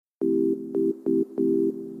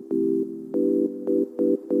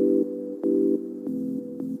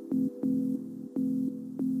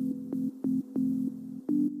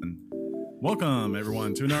Welcome,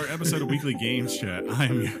 everyone, to another episode of Weekly Games Chat. I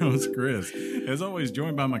am your host, Chris. As always,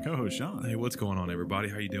 joined by my co-host, Sean. Hey, what's going on, everybody?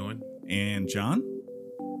 How you doing? And John.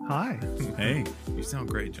 Hi. Hey. You sound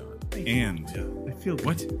great, John. And I feel good.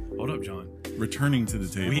 What? Hold up, John. returning to the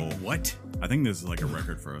table. What? I think this is like a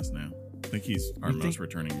record for us now. I think he's our most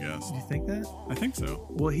returning guest. Do you think that? I think so.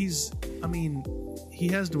 Well, he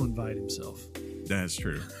has to invite himself. That's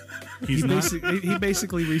true. He He's not.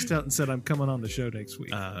 basically reached out and said, I'm coming on the show next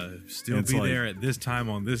week. Still It's be like- there at this time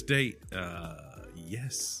on this date?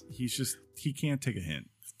 Yes. He can't take a hint.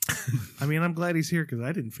 I mean, I'm glad he's here because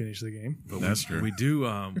I didn't finish the game. But That's true. We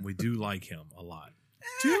do like him a lot.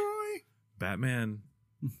 Batman.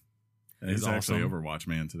 He's Is actually awesome. Overwatch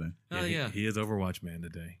man today. Oh, yeah. He is Overwatch man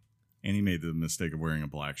today. And he made the mistake of wearing a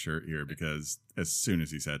black shirt here because as soon as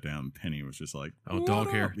he sat down, Penny was just like, Oh, dog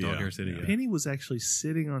hair. Yeah, Dog hair city. yeah. Yeah. Penny was actually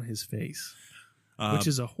sitting on his face, which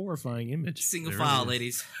is a horrifying image. Single There file, it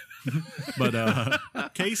is. ladies.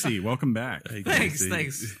 But Casey, welcome back. Hey, Thanks,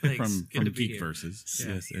 Casey. thanks. From Good to be Geek here. Versus.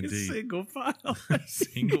 Yes, indeed. Single file.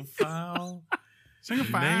 Single file. Single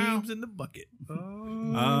file. Names in the bucket.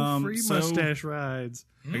 Free so- mustache rides.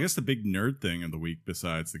 I guess the big nerd thing of the week,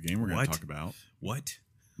 besides the game we're going What? to talk about, What?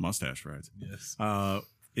 mustache rides, Yes.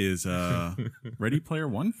 is Ready Player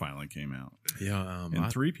One finally came out, Yeah.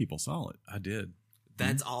 and 3 people saw it. I did.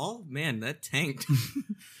 That's all? Man, that tanked.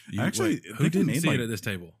 Actually, wait, I who think they didn't made, see like- it at this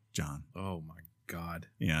table? John, Oh my God!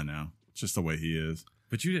 yeah, no, it's just the way he is.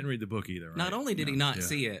 But you didn't read the book either, right? Not only did he not Yeah.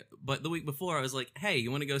 see it, but the week before I was like, hey,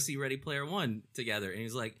 you want to go see Ready Player One together? And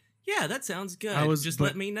he's like, yeah, that sounds good. Just but-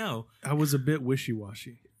 let me know. I was a bit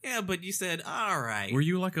wishy-washy. Yeah, but you said, all right. Were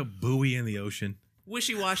you like a buoy in the ocean?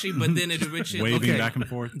 Wishy-washy, but then it mentioned... Waving okay, back and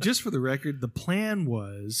forth. Just for the record, the plan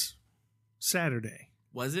was Saturday.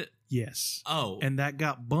 was it? Yes. Oh. And that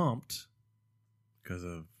got bumped Because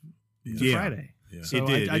of to Yeah. Friday. yeah. So It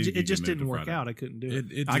did. it You just moved didn't to work Friday. out. I couldn't do it.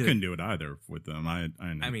 It I did. couldn't do it either with them. I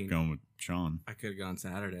ended up mean- going with Sean. I could have gone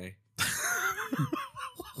Saturday.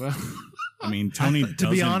 Well, I mean, Tony. to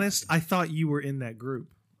be honest, I thought you were in that group.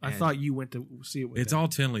 I And- thought you went to see it with It's them. all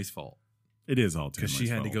Tinley's fault it is all because she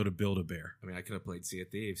had to go to Build-A-Bear. I mean, I could have played Sea of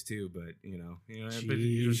Thieves too, but,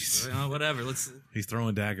 Jeez. whatever. Let's... He's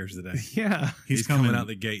throwing daggers today. Yeah. He's coming out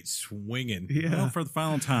the gate swinging. Yeah. Well, for the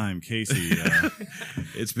final time, Casey.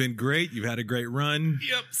 It's been great. You've had a great run.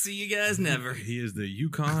 Yep, see you guys never. He is the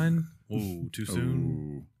Yukon. Ooh, too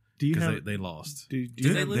soon. Ooh. Do you Because have they lost. do you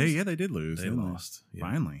Did they have- lose? Yeah, they did lose. They didn't lost. Yeah.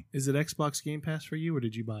 Finally. Is it Xbox Game Pass for you or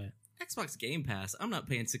did you buy it? Xbox Game Pass. I'm not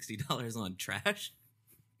paying $60 on trash.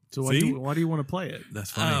 So See? why do you want to play it?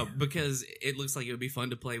 That's funny. Because it looks like it would be fun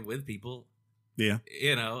to play with people. Yeah.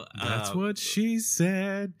 You know, That's what she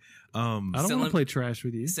said. I don't want Selling- to play trash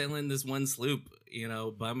with you. sailing this one sloop,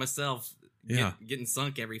 by myself. Yeah. Getting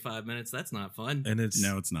sunk every 5 minutes. That's not fun. And it's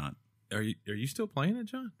No, it's not. Are you still playing it,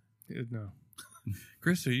 John? No.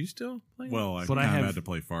 Chris, are you still playing? Well, I But I kind of have- had to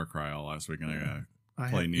play Far Cry all last week, and I got I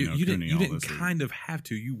play have, Nino you didn't. Kuni You all didn't this week. kind of have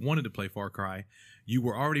to. You wanted to play Far Cry. You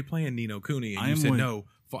were already playing Nino Cooney, and I you am said with- no.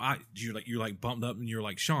 You're like bumped up, and you're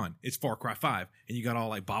like, Sean, it's Far Cry 5, and you got all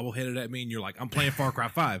like bobbleheaded at me, and you're like, I'm playing Far Cry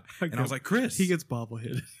 5, and I was like, Chris, he gets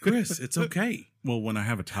bobblehead. Chris, it's okay. Well, when I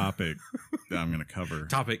have a topic that I'm going to cover,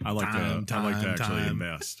 Topic. I like to actually time.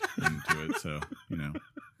 invest into it. So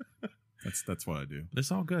that's what I do. It's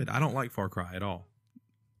all good. I don't like Far Cry at all.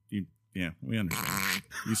 Yeah, we understand.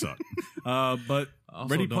 You suck. But I also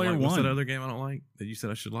Ready don't Player like, what's One. that other game I don't like that you said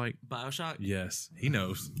I should like? Bioshock? Yes, he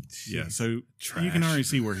knows. Yeah, so you Trash. can already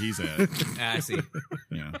see where he's at. I see.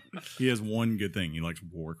 He has one good thing. He likes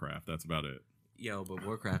Warcraft. That's about it. Yo, but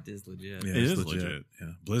Warcraft is legit. Yeah, It it's is legit. Yeah,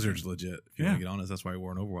 Blizzard's legit. If you Yeah. want to get honest, that's why he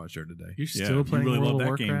wore an Overwatch shirt today. You're Yeah, still playing you really World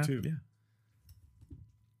love of that Warcraft? game too. Yeah.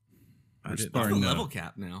 I We're did. What's the starting to- level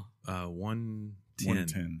cap now? 110.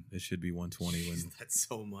 110. It should be 120 when That's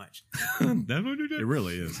so much. It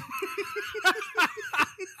really is.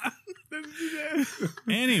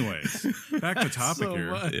 Anyways, back to topic So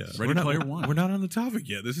here. much. Yeah. Ready We're not- Player One. We're not on the topic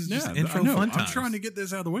yet. This is just I intro know. fun I'm times. trying to get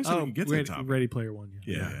this out of the way so we can get to the topic. Ready Player One.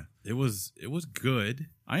 Yeah. Yeah. It was good.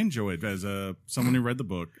 I enjoyed it. As someone who read the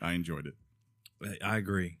book, I enjoyed it. I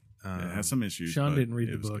agree. It has some issues. Sean but didn't read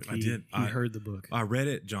it the was book. good. I He, did. He I- heard the book. I read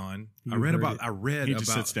it, John. You I read heard about. it. I read He about.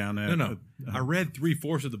 just sits down at No. I read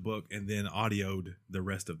 3/4 of the book and then audioed the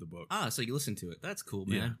rest of the book. Ah, so you listen to it. That's cool,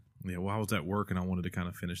 Yeah. man. Yeah. Well, I was at work and I wanted to kind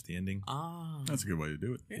of finish the ending. Ah. That's a good way to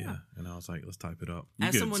do it. Yeah. And I was like, let's type it up. You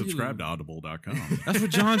As could someone who- subscribe to audible.com. That's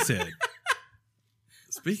what John said.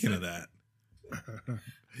 Speaking of that,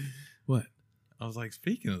 What? I was like,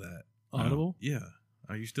 speaking of that, Audible? yeah.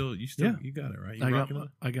 Are you still? You Yeah. got it right. You I got rocking my, it?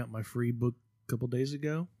 I got my free book a couple days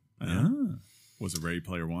ago. Ah. Was it Ready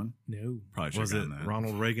Player One? No. Probably should Was have it gotten that.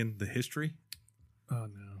 Ronald Reagan, The History? Oh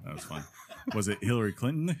no. That was fun. Was it Hillary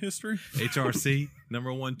Clinton, the history? HRC,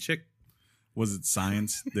 #1 chick. Was it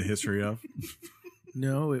science, the history of?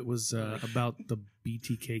 No, it was about the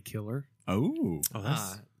BTK killer. Oh.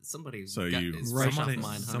 Somebody So got you- is fresh Somebody, off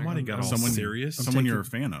mine. somebody got all Someone- serious. Someone taking- you're a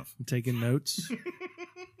fan of. I'm taking notes.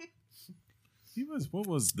 He was. What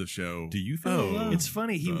was the show? Do you feel Oh, love? It's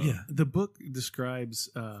funny. Yeah. The book describes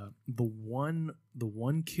the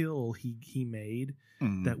one kill he made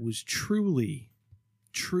Mm. that was truly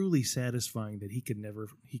satisfying that he could never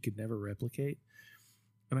replicate,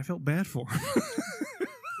 and I felt bad for him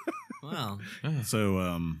Wow. So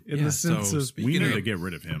in the sense so of speaking we need of- to get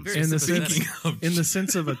rid of him. Very in the sympathetic.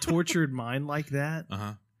 sense of a tortured mind like that,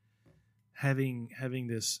 Uh-huh. having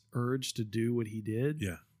this urge to do what he did,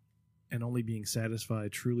 Yeah. and only being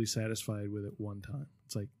truly satisfied with it one time.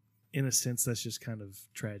 It's like, in a sense, that's just kind of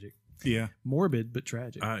tragic, Yeah. morbid but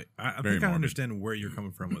tragic. I Very think I morbid. understand where you're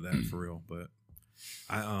coming from with that for real, but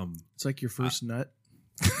I It's like your first nut.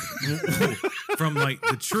 from like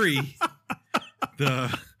the tree,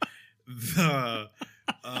 the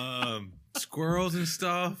squirrels and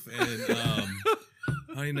stuff, and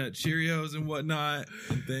Honey Nut Cheerios and whatnot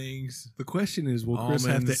and things. The question is, will Chris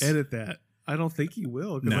have Almonds. to edit that? I don't think he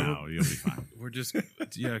will. 'cause I No, don't- you'll be fine. We're just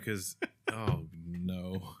because oh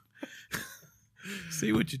no.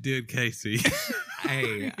 See what you did, Casey.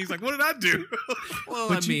 Hey, He's like, what did I do? well,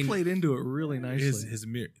 but I you mean, played into it really nicely. His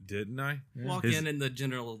mirror, didn't I? Yeah. walk his- in and the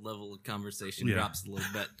general level of conversation Yeah. drops a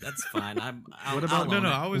little bit. That's fine. What about- No,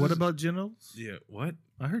 I was. What just- about genitals? Yeah, what?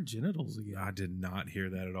 I heard genitals again. I did not hear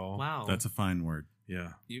that at all. Wow. That's a fine word.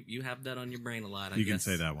 Yeah, you have that on your brain a lot. I You can guess.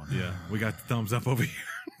 say that one. yeah. We got the thumbs up over here.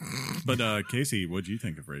 But Casey, what'd you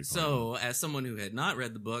think of Ready Player One? So, as someone who had not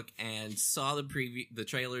read the book and saw the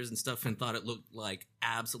trailers and stuff, and thought it looked like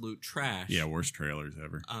absolute trash. Yeah, worst trailers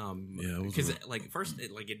ever. Yeah, it was because rough.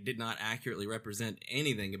 it did not accurately represent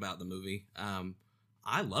anything about the movie.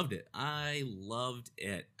 I loved it.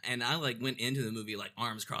 And I went into the movie like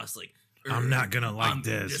arms crossed, like I'm not gonna like I'm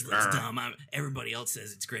this. Just looks dumb. Everybody else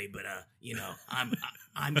says it's great, but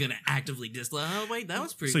I'm gonna actively dislike. Oh wait, that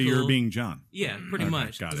was pretty. So cool. you're being John. Yeah, pretty Okay,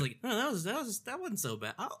 much. got I was it. like, no, that wasn't so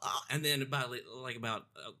bad. And then about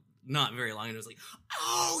not very long, and it was like,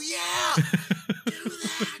 oh yeah,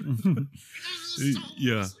 do that. This is so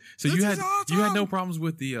Yeah. awesome. So This you is had no awesome. problems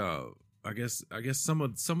with the I guess some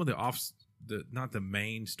of the not the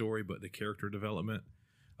main story but the character development,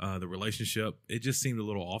 the relationship. It just seemed a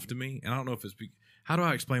little off to me, and I don't know if it's how do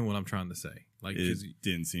I explain what I'm trying to say? Like, It 'cause-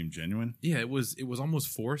 didn't seem genuine. yeah, it was almost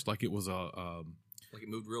forced, like it was a Like it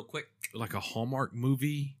moved real quick. like a Hallmark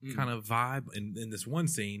movie Mm. kind of vibe in this one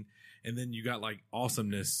scene, and then you got like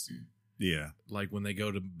awesomeness. Yeah. Like when they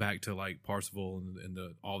go back to like Parsifal and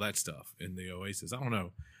the all that stuff in the Oasis. I don't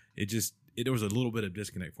know. There was a little bit of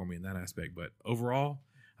disconnect for me in that aspect, but overall,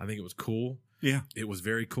 I think it was cool. Yeah. It was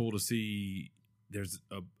very cool to see. There's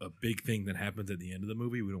a big thing that happens at the end of the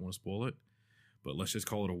movie. We don't want to spoil it, but let's just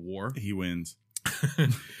call it a war. He wins.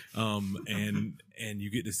 And you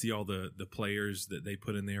get to see all the players that they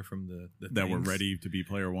put in there from the That were things. ready to be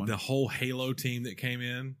player one. The whole Halo team that came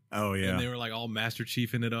in, Oh yeah. and they were like all Master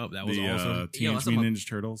Chiefing it up. That was the awesome. Teenage some Mutant of- Ninja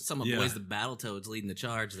Turtles. Some of Yeah. boys the Battletoads leading the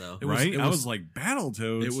charge though. It was- right? it I was- was like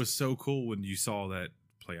Battletoads. It was so cool when you saw that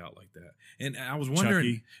play out like that. And I was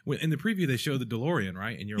wondering, Chucky. when, in the preview, they showed the DeLorean,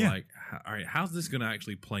 right? And you're Yeah. like, all right, how's this going to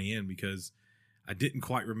actually play in? Because I didn't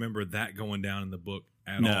quite remember that going down in the book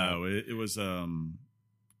at all. No, it was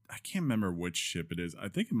I can't remember which ship it is. I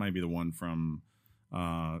think it might be the one from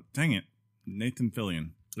dang it, Nathan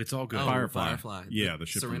Fillion. It's all good. Oh, Firefly. Yeah, The the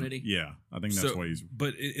ship from- Serenity? yeah, I think that's what he's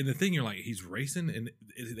But in the thing, you're like, he's racing, and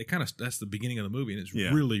they kind of that's the beginning of the movie, and it's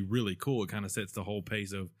Yeah. really, really cool. It kind of sets the whole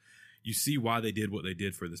pace of you see why they did what they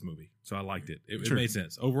did for this movie. So I liked it. It Sure. made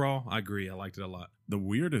sense. Overall, I agree. I liked it a lot. The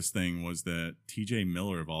weirdest thing was that TJ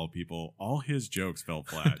Miller of all people, all his jokes fell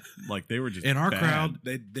flat. Like they were just In our bad. crowd,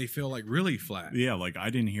 they feel like really flat. Yeah, like I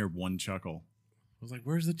didn't hear one chuckle. I was like,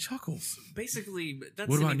 where's the chuckles? Basically, that's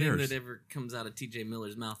What about anything yours? that ever comes out of TJ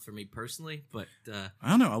Miller's mouth for me personally. But I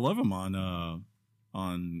don't know. I love him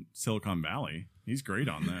on Silicon Valley. He's great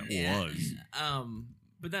on that. yeah. Was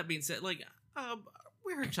But that being said,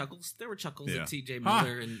 we heard chuckles. There were chuckles Yeah. at TJ Ah.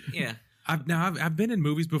 Miller, and yeah, I've been in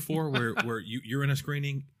movies before where you're in a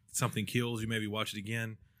screening, something kills, you maybe watch it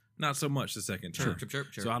again. Not so much the second time. chirp.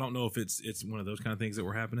 So I don't know if it's one of those kind of things that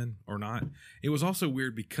were happening or not. It was also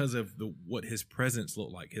weird because of what his presence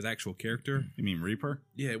looked like, his actual character. you mean Reaper?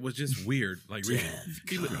 Yeah, it was just weird. Like he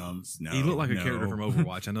Comes. No, looked like a no. character from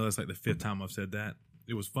Overwatch. I know that's like the 5th time I've said that.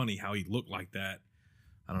 It was funny how he looked like that.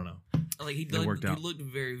 I don't know. like he It worked out. looked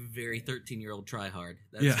very, very 13-year-old try hard.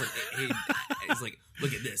 That's Yeah. what he's like.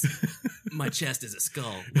 Look at this. My chest is a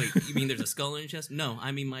skull. Wait, you mean there's a skull in your chest? No,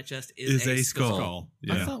 I mean my chest is a skull.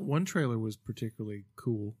 I Yeah. thought one trailer was particularly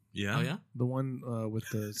cool. Yeah. Oh yeah. The one with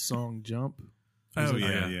the song "Jump." Oh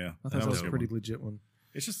yeah. yeah. I thought that was a a good pretty one. legit one.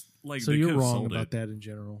 It's just like So they you're could've wrong sold about it. that in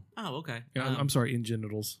general. Oh okay. Yeah, I'm sorry, in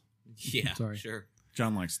genitals. Yeah. Sorry. Sure.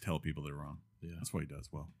 John likes to tell people they're wrong. Yeah. That's what he does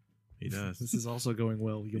well. He does. This is also going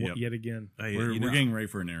well Yep. yet again. Hey, We're you know, getting ready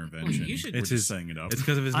for an intervention. You should- We're It's just his- saying it up. it's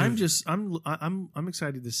because of his. I'm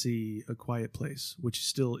excited to see A Quiet Place, which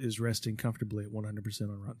still is resting comfortably at 100%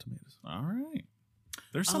 on Rotten Tomatoes. All right.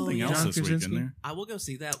 There's Oh, something yeah. else John this week in Krasinski? there. I will go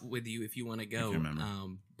see that with you if you want to go. can't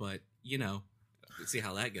remember. But you know, see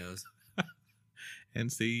how that goes.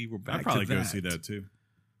 and see, we're back. I'd probably to go that. see that too.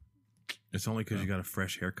 It's only because Yeah. you got a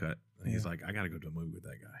fresh haircut. And he's Yeah. like, I got to go to a movie with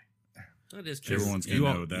that guy. That is true. Everyone's You gonna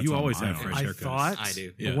al- know that's you on always my have arm. fresh I haircuts. thought, I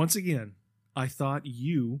do. Yeah. once again, I thought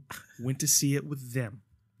you went to see it with them.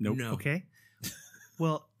 Nope. No. Okay.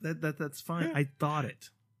 Well, that's fine. I thought it.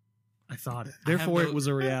 I have Therefore, no- it was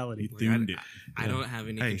a He reality. themed it. I Yeah. don't have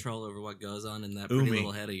any Hey. control over what goes on in that pretty Umi.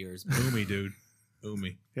 little head of yours. Umi, dude.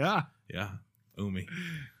 Umi. Yeah, Yeah. Umi.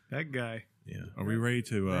 that guy, Yeah. Are we ready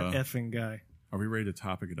to? that effing guy. Are we ready to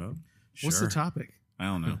topic it up? What's Sure. the topic? I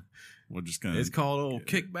don't know. We're just gonna. It's called old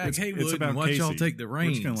Kickback it's Haywood about and watch y'all Casey. take the We're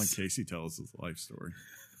just reins. gonna let Casey tell us his life story.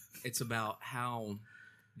 It's about how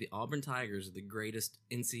the Auburn Tigers are the greatest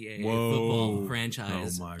NCAA Whoa. football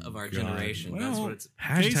franchise Oh my of our God. generation. That's Well, what it's.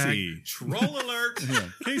 Hashtag Casey. troll alert. Yeah,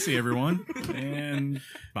 Casey, everyone, and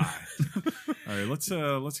bye. All right, let's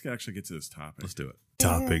actually get to this topic. Let's do it.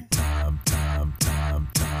 Topic time.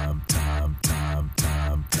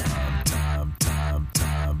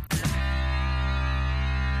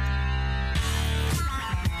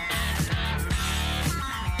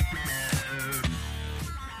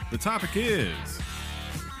 The topic is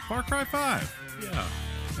Far Cry 5. Yeah.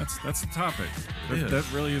 That's the topic. It is.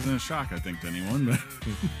 That really isn't a shock, I think, to anyone.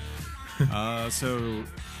 But so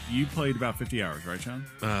you played about 50 hours, right, John?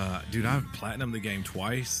 Dude, I've platinumed the game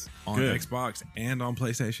twice on Good. Xbox and on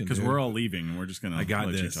PlayStation. Because dude. we're all leaving, and we're just gonna I got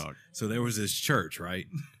let this. you talk. So there was this church, right?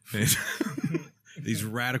 These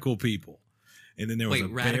radical people. And then there was Wait,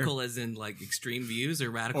 a radical as in like extreme views, or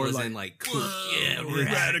radical Or as like, in like bear,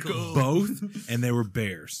 radical. both, and they were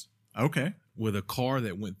bears Okay. with a car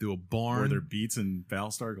that went through a Were barn. there beats in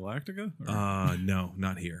Battlestar Galactica? Or- No,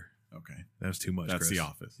 not here. okay. That was too much. That's Chris. The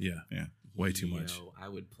Office. Yeah, Yeah. way too much. Yo, I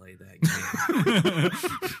would play that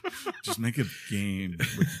game. Just make a game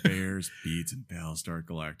with bears, beats, and Battlestar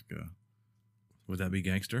Galactica. Would that be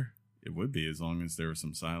gangster? It would be, as long as there were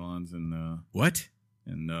some Cylons What?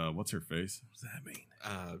 and what's her face? What does that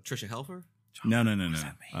mean? Trisha Helfer. No. does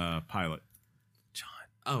that mean? Pilot. John.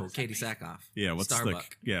 Oh, Katie Sackhoff. Yeah, what's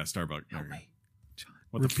Starbuck. Starbuck. There Help you go. me. John.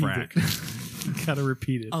 What the Repeat frack? You gotta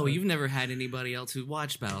repeat it. Oh, you've never had anybody else who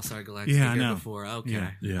watched Battlestar Galactica Yeah, I here know. before. Okay.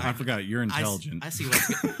 Yeah. Yeah. I forgot. You're I intelligent. see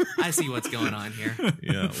I see what's going on here.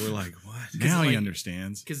 Yeah, we're like, what? now he like-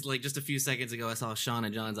 understands. Because like just a few seconds ago, I saw Sean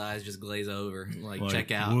and John's eyes just glaze over. Like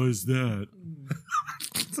check out. What was that?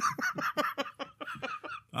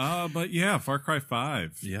 But yeah, Far Cry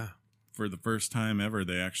 5. Yeah. For the first time ever,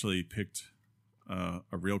 they actually picked a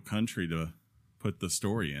real country to put the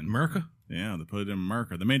story in. America? Yeah, they put it in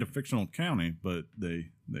America. They made a fictional county, but they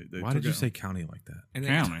Why took did you it- say county like that? And they,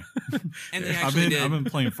 county? and they I've actually did. been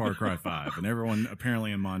playing Far Cry 5, and everyone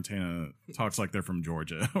apparently in Montana talks like they're from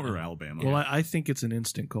Georgia or Alabama. Well, I think it's an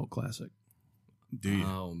instant cult classic. Do you?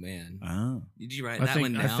 Oh man, Oh, did you write I that think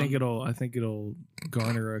one down? I think it'll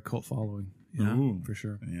garner a cult following. Yeah, Ooh. for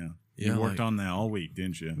sure. yeah. Yeah, You worked like- on that all week,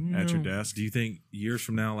 didn't you? At your No. desk. Do you think years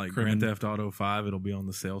from now, like Crimin- Grand Theft Auto 5, it'll be on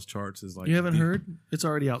the sales charts as like You haven't the- heard? It's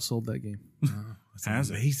already outsold that game. Oh, that's Has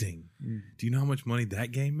it? amazing. Mm. Do you know how much money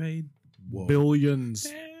that game made? Whoa. Billions.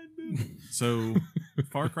 So,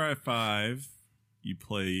 Far Cry 5, you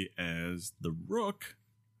play as the Rook,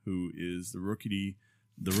 who is the rookity.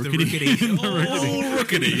 The rookity.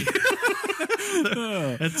 rookity. The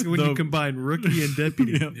rookity. That's when you combine rookie and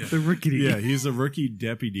deputy. Yeah. The rookie. Yeah, he's a rookie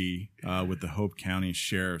deputy with the Hope County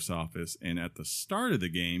Sheriff's Office. And at the start of the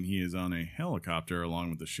game, he is on a helicopter along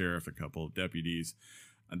with the sheriff, a couple of deputies.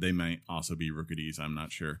 They might also be rookies, I'm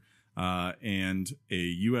not sure. And a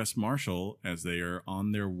U.S. Marshal as they are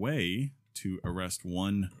on their way to arrest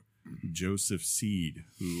one Joseph Seed,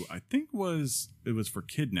 who I think was for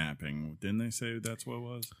kidnapping. Didn't they say that's what it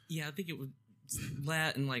was? Yeah, I think it was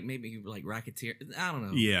that and like maybe like racketeer. I don't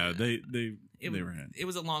know. Yeah, they it, were in. It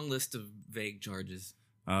was a long list of vague charges.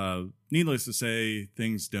 Needless to say,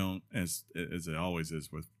 things don't, as it always is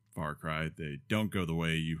with Far Cry, they don't go the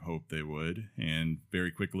way you hope they would. And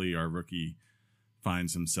very quickly, our rookie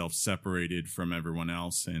finds himself separated from everyone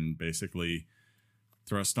else and basically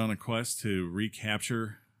thrust on a quest to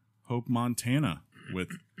recapture Hope, Montana, with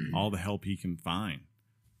all the help he can find.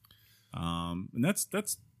 And that's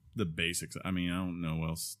the basics. I mean, I don't know what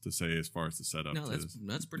else to say as far as the setup. No,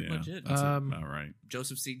 that's pretty much it. That's about right.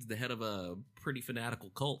 Joseph Seed's the head of a pretty fanatical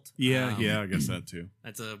cult. Yeah, I guess that too.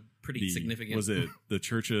 That's a pretty significant. Was it the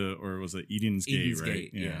Church of, or was it Eden's Gate? Eden's right?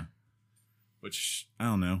 Gate, yeah. Which I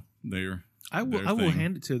don't know. I will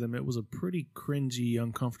hand it to them. It was a pretty cringy,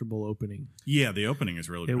 uncomfortable opening. Yeah, the opening is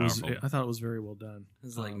really powerful. I thought it was very well done. I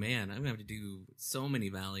was like, man, I'm gonna have to do so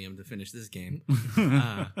many Valium to finish this game.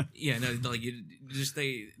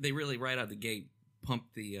 They really right out the gate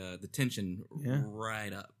pumped the tension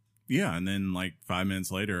right up. Yeah, and then like 5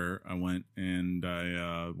 minutes later, I went and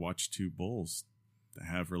I watched two bulls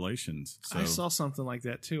have relations. So, I saw something like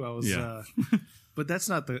that too. I was, but that's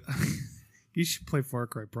not the. You should play Far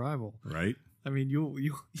Cry Primal, right? I mean,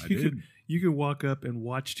 you can walk up and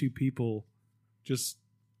watch two people just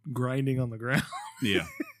grinding on the ground. Yeah.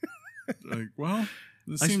 Like, well,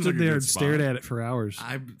 I stood there and stared at it for hours.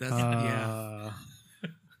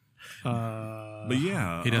 But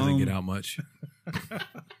yeah, he doesn't get out much.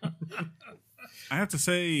 I have to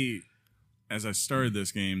say, as I started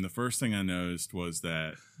this game, the first thing I noticed was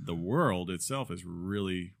that the world itself is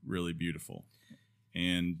really, really beautiful.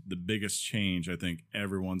 And the biggest change I think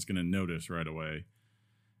everyone's going to notice right away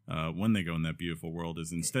when they go in that beautiful world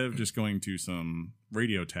is instead of just going to some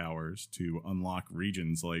radio towers to unlock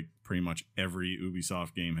regions like pretty much every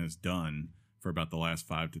Ubisoft game has done for about the last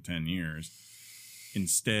 5 to 10 years,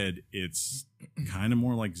 instead it's kind of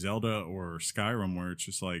more like Zelda or Skyrim, where it's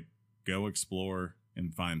just like go explore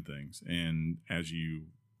and find things. And as you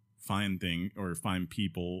find things or find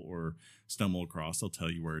people or stumble across, they'll tell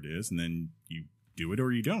you where it is, and then you do it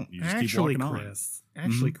or you don't. You just keep walking on.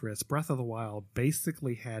 Chris, Breath of the Wild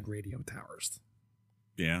basically had radio towers.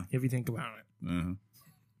 Yeah. If you think about it. Uh-huh.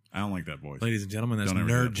 I don't like that voice. Ladies and gentlemen, that's Don't ever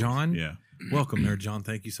do Nerd that voice. Yeah. Yeah. Welcome, Nerd John.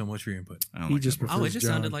 Thank you so much for your input. I don't He like just that voice. Oh, it prefers just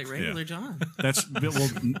John. sounded like regular Yeah. John.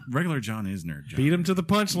 Regular John is Nerd John. Beat him to the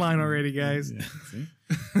punchline already, guys. Yeah, see?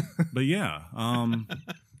 But yeah,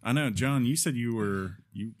 I know, John, you said you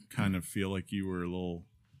kind of feel like you were a little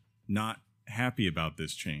not happy about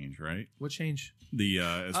this change, right? What change? The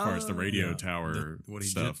as far as the radio tower What he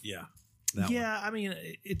stuff. did. Yeah. I mean,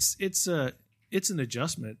 it's an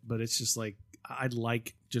adjustment, but it's just like I'd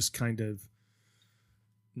like just kind of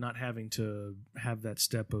not having to have that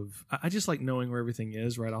step of. I just like knowing where everything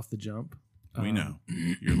is right off the jump. We know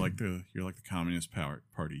you're like the Communist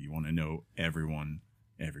Party. You want to know everyone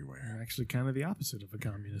everywhere, You're actually kind of the opposite of a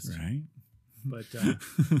communist, right? But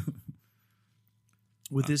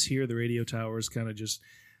with this here, the radio tower is kind of just.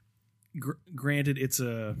 Granted,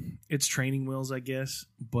 it's training wheels, I guess,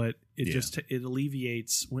 but it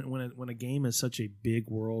alleviates when a game is such a big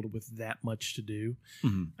world with that much to do.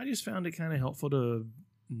 Mm-hmm. I just found it kind of helpful to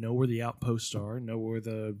know where the outposts are, know where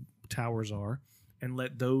the towers are, and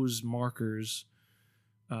let those markers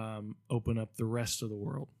open up the rest of the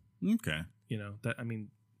world. Okay,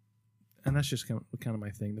 and that's just kind of my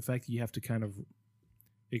thing. The fact that you have to kind of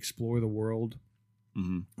explore the world.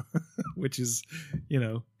 mm-hmm. Which is,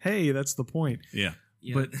 hey, that's the point. Yeah.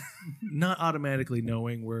 But not automatically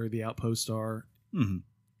knowing where the outposts are, Mm-hmm.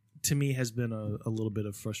 to me, has been a little bit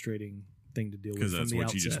of frustrating thing to deal with. Because that's from the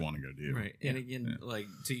what you outset. just want to go do, Right. And again, like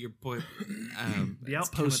to your point, The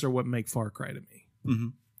outposts are what make Far Cry to me. Mm-hmm.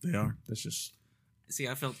 They are. That's just. See,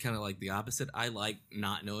 I felt kind of like the opposite. I like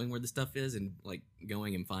not knowing where the stuff is and like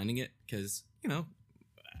going and finding it because,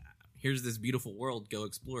 here's this beautiful world, go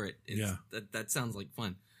explore it. That sounds like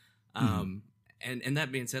fun. And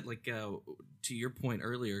that being said, like to your point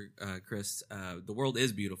earlier, Chris, the world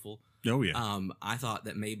is beautiful. Oh yeah. I thought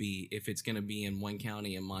that maybe if it's going to be in one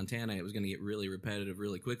county in Montana, it was going to get really repetitive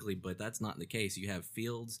really quickly, but that's not the case. You have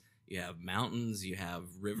fields, you have mountains, you have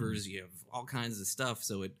rivers, you have all kinds of stuff.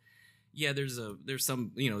 So there's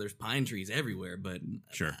some, there's pine trees everywhere, but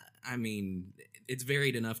Sure. I mean, it's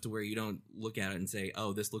varied enough to where you don't look at it and say,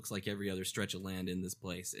 oh, this looks like every other stretch of land in this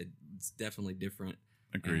place. It's definitely different.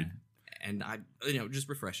 Agreed. And just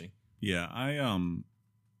refreshing. Yeah, I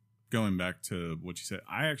going back to what you said,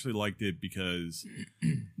 I actually liked it because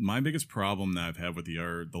my biggest problem that I've had with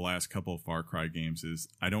the last couple of Far Cry games is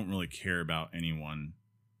I don't really care about anyone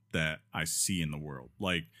that I see in the world.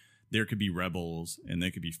 Like there could be rebels and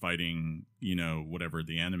they could be fighting, whatever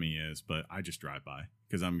the enemy is, but I just drive by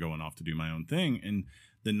because I'm going off to do my own thing. And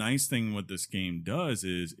the nice thing what this game does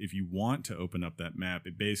is if you want to open up that map,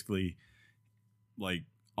 it basically like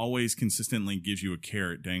always consistently gives you a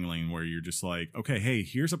carrot dangling where you're just like, okay, hey,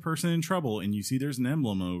 here's a person in trouble and you see there's an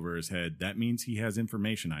emblem over his head. That means he has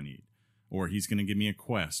information I need, or he's going to give me a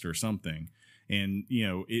quest or something. And, you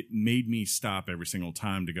know, it made me stop every single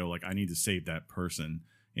time to go like, I need to save that person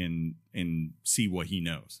and see what he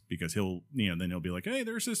knows, because he'll, you know, then he'll be like, hey,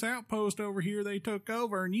 there's this outpost over here they took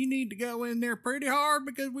over and you need to go in there pretty hard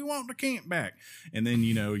because we want the camp back. And then,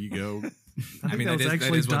 you know, you go. I mean, that was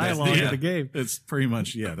actually dialogue in the game. It's pretty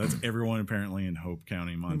much, that's everyone apparently in Hope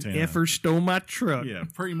County, Montana. Effer stole my truck. Yeah,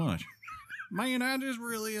 pretty much. Man, I just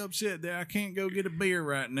really upset that I can't go get a beer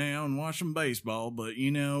right now and watch some baseball, but,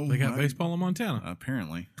 you know. They got baseball in Montana.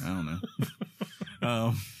 Apparently. I don't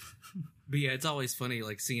know. But yeah, it's always funny,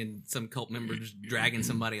 like, seeing some cult member just dragging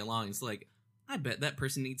somebody along. It's like, I bet that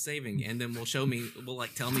person needs saving, and then will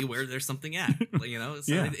like tell me where there's something at, you know.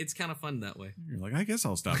 So it's kind of fun that way. You're like, I guess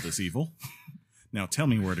I'll stop this evil. Now tell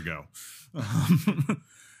me where to go.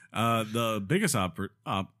 The biggest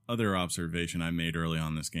other observation I made early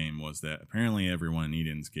on this game was that apparently everyone in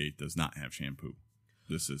Eden's Gate does not have shampoo.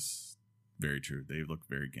 This is very true. They look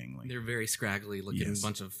very gangly. They're very scraggly looking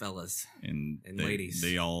bunch of fellas and ladies.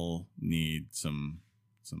 They all need some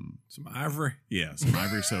ivory. Yeah, some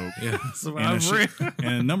ivory soap. Yeah, some ivory.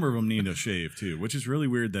 And a number of them need a shave too, which is really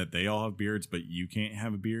weird that they all have beards, but you can't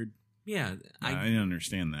have a beard. Yeah, I didn't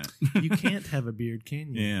understand that. You can't have a beard,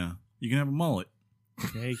 can you? Yeah, you can have a mullet.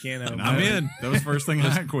 Yeah, you can't have a I'm mullet. in. That was the first thing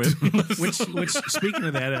I quit. Which speaking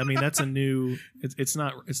of that, I mean, that's a new. It's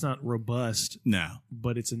not robust. No,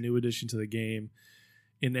 but it's a new addition to the game.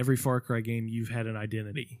 In every Far Cry game, you've had an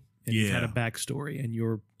identity and you've had a backstory, and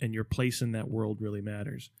your place in that world really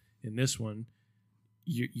matters. In this one,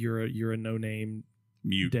 you're a no name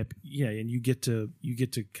mute. And you get to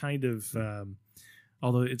kind of.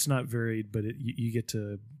 Although it's not varied, but you get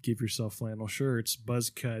to give yourself flannel shirts, buzz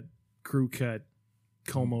cut, crew cut,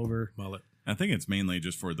 comb over, mullet. I think it's mainly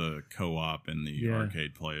just for the co-op and the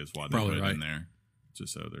arcade play is why they put it in there,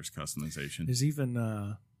 just so there's customization. There's even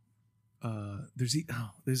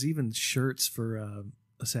there's even shirts for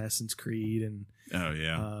Assassin's Creed and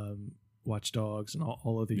Watch Dogs and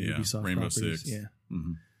all of the Ubisoft Rainbow properties. Six. Yeah,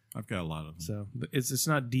 mm-hmm. I've got a lot of them. So it's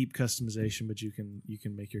not deep customization, but you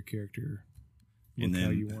can make your character. And then, how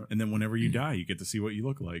you want. And then whenever you die, you get to see what you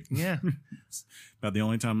look like. Yeah. It's about the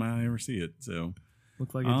only time I ever see it. So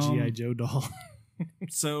look like a G.I. Joe doll.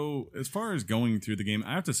 So as far as going through the game,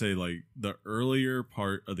 I have to say, like, the earlier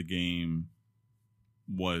part of the game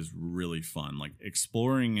was really fun. Like,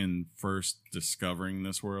 exploring and first discovering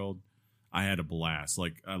this world, I had a blast.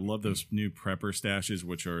 Like, I love those new prepper stashes,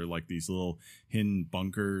 which are like these little hidden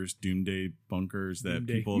bunkers, Doomday bunkers that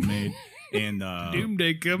people have made. And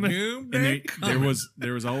Doomday coming.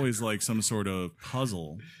 There was always like some sort of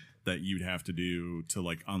puzzle that you'd have to do to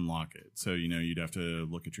like unlock it. So, you know, you'd have to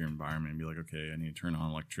look at your environment and be like, okay, I need to turn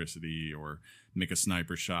on electricity or make a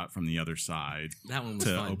sniper shot from the other side. That one was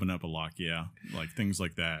to fun. Open up a lock. Yeah, like things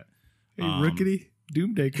like that. Hey, Rickety.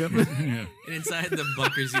 Doomday coming. Yeah. And inside the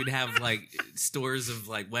bunkers, you'd have like stores of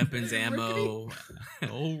like weapons, ammo.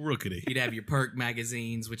 Oh, rookity. You'd have your perk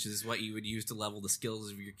magazines, which is what you would use to level the skills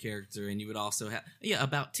of your character, and you would also have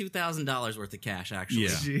about $2,000 worth of cash actually. Yeah.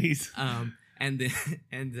 Jeez. And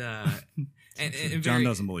John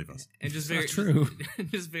doesn't believe us. And just That's true.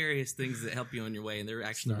 just various things that help you on your way, and they're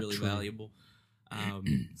actually really valuable.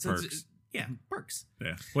 Perks. Perks.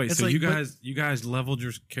 Yeah. Wait, It's so like- you guys leveled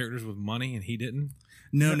your characters with money and he didn't?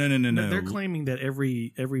 No. They're claiming that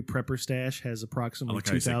every prepper stash has I approximately like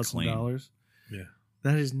how you said $2,000. Yeah.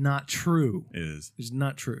 That is not true. It is. It's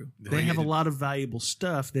not true. They They have a did- lot of valuable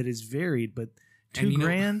stuff that is varied, but And you know-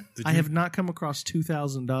 $2,000. Did I you- have not come across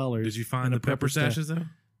 $2,000. Did you find in the a pepper stash. stashes though?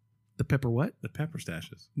 The pepper what? The pepper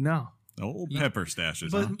stashes. No, Old pepper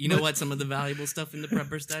stashes. But- Huh? You know what some of the valuable stuff in the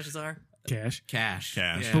prepper stashes are? cash. Cash.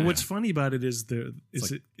 Cash. Yeah. But what's funny about it is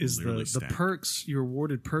like literally the stacked. perks. You're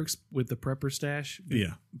awarded perks with the prepper stash.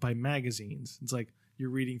 Yeah. By magazines. It's like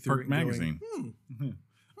you're reading through Perk it and magazine. Going,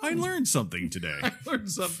 I learned something today. I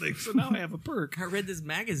learned something, so now I have a perk. I read this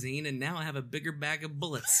magazine and now I have a bigger bag of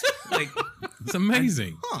bullets. Like, It's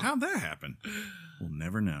amazing. How'd that happen? We'll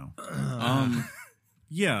never know.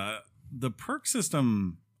 Yeah, the perk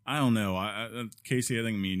system. I don't know. Casey, I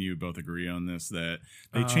think me and you both agree on this that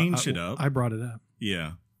they changed it up. I brought it up.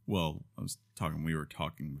 Yeah. Well, we were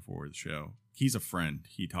talking before the show. He's a friend.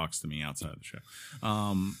 He talks to me outside the show.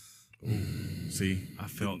 See? I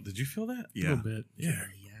felt. Did you feel that? A Yeah. little bit. Yeah.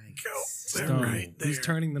 Stone. right there. He's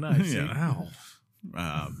turning the knife. see? Yeah.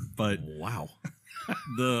 Wow. But Wow.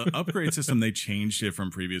 the upgrade system, they changed it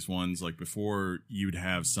from previous ones. Like before, you'd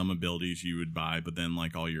have some abilities you would buy, but then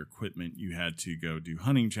like all your equipment, you had to go do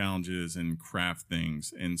hunting challenges and craft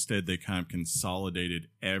things. Instead, they kind of consolidated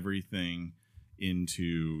everything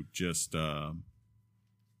into just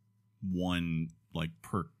one like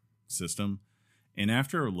perk system. And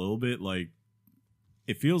after a little bit, like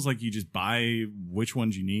it feels like you just buy which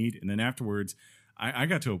ones you need, and then afterwards, I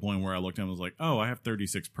got to a point where I looked and was like, oh, I have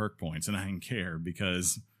 36 perk points, and I didn't care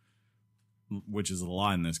which is a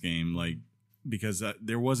lot in this game, like because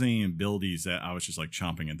there wasn't any abilities that I was just like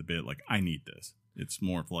chomping at the bit, like I need this. It's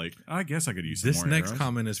more of like I guess I could use this some more next arrows.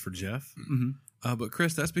 comment is for Jeff. Mm-hmm. But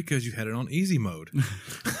Chris, that's because you had it on easy mode.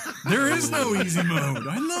 There is no easy mode.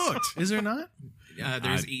 I looked. Is there not?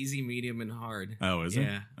 There's easy, medium, and hard. Oh, is it?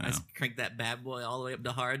 Yeah, Oh. I cranked that bad boy all the way up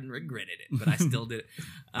to hard and regretted it, but I still did it.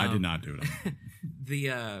 I did not do it.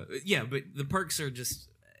 But the perks are just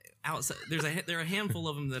outside. There are a handful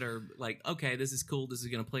of them that are like, okay, this is cool. This is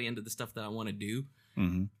going to play into the stuff that I want to do.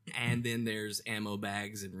 Mm-hmm. And then there's ammo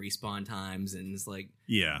bags and respawn times, and it's like,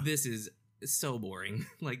 Yeah. this is so boring.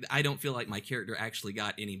 Like, I don't feel like my character actually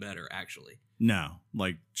got any better. Actually, No,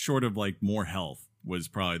 like short of like more health was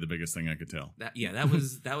probably the biggest thing I could tell.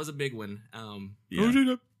 that was a big one.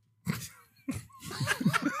 Yeah.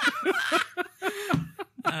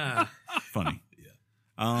 Funny.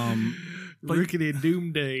 But- Rickety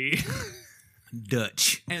Doomday.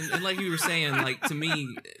 Dutch. And like you were saying, like to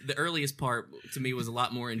me, the earliest part to me was a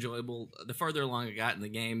lot more enjoyable. The further along I got in the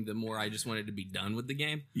game, the more I just wanted to be done with the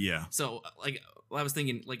game. Yeah. So like I was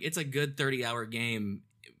thinking, like it's a good 30-hour game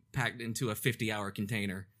packed into a 50-hour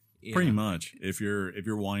container. you Pretty know? much. If you're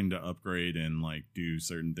wanting to upgrade and like do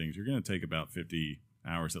certain things, you're going to take about 50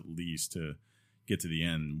 hours at least to get to the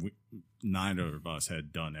end. Neither of us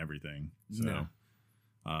had done everything. So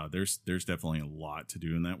No. there's definitely a lot to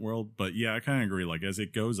do in that world. But yeah, I kind of agree. Like as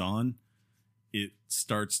it goes on, it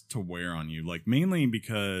starts to wear on you. Like mainly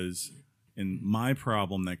because, and my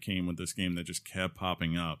problem that came with this game that just kept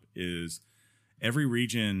popping up is every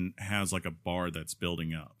region has like a bar that's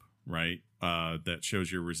building up, right? That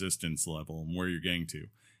shows your resistance level and where you're getting to.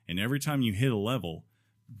 And every time you hit a level,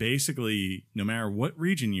 basically, no matter what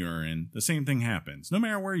region you're in, the same thing happens. No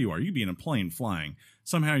matter where you are, you could be in a plane flying.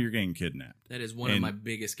 Somehow you're getting kidnapped. That is one of my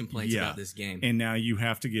biggest complaints about this game. And now you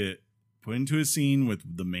have to get put into a scene with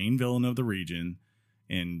the main villain of the region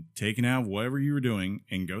and taken out whatever you were doing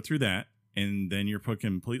and go through that. And then you're put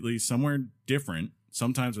completely somewhere different,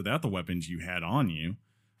 sometimes without the weapons you had on you.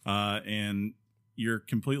 And you're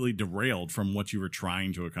completely derailed from what you were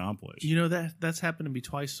trying to accomplish. You know, that's happened to me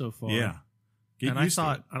twice so far. Yeah. Get And I used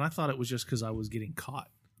to it. thought it was just because I was getting caught.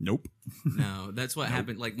 Nope. No, that's what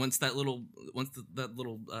happened. Like once that little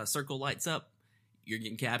circle lights up, you're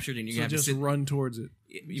getting captured, and you're So gonna have just to sit. run towards it.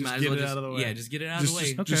 You just might as get well it just out of the way. Yeah, just get it out of the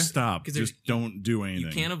way. Okay. Just stop. 'Cause there's- Just don't do anything.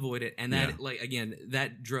 You can't avoid it, and that Yeah. like again,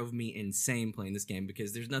 that drove me insane playing this game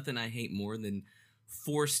because there's nothing I hate more than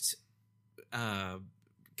forced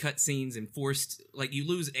cutscenes and forced like you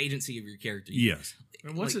lose agency of your character. Yes.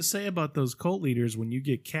 And what's Like- it say about those cult leaders when you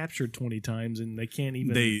get captured 20 times and they can't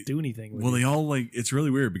even do anything with Well, you? they all like, it's really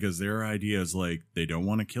weird because their idea is like, they don't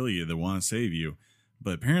want to kill you. They want to save you.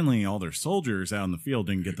 But apparently all their soldiers out in the field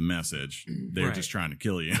didn't get the message. They're Right. just trying to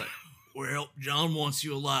kill you. Well, John wants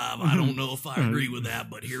you alive. I don't know if I agree with that,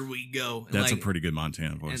 but here we go. And, That's like, a pretty good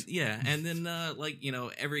Montana voice. and, yeah, and then like you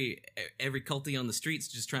know every culty on the streets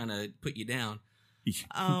just trying to put you down.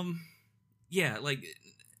 Yeah, like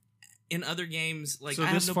in other games, like so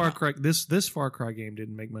I this have no Far pro- Cry this Far Cry game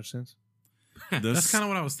didn't make much sense. That's kind of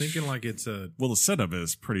what I was thinking. Like it's a well, the setup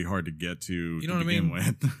is pretty hard to get to. You to know what I begin mean?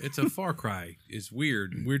 With. it's a Far Cry. It's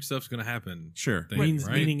weird. Weird stuff's gonna happen. Sure. Thing,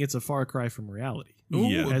 right? Meaning it's a Far Cry from reality. Ooh,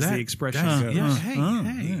 Yeah. as the expression that's- goes. yeah,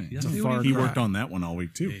 yeah. That's It's a what Far He Cry. worked on that one all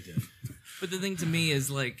week too. Yeah, he did. But the thing to me is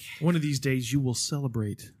like One of these days you will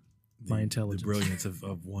celebrate my The intelligence. brilliance of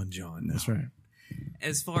one John. That's right.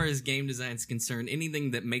 as far as game design is concerned,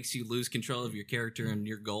 anything that makes you lose control of your character and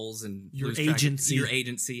your goals and Your lose track of agency. your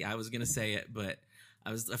agency. I was gonna say it, but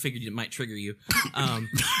I figured it might trigger you.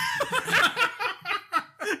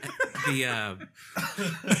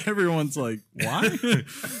 Everyone's like, why?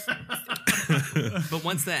 But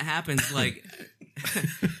once that happens, like,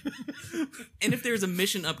 and if there's a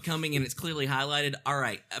mission upcoming and it's clearly highlighted, all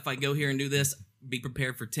right, if I go here and do this, be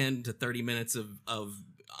prepared for 10 to 30 minutes of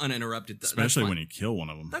uninterrupted. Especially when you kill one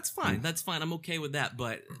of them. That's fine. That's fine. I'm okay with that.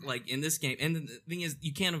 But like in this game, and the thing is,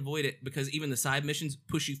 you can't avoid it because even the side missions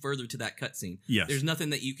push you further to that cutscene. Yes. There's nothing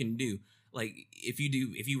that you can do. Like if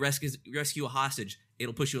you rescue a hostage,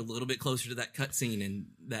 it'll push you a little bit closer to that cutscene and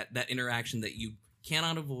that interaction that you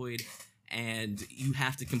cannot avoid. and you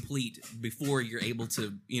have to complete before you're able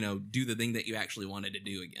to, do the thing that you actually wanted to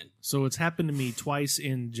do again. So it's happened to me twice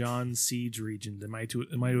in John's Siege region. Am I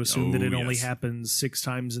to assume that it only happens 6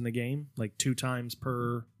 times in the game, like 2 times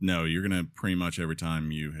per? No, you're gonna pretty much every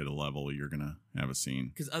time you hit a level, you're gonna have a scene.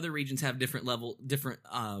 Because other regions have different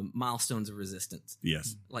milestones of resistance.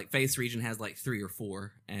 Yes, like Faith's region has like 3 or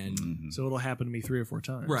 4, and so it'll happen to me 3 or 4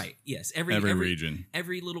 times. Right. Yes. Every region,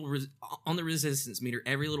 every little on the resistance meter,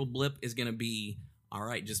 every little blip is going to be all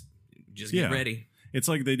right. Just get ready. It's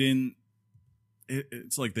like they didn't.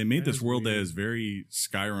 It's like they made this world weird. that is very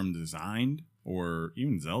Skyrim designed, or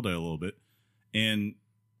even Zelda a little bit, and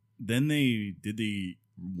then they did the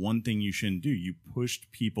one thing you shouldn't do. You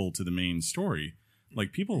pushed people to the main story.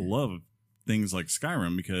 Like, people love things like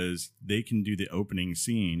Skyrim because they can do the opening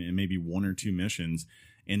scene and maybe 1 or 2 missions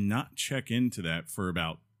and not check into that for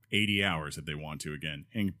about 80 hours if they want to again,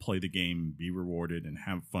 and play the game, be rewarded, and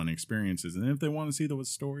have fun experiences. And if they want to see what the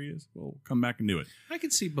story is, well, come back and do it. I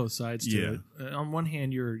can see both sides to it. On one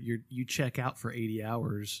hand, you check out for 80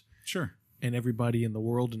 hours. Sure. And everybody in the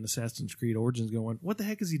world in Assassin's Creed Origins going, what the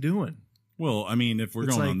heck is he doing? Well, I mean, if we're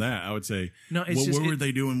going on that, I would say, no. What were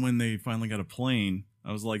they doing when they finally got a plane?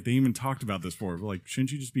 I was like, they even talked about this before. Like,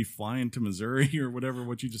 shouldn't you just be flying to Missouri or whatever?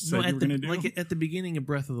 What you just said you were going to do? Like at the beginning of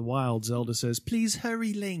Breath of the Wild, Zelda says, "Please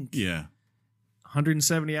hurry, Link." Yeah.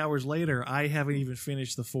 170 hours later, I haven't even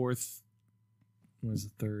finished the 4th. What was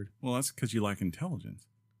the 3rd? Well, that's because you lack intelligence.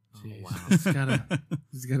 Oh, wow.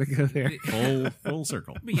 It's gotta go there. Full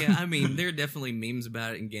circle. But yeah, I mean, there are definitely memes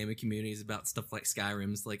about it in gaming communities about stuff like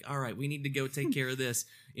Skyrim's. Like, all right, we need to go take care of this.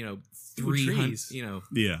 300.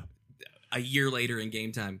 Yeah. A year later in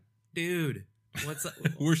game time, dude. What's that?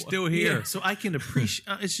 We're still here. Yeah, so I can appreciate.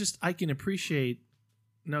 I can appreciate.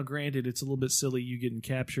 Now, granted, it's a little bit silly you getting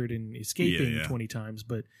captured and escaping 20 times,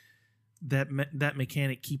 but that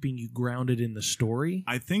mechanic keeping you grounded in the story.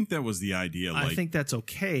 I think that was the idea. I think that's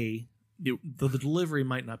okay. The delivery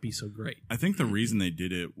might not be so great. I think the reason they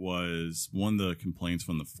did it was, one of the complaints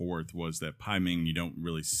from the 4th was that Pai Ming, you don't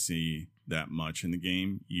really see that much in the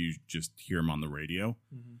game. You just hear him on the radio.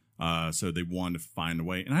 Mm-hmm. So they wanted to find a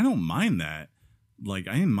way. And I don't mind that. Like,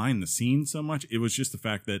 I didn't mind the scene so much. It was just the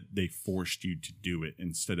fact that they forced you to do it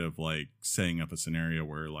instead of, like, setting up a scenario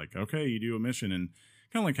where, like, okay, you do a mission, and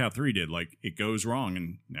kind of like how 3 did. Like, it goes wrong,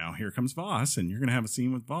 and now here comes Voss, and you're going to have a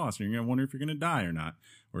scene with Voss, and you're going to wonder if you're going to die or not,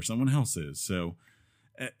 or someone else is. So,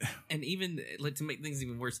 and even, like, to make things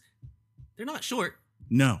even worse, they're not short.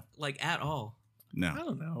 No. Like, at all. No. I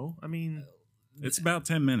don't know. I mean, it's about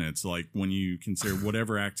 10 minutes, like, when you consider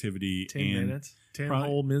whatever activity. 10 minutes. 10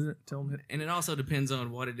 whole minutes. And it also depends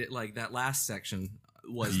on what it, like, that last section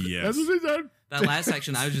was. Yes. That's what they said. That last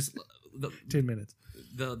section, I was just... 10 minutes.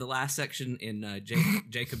 The last section in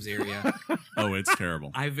Jacob's area. Oh, it's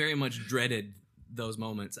terrible. I very much dreaded those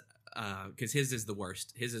moments because his is the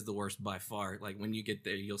worst. His is the worst by far. Like, when you get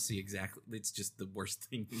there, you'll see exactly. It's just the worst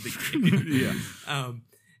thing in the game. Yeah.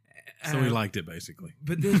 So we liked it, basically.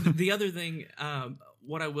 But then the other thing,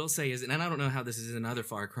 what I will say is, and I don't know how this is in other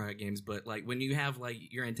Far Cry games, but like when you have like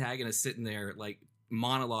your antagonist sitting there like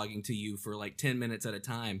monologuing to you for like 10 minutes at a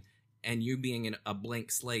time, and you being a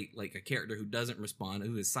blank slate, like a character who doesn't respond,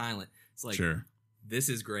 who is silent, it's like, sure, this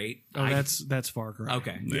is great. Oh, that's Far Cry.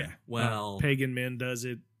 Okay. Yeah. Well, Pagan Min does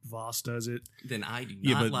it. Voss does it. Then I do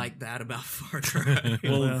not like that about Far Cry.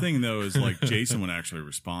 Well, the thing though is, like, Jason would actually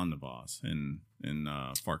respond to Voss in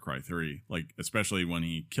Far Cry 3, like, especially when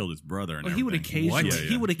he killed his brother. And he would occasionally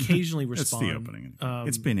he would occasionally respond. That's the opening.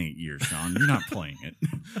 It's been 8 years, Sean. You're not playing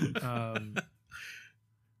it.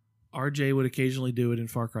 RJ would occasionally do it in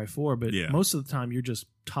Far Cry 4, but most of the time you're just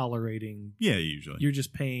tolerating. Yeah, usually you're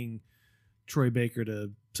just paying Troy Baker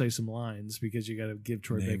to say some lines because you got to give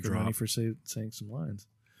Troy Baker money for saying some lines.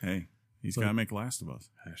 Hey, he's got to make Last of Us.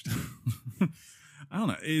 I don't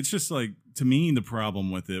know. It's just like, to me, the problem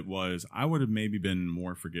with it was I would have maybe been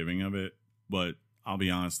more forgiving of it, but I'll be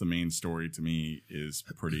honest, the main story to me is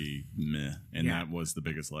pretty meh, and that was the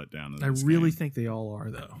biggest letdown. Of I really think they all are,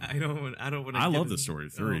 though. I don't want. I love the story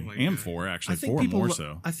of 3 and 4, actually. 4 more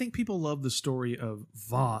so. I think people love the story of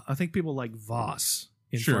Voss. I think people like Voss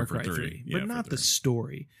in Far Cry 3, but not the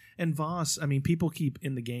story. And Voss, I mean, people keep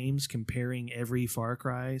in the games comparing every Far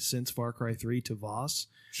Cry since Far Cry 3 to Voss.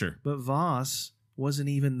 Sure. But Voss wasn't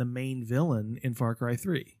even the main villain in Far Cry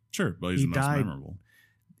 3. Sure, but he's the most memorable.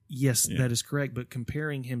 Yes, that is correct. But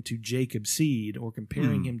comparing him to Jacob Seed or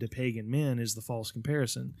comparing him to Pagan Min is the false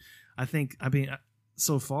comparison. I mean,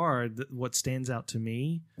 so far, what stands out to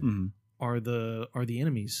me are the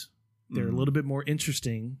enemies. They're a little bit more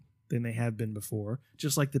interesting than they have been before,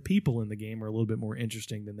 just like the people in the game are a little bit more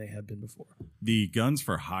interesting than they have been before. The guns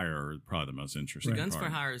for hire are probably the most interesting. The guns part.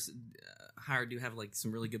 for hire do have like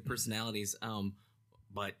some really good personalities,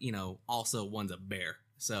 but also one's a bear.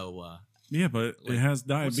 So yeah, but it has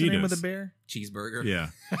diabetes. What's the name of the bear? Cheeseburger. Yeah,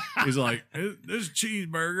 he's like, this is a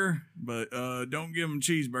cheeseburger, but don't give him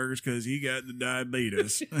cheeseburgers because he got the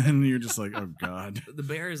diabetes. And you're just like, oh god. The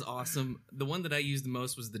bear is awesome. The one that I used the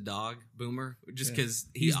most was the dog Boomer, just because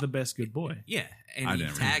he's the best good boy. Yeah, and I he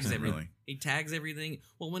never tags used him, everything. really. He tags everything.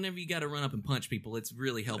 Well, whenever you got to run up and punch people, it's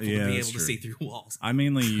really helpful Yeah, to be that's able to true. see through walls. I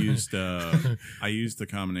mainly used I used the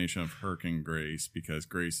combination of Herc and Grace because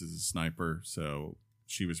Grace is a sniper, so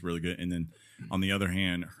she was really good. And then on the other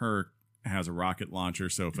hand, Herc has a rocket launcher,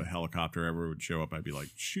 so if a helicopter ever would show up, I'd be like,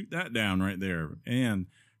 shoot that down right there. And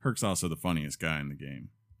Herc's also the funniest guy in the game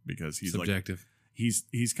because he's Subjective. like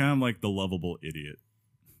he's kind of like the lovable idiot.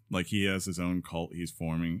 Like he has his own cult he's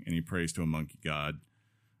forming, and he prays to a monkey god.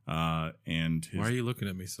 And Why are you looking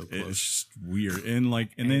at me so it's close? just weird. And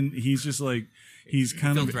then he's just like he's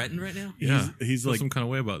kind Feel of threatened right now? he's Feel like some kind of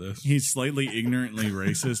way about this. he's slightly ignorantly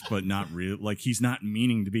racist, but not real. Like he's not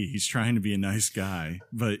meaning to be. He's trying to be a nice guy.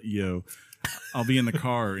 But I'll be in the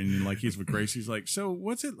car and like he's with Grace. He's like, "So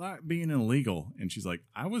what's it like being illegal?" And she's like,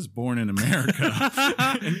 "I was born in America."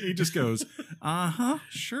 And he just goes,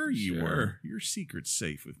 "Sure you Sure. were. Your secret's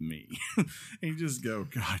safe with me." And you just go,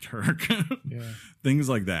 "God, Herc." Yeah. Things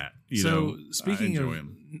like that. So speaking I of, enjoy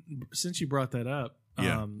him. since you brought that up,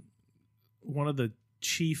 Yeah. one of the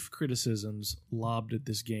chief criticisms lobbed at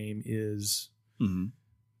this game is Mhm.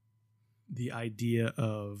 the idea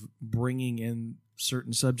of bringing in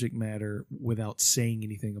certain subject matter without saying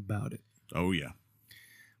anything about it. Oh yeah.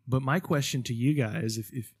 But my question to you guys,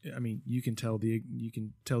 if I mean, you can tell the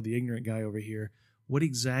ignorant guy over here, what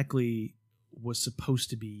exactly was supposed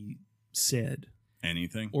to be said,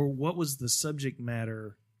 Anything. or what was the subject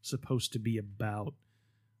matter supposed to be about?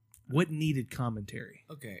 What needed commentary?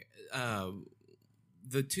 Okay.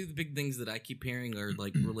 The two big things that I keep hearing are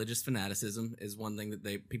like religious fanaticism is one thing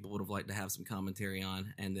that people would have liked to have some commentary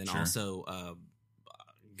on, and then Sure. also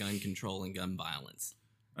gun control and gun violence.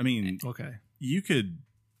 I mean, Okay. you could.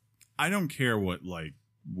 I don't care what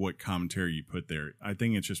commentary you put there. I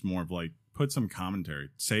think it's just more of like put some commentary.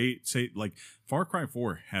 Say like Far Cry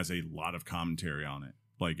 4 has a lot of commentary on it.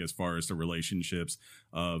 Like as far as the relationships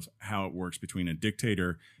of how it works between a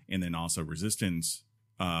dictator and then also resistance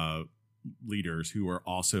leaders who are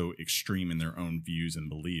also extreme in their own views and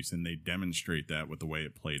beliefs, and they demonstrate that with the way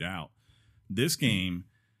it played out. This game,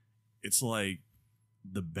 it's like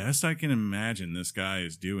the best I can imagine this guy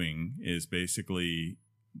is doing is basically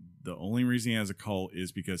the only reason he has a cult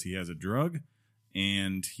is because he has a drug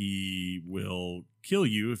and he will kill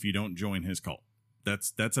you if you don't join his cult.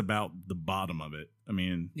 That's about the bottom of it. I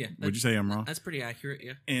mean, Yeah, would you say I'm wrong? That's pretty accurate.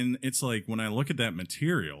 Yeah. And it's like when I look at that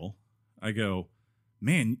material, I go,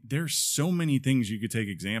 man, there's so many things you could take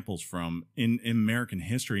examples from in American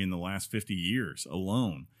history in the last 50 years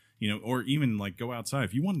alone. Or even like go outside.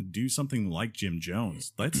 If you want to do something like Jim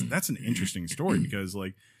Jones, that's an interesting story because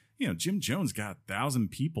Jim Jones got 1,000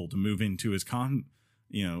 people to move into his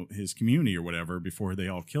his community or whatever before they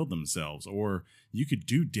all killed themselves. Or you could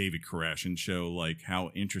do David Koresh and show like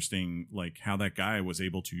how interesting, like how that guy was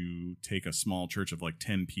able to take a small church of like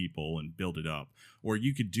 10 people and build it up. Or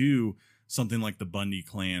you could do something like the Bundy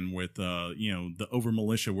clan with the Over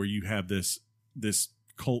Militia, where you have this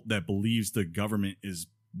cult that believes the government is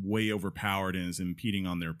way overpowered and is impeding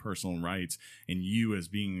on their personal rights, and you as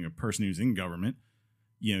being a person who's in government,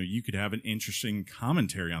 you could have an interesting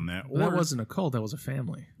commentary on that. Or That wasn't a cult, that was a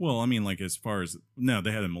family. well, I mean, like as far as no,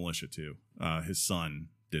 they had a militia too. His son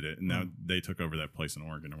did it, and now they took over that place in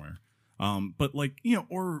Oregon or where. But like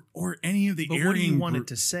or any of the But Aryan what do you want group- it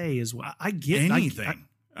to say is I get anything.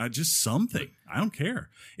 Just something. I don't care.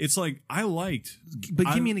 It's like I liked. but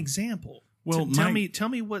I- give me an example. Well, tell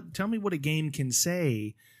me what a game can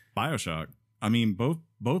say. BioShock. I mean, both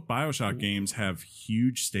BioShock games have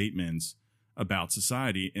huge statements about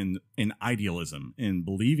society and idealism and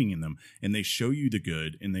believing in them, and they show you the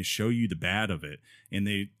good and they show you the bad of it, and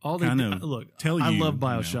they kind of look. tell you. I love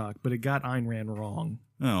BioShock, but it got Ayn Rand wrong.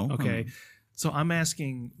 Oh, Okay, so I'm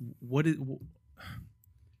asking, what is?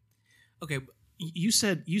 Okay. You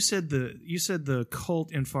said the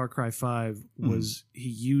cult in Far Cry 5 was he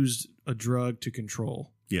used a drug to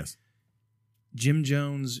control. Yes. Jim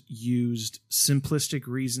Jones used simplistic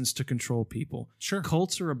reasons to control people. Sure.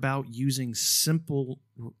 Cults are about using simple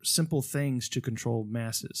things to control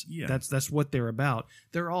masses. Yeah. That's what they're about.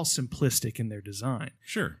 They're all simplistic in their design.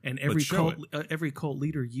 Sure. And But show it. every cult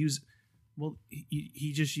leader Well,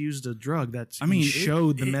 he just used a drug that he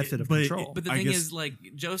showed the method of control. But the thing is, like,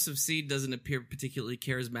 Joseph Seed doesn't appear particularly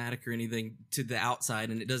charismatic or anything to the outside,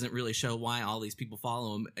 and it doesn't really show why all these people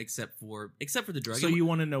follow him, except for the drug. So you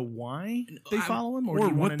want to know why they follow him, or do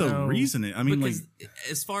you what the reason is? I mean, because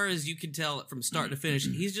as far as you can tell from start to finish,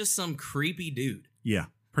 he's just some creepy dude. Yeah,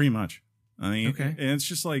 pretty much. I mean, okay. And it's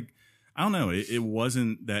just like, I don't know. It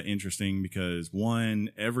wasn't that interesting because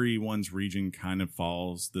everyone's region kind of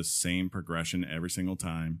follows the same progression every single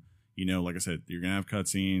time. You know, like I said, you're going to have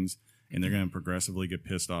cutscenes and they're going to progressively get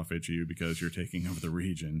pissed off at you because you're taking over the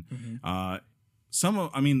region.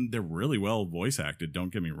 They're really well voice acted.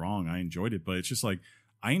 Don't get me wrong. I enjoyed it, but it's just like,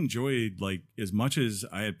 I enjoyed, like, as much as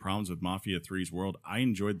I had problems with Mafia 3's world, I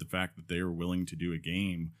enjoyed the fact that they were willing to do a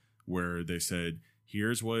game where they said,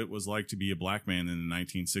 here's what it was like to be a black man in the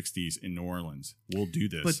 1960s in New Orleans. We'll do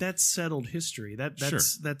this. But that's settled history.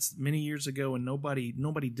 That's many years ago, and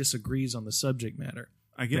nobody disagrees on the subject matter.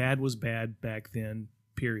 Bad was bad back then.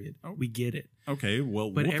 Period. Oh. We get it. Okay.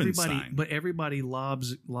 Well, but everybody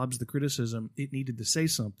lobs the criticism. It needed to say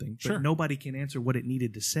something, but nobody can answer what it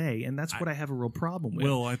needed to say, and that's what I have a real problem with.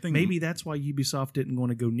 Well, I think maybe that's why Ubisoft didn't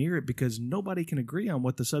want to go near it, because nobody can agree on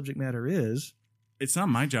what the subject matter is. It's not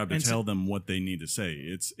my job to tell them what they need to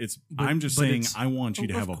say. I'm just saying I want you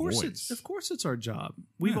to have a voice. Of course it's our job.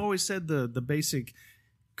 We've always said the basic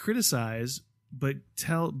criticize, but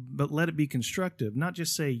let it be constructive. Not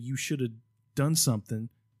just say you should have done something.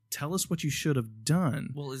 Tell us what you should have done.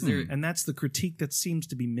 Well, is there and that's the critique that seems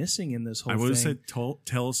to be missing in this whole thing. I would have said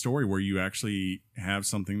tell a story where you actually have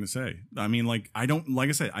something to say. I mean, like I don't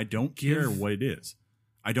care what it is.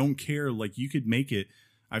 I don't care. Like, you could make it.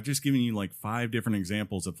 I've just given you like 5 different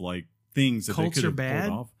examples of like things that cults they could have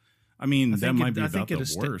pulled off. I mean, that might be about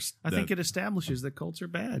the worst. I think it establishes that cults are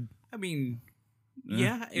bad. I mean,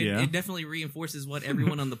 it definitely reinforces what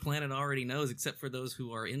everyone on the planet already knows, except for those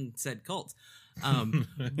who are in said cults.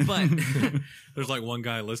 But there's like one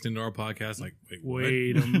guy listening to our podcast, like,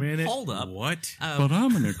 wait a minute, hold up, what? But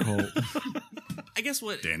I'm in a cult. I guess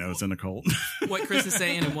what Dano's in a cult. What Chris is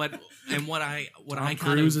saying, and what I Tom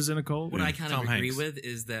Cruise is in a cult. What I kind of agree with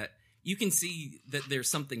is that you can see that there's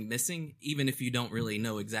something missing, even if you don't really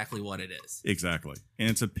know exactly what it is. Exactly, and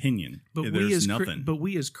it's opinion. But there's nothing. But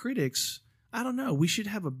we as critics, I don't know. We should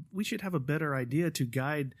have a better idea to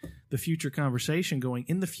guide the future conversation. Going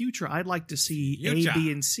in the future, I'd like to see A,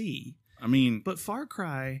 B, and C. I mean, but Far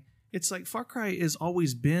Cry, it's like Far Cry has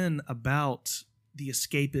always been about the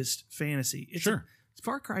escapist fantasy.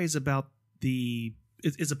 Far Cry is about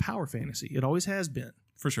it's a power fantasy. It always has been.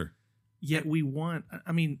 For sure. Yet we want,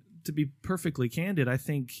 I mean, to be perfectly candid, I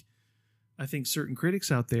think certain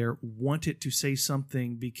critics out there want it to say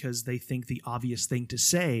something because they think the obvious thing to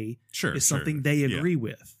say is something they agree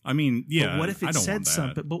with. I mean, but what if it said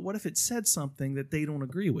something? But what if it said something that they don't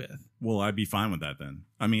agree with? Well, I'd be fine with that then.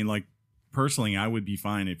 I mean, like, personally, I would be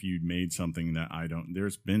fine if you made something that I don't.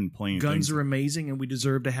 There's been plenty of guns are amazing, and we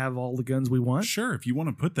deserve to have all the guns we want. Sure, if you want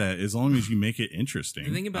to put that, as long as you make it interesting.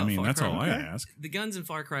 The thing about that's all I ask. The guns in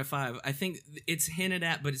Far Cry 5, I think it's hinted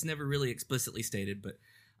at, but it's never really explicitly stated. But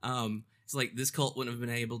it's like this cult wouldn't have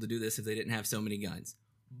been able to do this if they didn't have so many guns.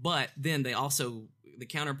 But then the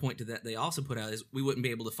counterpoint to that they also put out is we wouldn't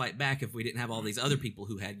be able to fight back if we didn't have all these other people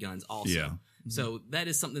who had guns also. Yeah. So that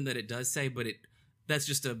is something that it does say, but that's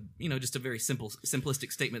just a very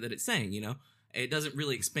simplistic statement that it's saying. It doesn't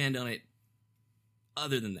really expand on it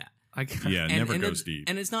other than that. Never goes deep.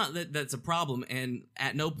 And it's not that that's a problem. And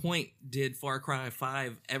at no point did Far Cry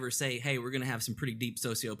 5 ever say, hey, we're going to have some pretty deep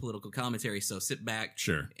socio-political commentary, so sit back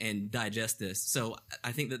and digest this. So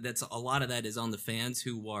I think that's a lot of that is on the fans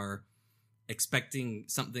who are expecting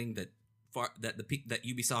something that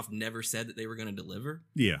Ubisoft never said that they were going to deliver.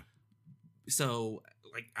 Yeah. So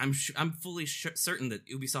like I'm fully certain that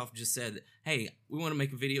Ubisoft just said, hey, we want to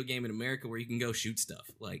make a video game in America where you can go shoot stuff,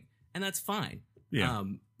 and that's fine. Yeah.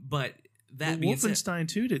 But that being Wolfenstein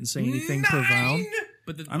 2 didn't say anything profound.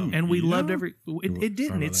 But and we loved every. It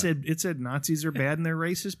didn't. It said Nazis are bad and they're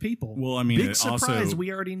racist people. Well, I mean, big surprise.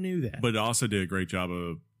 We already knew that. But it also did a great job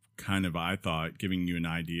of kind of, I thought, giving you an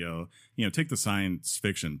idea. Take the science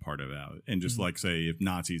fiction part of it out, and just like say if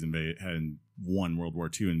Nazis had won World War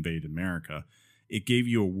II, invaded America, it gave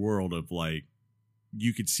you a world of like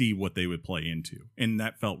you could see what they would play into, and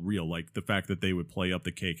that felt real. Like the fact that they would play up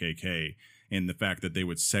the KKK. And the fact that they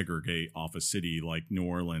would segregate off a city like New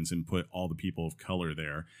Orleans and put all the people of color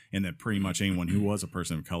there, and that pretty much anyone who was a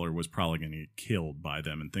person of color was probably going to get killed by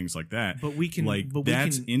them and things like that. But we can,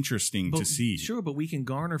 that's interesting to see. Sure, but we can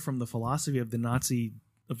garner from the philosophy of Nazi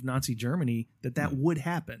Germany that would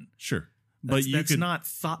happen. Sure, That's not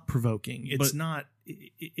thought provoking. It's not.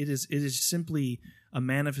 it is simply a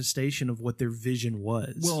manifestation of what their vision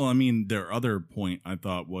was. Well, I mean, their other point I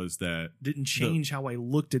thought was that it didn't change how I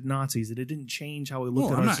looked at Nazis. It didn't change how I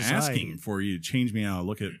looked at I'm our not society. asking for you to change me how I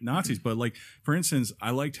look at Nazis, but like, for instance,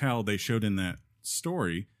 I liked how they showed in that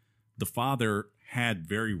story the father had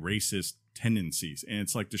very racist tendencies, and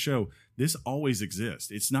it's like to show this always exists.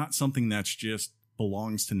 It's not something that's just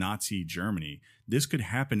belongs to Nazi Germany. This could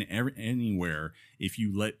happen anywhere if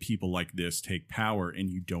you let people like this take power and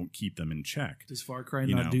you don't keep them in check. Does Far Cry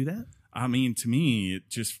not do that? I mean, to me, it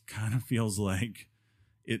just kind of feels like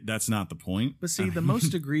that's not the point. But see, the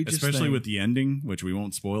most egregious especially thing, with the ending, which we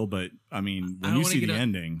won't spoil, but I mean, when you see the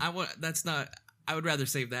ending, I would rather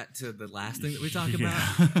save that to the last thing that we talk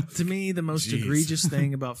about. To me, the most egregious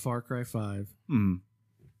thing about Far Cry 5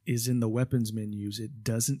 is in the weapons menus. It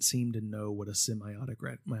doesn't seem to know what a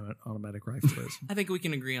semi-automatic rifle is. I think we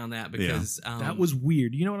can agree on that because that was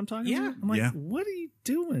weird. You know what I'm talking about? I'm like, yeah. What are you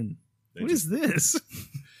doing? What is this?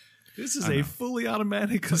 This is a fully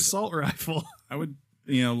automatic assault rifle. I would,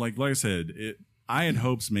 like I said, I had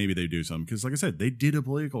hopes maybe they do something because, like I said, they did a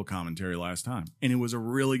political commentary last time, and it was a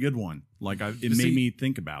really good one. Like it made me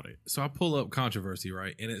think about it. So I pull up controversy,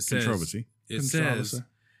 right, and it says controversy. It says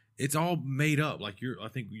it's all made up. Like I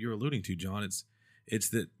think you're alluding to, John. It's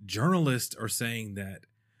that journalists are saying that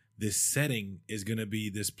this setting is going to be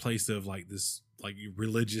this place of like this like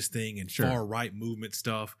religious thing and far right movement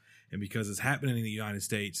stuff, and because it's happening in the United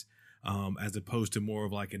States. As opposed to more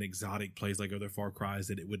of like an exotic place like other Far Cries,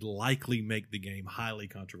 that it would likely make the game highly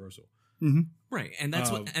controversial. Mm-hmm. Right, and that's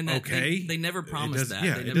what. And that, they never promised that.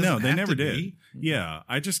 Yeah, they never did. Yeah,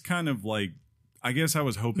 I just kind of like. I guess I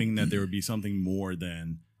was hoping that there would be something more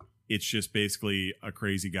than it's just basically a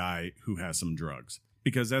crazy guy who has some drugs,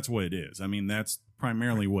 because that's what it is. I mean, that's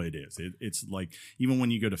primarily what it is. It's like, even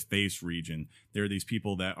when you go to Face region, there are these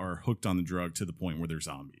people that are hooked on the drug to the point where they're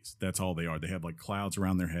zombies. That's all they are. They have like clouds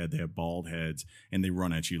around their head. They have bald heads, and they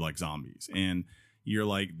run at you like zombies. And you're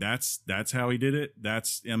like, that's how he did it.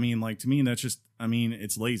 To me, that's just,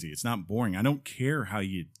 it's lazy. It's not boring. I don't care how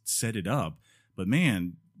you set it up, but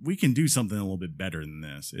man, we can do something a little bit better than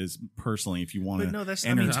this. Is personally, if you want to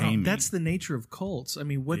entertain me. That's the nature of cults. I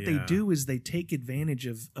mean, what they do is they take advantage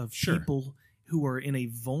of people who are in a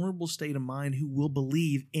vulnerable state of mind who will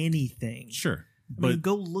believe anything. Sure. I mean,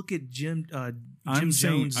 go look at Jim Jones'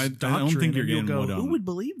 doctrine. I don't think you're getting who would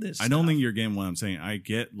believe this? I don't think you're getting what I'm saying. I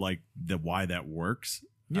get like why that works.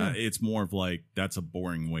 Yeah. It's more of like, that's a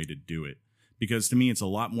boring way to do it, because to me, it's a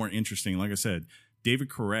lot more interesting. Like I said, David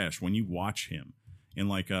Koresh, when you watch him, and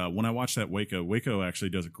like when I watched that Waco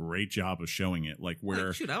actually does a great job of showing it. Like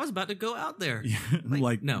where I was about to go out there.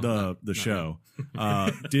 The show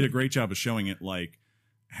did a great job of showing it, like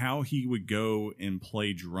how he would go and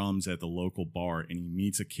play drums at the local bar, and he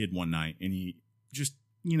meets a kid one night, and he just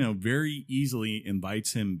very easily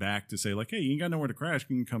invites him back to say like, hey, you ain't got nowhere to crash.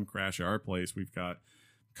 You can come crash at our place. We've got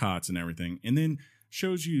cots and everything. And then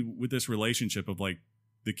shows you with this relationship of like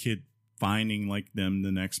the kid finding like them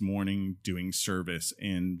the next morning doing service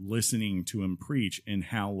and listening to him preach, and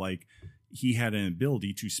how like he had an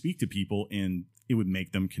ability to speak to people and it would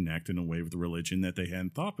make them connect in a way with the religion that they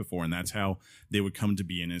hadn't thought before. And that's how they would come to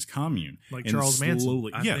be in his commune. Like and Charles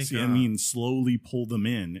Manson. Slowly pull them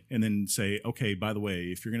in and then say, okay, by the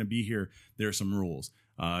way, if you're going to be here, there are some rules.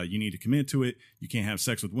 You need to commit to it. You can't have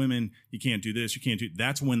sex with women. You can't do this. You can't do.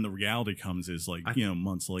 That's when the reality comes, is like,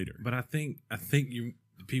 months later. But I think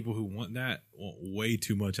people who want that want way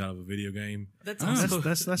too much out of a video game. That's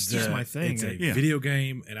just my thing. It's a video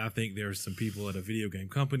game, and I think there's some people at a video game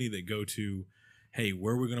company that go to, hey,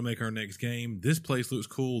 where are we going to make our next game? This place looks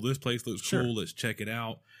cool. This place looks cool. Let's check it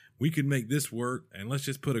out. We could make this work, and let's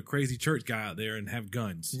just put a crazy church guy out there and have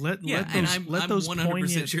guns. I'm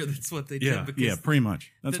 100% sure that's what they did. Yeah, pretty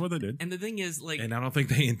much. That's what they did. And the thing is, like, and I don't think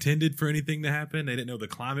they intended for anything to happen. They didn't know the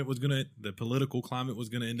political climate was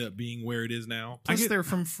gonna end up being where it is now. Plus, they're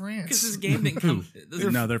from France. Because this game didn't come.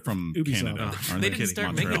 No, they're from Ubisoft.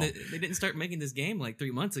 Canada. They didn't start making this game like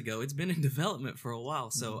 3 months ago. It's been in development for a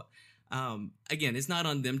while. So, again, it's not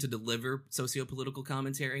on them to deliver socio-political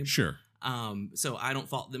commentary. Sure. So I don't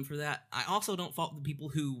fault them for that. I also don't fault the people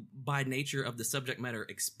who, by nature of the subject matter,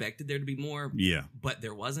 expected there to be more. Yeah. But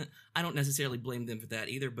there wasn't. I don't necessarily blame them for that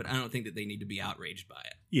either, but I don't think that they need to be outraged by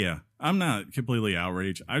it. Yeah. I'm not completely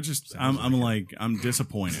outraged. I'm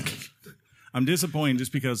disappointed. I'm disappointed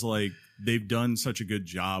just because like they've done such a good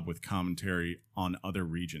job with commentary on other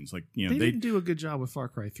regions. Like, they didn't do a good job with Far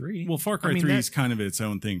Cry 3. Well, Far Cry 3 is kind of its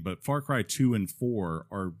own thing, but Far Cry 2 and 4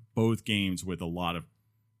 are both games with a lot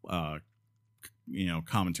of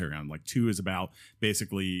commentary on. Like 2 is about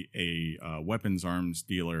basically a weapons arms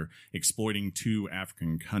dealer exploiting 2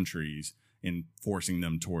 African countries and forcing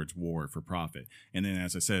them towards war for profit. And then,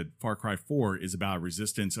 as I said, Far Cry 4 is about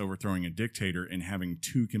resistance overthrowing a dictator and having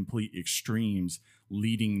 2 complete extremes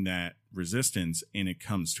leading that resistance, and it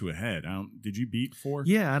comes to a head. Did you beat 4?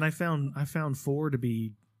 Yeah, and I found 4 to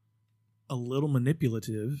be a little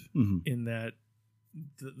manipulative in that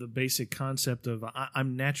the basic concept of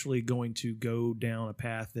I'm naturally going to go down a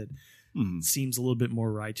path that seems a little bit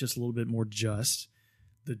more righteous, a little bit more just.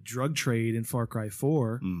 The drug trade in Far Cry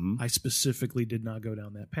 4, I specifically did not go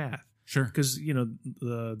down that path. Sure, because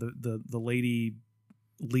the lady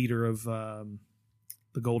leader of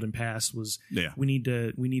the Golden Pass was we need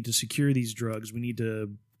to secure these drugs. We need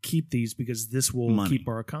to keep these because this will keep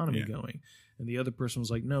our economy going. And the other person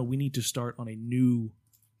was like, no, we need to start on a new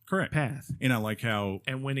path. And I like how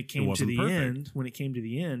when it came to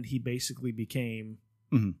the end, he basically became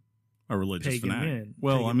a religious fanatic. Man.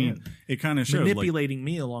 Well, I mean, it kind of showed manipulating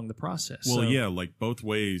me along the process. Well, like both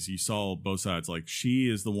ways, you saw both sides. Like she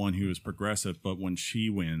is the one who is progressive, but when she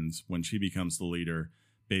wins, when she becomes the leader,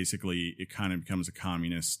 basically it kind of becomes a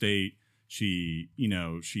communist state. She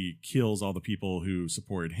kills all the people who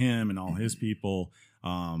supported him and all his people.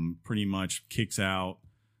 Pretty much kicks out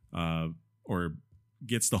or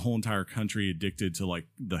gets the whole entire country addicted to like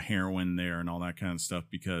the heroin there and all that kind of stuff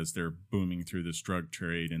because they're booming through this drug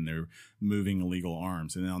trade and they're moving illegal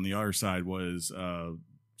arms. And then on the other side was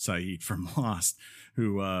Saeed from Lost,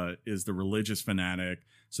 who is the religious fanatic.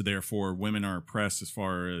 So therefore women are oppressed as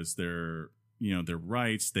far as their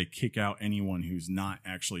rights. They kick out anyone who's not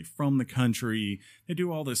actually from the country. They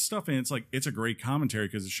do all this stuff. And it's a great commentary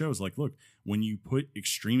because it shows like, look, when you put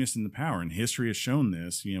extremists in the power, and history has shown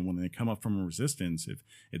this, when they come up from a resistance,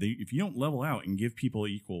 if you don't level out and give people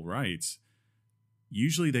equal rights,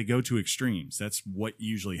 usually they go to extremes. That's what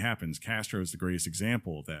usually happens. Castro is the greatest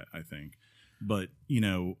example of that, I think. But,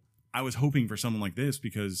 I was hoping for something like this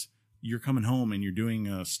because you're coming home and you're doing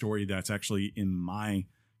a story that's actually in my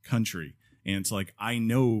country. And it's like, I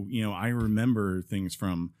know, I remember things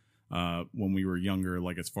from when we were younger,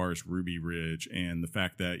 like as far as Ruby Ridge and the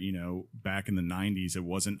fact that, back in the 90s, it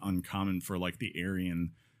wasn't uncommon for like the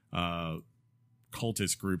Aryan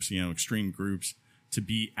cultist groups, extreme groups to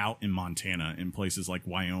be out in Montana in places like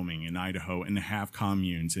Wyoming and Idaho and have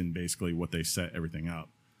communes and basically what they set everything up.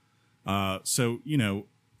 I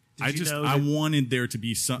wanted there to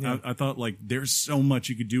be some. Yeah. I thought like there's so much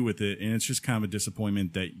you could do with it, and it's just kind of a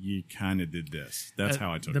disappointment that you kind of did this. That's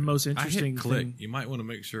how I took it. The most interesting thing. You might want to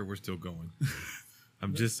make sure we're still going.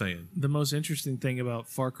 I'm just saying. The most interesting thing about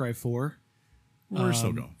Far Cry 4. We're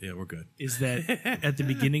still going. Yeah, we're good. Is that at the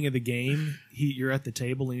beginning of the game, you're at the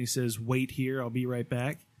table and he says, "Wait here, I'll be right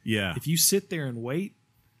back." Yeah. If you sit there and wait,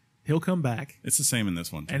 he'll come back. It's the same in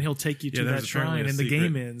this one, too. And he'll take you to that shrine, and the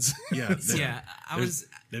game ends. Yeah,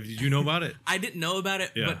 Did you know about it? I didn't know about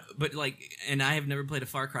it, but like, and I have never played a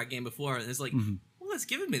Far Cry game before. And it's like, well, it's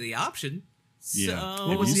giving me the option. Yeah. So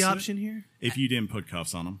what was the option here? If you didn't put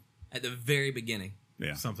cuffs on them at the very beginning,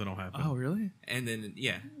 something will happen. Oh, really? And then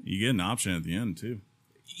you get an option at the end too.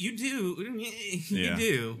 You do, you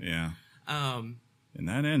do. Yeah. And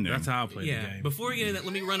that ending. That's how I played the game. Before we get into that,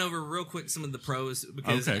 let me run over real quick some of the pros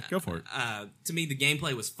because go for it. To me, the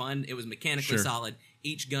gameplay was fun. It was mechanically solid.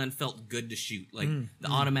 Each gun felt good to shoot. Like the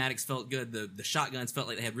automatics felt good. The shotguns felt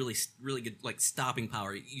like they had really, really good like stopping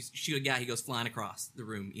power. You shoot a guy, he goes flying across the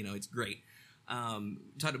room. It's great.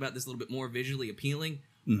 Talked about this a little bit more visually appealing.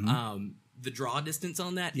 The draw distance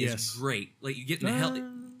on that is great. Like you get in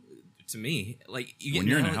the to me, like you get when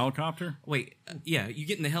you're in a helicopter. Wait, you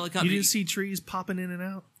get in the helicopter. You didn't see trees popping in and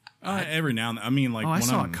out. Every now and then. I mean, like I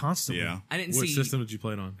saw it constantly. Yeah, I didn't What see. system did you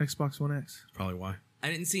play it on? Xbox One X. Probably why. I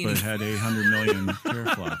didn't see. But it had 800 million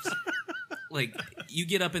teraflops. Like you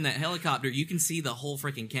get up in that helicopter, you can see the whole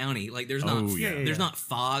freaking county. Like there's not there's not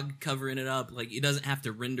fog covering it up. Like it doesn't have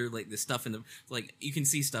to render like the stuff in the like you can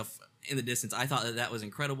see stuff in the distance. I thought that was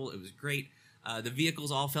incredible. It was great. The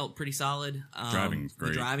vehicles all felt pretty solid. Driving's great.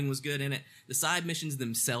 The driving was good in it. The side missions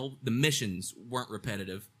themselves, the missions weren't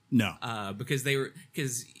repetitive. No, because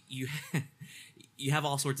you you have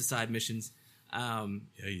all sorts of side missions. Yeah,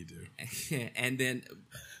 you do. And then,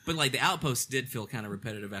 but like the outposts did feel kind of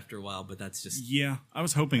repetitive after a while. But that's just I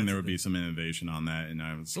was hoping there would be some innovation on that, and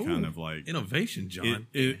I was kind of like innovation, John.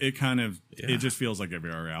 It kind of it just feels like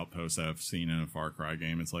every other outpost I've seen in a Far Cry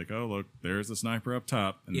game. It's like, oh look, there's the sniper up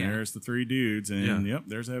top, and there's the 3 dudes, and yep,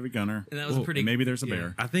 there's a heavy gunner. And that was pretty. Maybe there's a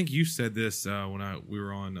bear. I think you said this when we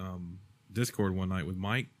were on Discord one night with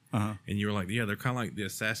Mike, and you were like, they're kind of like the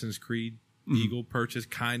Assassin's Creed Eagle purchase,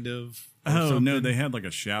 kind of. or Oh no, something? they had like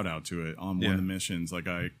a shout out to it on one Yeah. of the missions. Like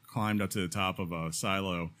I climbed up to the top of a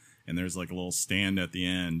silo, and there's like a little stand at the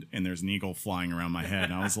end, and there's an eagle flying around my head.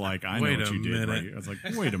 And I was like, I know Wait what a you did. minute. Right? I was like,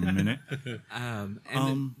 wait a minute.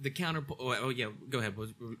 And the counter. Oh yeah, go ahead.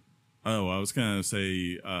 Oh, I was gonna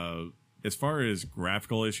say, as far as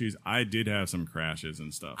graphical issues, I did have some crashes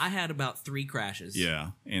and stuff. I had about 3 crashes.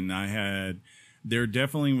 Yeah, and there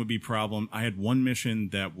definitely would be problem. I had one mission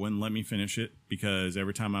that wouldn't let me finish it because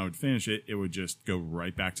every time I would finish it, it would just go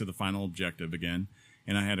right back to the final objective again.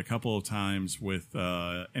 And I had a couple of times with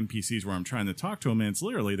NPCs where I'm trying to talk to them, and it's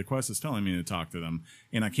literally the quest is telling me to talk to them,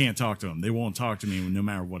 and I can't talk to them. They won't talk to me no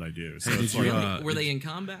matter what I do. So Hey, it's did you, like, Were they in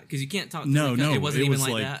combat? Because you can't talk. To no, them. no, It wasn't even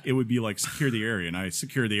like that. It would be like secure the area, and I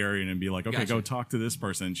secure the area and be like, okay, Gotcha. go talk to this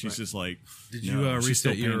person. She's just like, Did no, you she's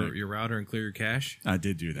still reset panicked. your router and clear your cache? I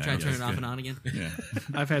did do that. Try to turn yes. it off and on again. Yeah.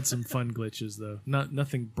 I've had some fun glitches though.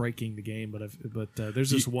 Nothing breaking the game, but there's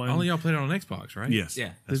this one. Only y'all played it on Xbox, right? Yes.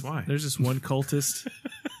 Yeah. That's why. There's this one cultist.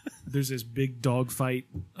 There's this big dog fight.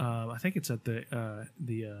 I think it's at the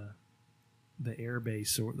air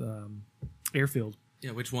base or airfield.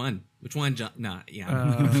 Yeah. Which one? Which one? John? Nah.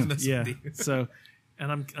 Yeah. That's Yeah. the- So,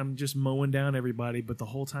 and I'm just mowing down everybody, but the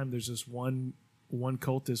whole time there's this one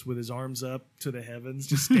cultist with his arms up to the heavens,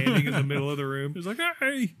 just standing in the middle of the room. He's like,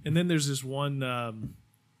 hey. And then there's this one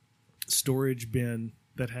storage bin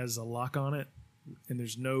that has a lock on it, and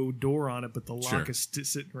there's no door on it, but the lock Sure. is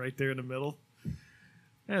sitting right there in the middle.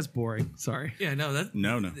 That's boring. Sorry. Yeah. No.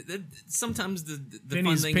 No. Sometimes the fun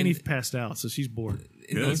Penny's thing Penny's passed out, so she's bored.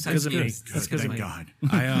 in Good. those types Because of of me. games. That's because of Thank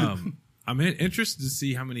me. God. I'm interested to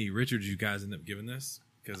see how many Richards you guys end up giving this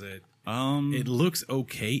because it looks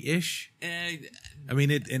okay-ish. I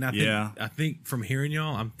mean, I think from hearing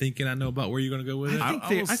y'all, I'm thinking I know about where you're going to go with it.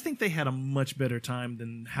 I think they had a much better time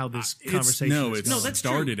than how this It's- conversation no, is it's going. that's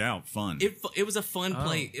true. started out fun. It was a fun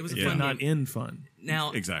play. It was a Yeah. fun not game. in fun.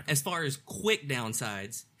 Now, Exactly. as far as quick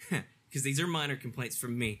downsides, because these are minor complaints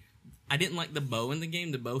from me, I didn't like the bow in the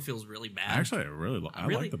game. The bow feels really bad. Actually, I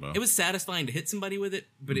like the bow. It was satisfying to hit somebody with it,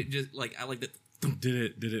 but it just I like that.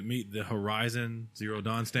 Did it meet the Horizon Zero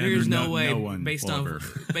Dawn standard? There's no no way, one based will off ever-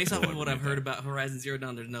 based off will of what ever I've make heard that. about Horizon Zero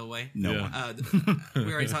Dawn. There's no way. No Yeah. one.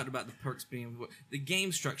 We already talked about the perks being the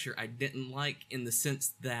game structure. I didn't like in the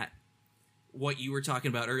sense that what you were talking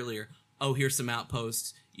about earlier. Oh, here's some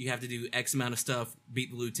outposts. You have to do X amount of stuff.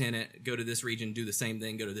 Beat the lieutenant. Go to this region. Do the same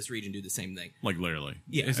thing. Go to this region. Do the same thing. Like literally.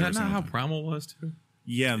 Yeah. Is that Every not single how time. Primal was too?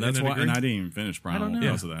 Yeah, that's Isn't it why. agree? And I didn't even finish Primal I don't know.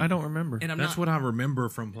 because of that. I don't remember. And I'm That's not, what I remember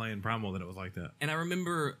from playing Primal, that it was like that. And I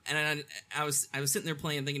remember, and I was sitting there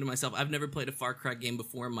playing, thinking to myself, I've never played a Far Cry game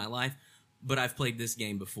before in my life, but I've played this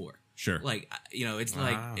game before. Sure. Like it's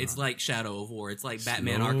Ah. like Shadow of War. It's like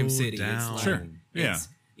Batman Slow Arkham City. down. It's like, Sure. Yeah.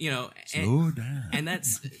 it's, Slow down. and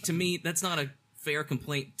that's to me that's not a fair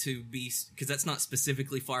complaint to be because that's not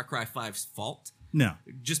specifically Far Cry 5's fault. No.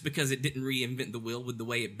 Just because it didn't reinvent the wheel with the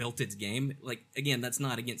way it built its game, like again, that's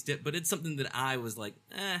not against it, but it's something that I was like,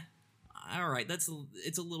 all right,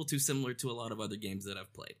 it's a little too similar to a lot of other games that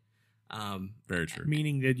I've played. Very true.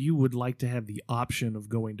 Meaning that you would like to have the option of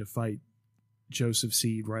going to fight Joseph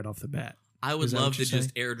Seed right off the bat. I would Is that love what to you're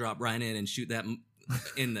just airdrop right in and shoot that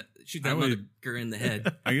shoot I that would- motherfucker in the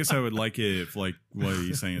head. I guess I would like it if, like, what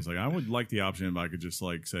he's saying is like, I would like the option if I could just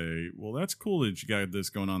like say, well, that's cool that you got this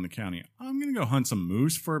going on in the county. I'm gonna go hunt some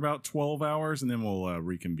moose for about 12 hours, and then we'll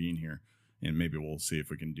reconvene here, and maybe we'll see if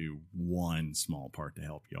we can do one small part to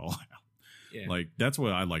help y'all out. Yeah. Like that's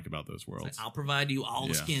what I like about those worlds. I'll provide you all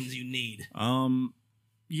the Yeah. skins you need.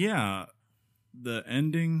 Yeah, the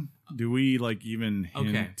ending. Do we like even hint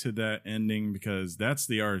Okay. to that ending? Because that's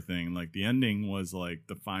the other thing. Like the ending was like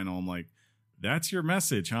the final. I'm like, that's your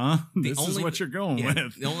message, huh? This is what you're going Yeah,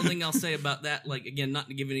 with. the only thing I'll say about that, like again, not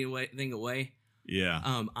to give anything away,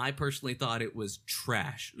 Yeah. I personally thought it was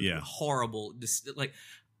trash. Yeah. Horrible. Just like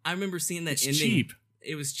I remember seeing that It's ending. cheap.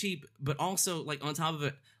 It was cheap, but also like on top of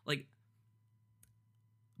it, like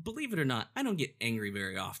believe it or not, I don't get angry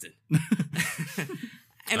very often.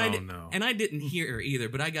 And and I didn't hear her either,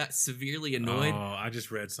 but I got severely annoyed. Oh, I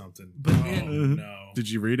just read something. But oh, then- no. Did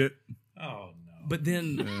you read it? Oh, no. But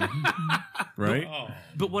then Right? Oh,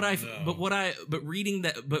 but reading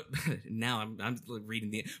that, but now I'm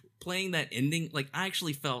reading playing that ending, like I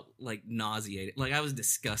actually felt like nauseated. Like I was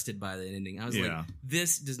disgusted by that ending. I was Yeah. like,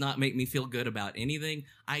 this does not make me feel good about anything.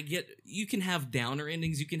 I get, you can have downer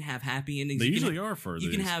endings, you can have happy endings. They you usually can, are for You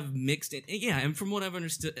these. can have mixed, yeah. And from what I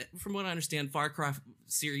understand, Far Cry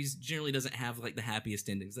series generally doesn't have like the happiest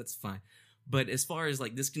endings. That's fine. But as far as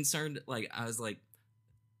like this concerned, like I was like,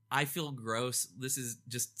 I feel gross. This is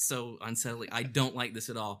just so unsettling. I don't like this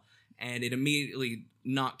at all. and it immediately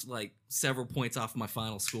knocked like several points off my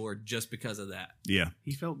final score just because of that. Yeah.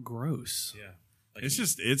 He felt gross. Yeah.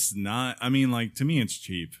 It's not, I mean, like, to me, it's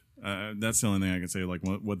cheap. That's the only thing I can say. Like,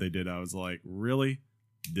 what they did, I was like, really?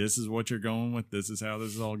 This is what you're going with? This is how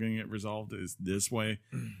this is all going to get resolved? Is this way?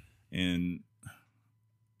 And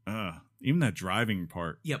even that driving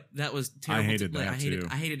part. Yep, that was terrible. I hated that too.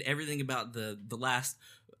 I hated everything about the last.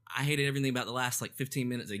 I hated everything about the last like 15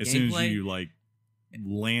 minutes of As gameplay. soon as you like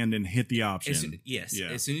land and hit the option. Yes. Yeah.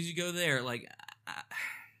 As soon as you go there, like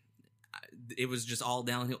it was just all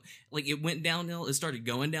downhill. Like it went downhill, it started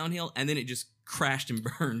going downhill, and then it just crashed and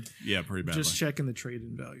burned. Yeah, pretty badly. Just checking the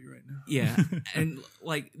trade-in value right now. Yeah, and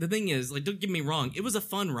like the thing is, like, don't get me wrong, it was a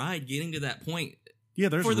fun ride getting to that point. Yeah,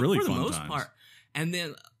 there's for the fun most times. part. And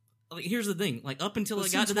then, like, here's the thing: like up until I got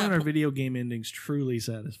Since to when that are point, video game endings truly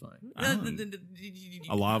satisfying?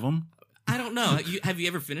 A lot of them. I don't know. Have you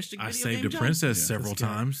ever finished a video I saved game, a John? princess Yeah. several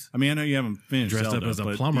times. I mean, I know you haven't finished Dressed up Zelda, as a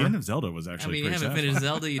but plumber. the end of Zelda was I actually mean, you pretty haven't finished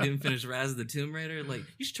satisfying. Zelda. You didn't finish Rise of the Tomb Raider. Like,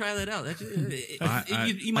 you should try that out.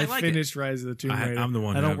 You I might like finished Rise of the Tomb Raider. I'm the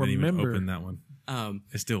one I who don't haven't even remember. opened that one. it.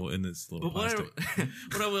 It's still in this little But what plastic.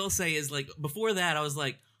 what I will say is, like, before that, I was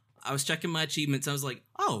like, I was checking my achievements. I was like,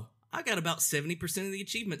 oh, I got about 70% of the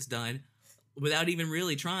achievements done without even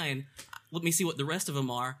really trying. Let me see what the rest of them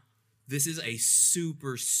are. This is a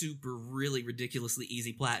super, super, really ridiculously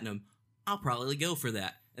easy platinum. I'll probably go for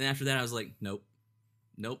that. And after that, I was like, nope,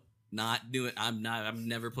 not doing. I'm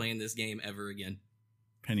never playing this game ever again.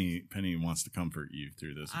 Penny wants to comfort you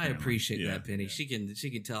through this. I apparently. appreciate Yeah, that, Penny. yeah. She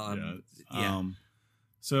can tell. Yeah.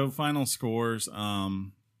 So final scores.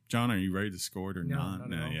 John, are you ready to score it or No, not?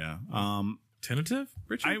 not at Yeah. Tentative,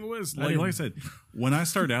 Richard? I was I like didn't- I said, when I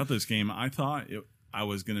started out this game, I thought I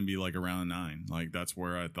was going to be like around 9. Like that's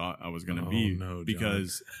where I thought I was going to Oh, be no, John.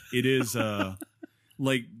 because it is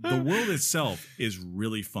like the world itself is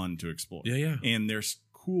really fun to explore. Yeah. And there's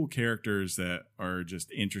cool characters that are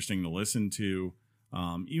just interesting to listen to.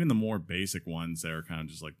 Even the more basic ones that are kind of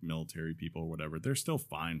just like military people or whatever, they're still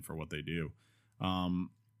fine for what they do.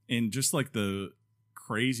 And just like the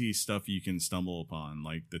crazy stuff you can stumble upon,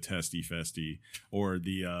 like the Testy Festy or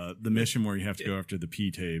the mission where you have to go after the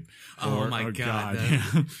P-tape. Oh my God,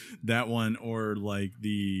 yeah. That one, or like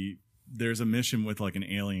there's a mission with like an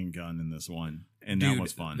alien gun in this one, and Dude, that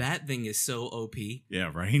was fun. That thing is so OP.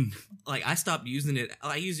 Yeah, right. Like, I stopped using it.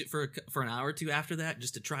 I used it for an hour or two after that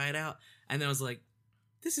just to try it out, and then I was like,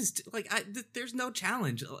 this is there's no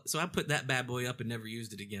challenge. So I put that bad boy up and never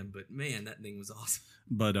used it again. But man, that thing was awesome.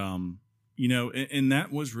 But you know, and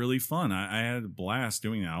that was really fun. I had a blast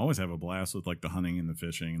doing that. I always have a blast with like the hunting and the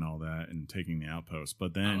fishing and all that, and taking the outposts.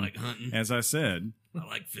 But then, I like hunting. as I said, I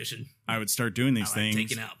like fishing. I would start doing I these like things.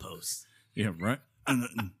 taking outposts. Yeah, right.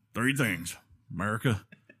 And 3 things: America,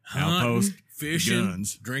 Hunting, outpost, fishing,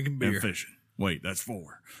 guns, drinking and beer. fishing. Wait, that's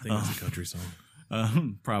 4. I think it's a country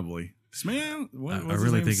song. Probably. Sam, I what's his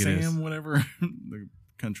really name? think it Sam, is. whatever, the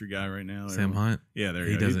country guy right now. Sam Hunt. Yeah, there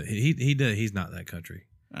you He go. doesn't. He does. He's not that country.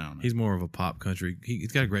 I don't know. He's more of a pop country.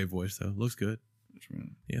 He's got a great voice though. Looks good.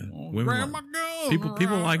 Yeah. Oh, Women grab like- my gun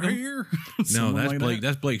people right like him. here. No, Someone that's like Blake. that.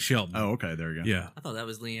 That's Blake Shelton. Oh, okay. There you go. yeah. I thought that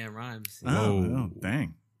was Leanne Rhymes. Oh, Whoa.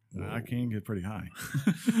 dang. Whoa. I can get pretty high.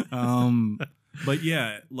 But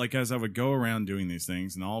yeah, like as I would go around doing these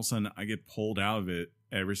things, and all of a sudden I get pulled out of it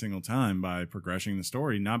every single time by progressing the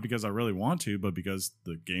story, not because I really want to, but because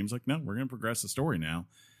the game's like, no, we're going to progress the story now.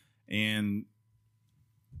 And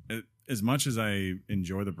as much as I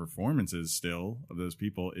enjoy the performances still of those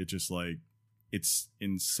people, it just like, it's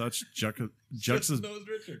in such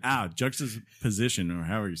juxtaposition, or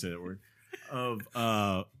however you say that word,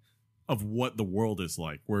 of what the world is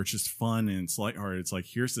like, where it's just fun and it's lighthearted. It's like,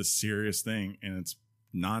 here's this serious thing, and it's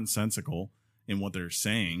nonsensical in what they're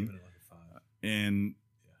saying. And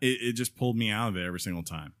it just pulled me out of it every single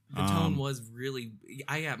time. The tone was really.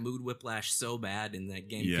 I got mood whiplash so bad in that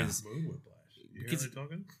game Yeah. because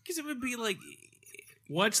it would be like.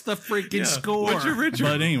 What's the freaking Yeah. score? What's your Richard?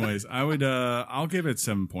 But anyways, I'll give it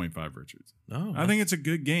 7.5 Richards. No, I think it's a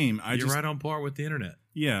good game. you're right on par with the internet.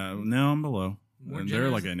 Yeah, now I'm below. More They're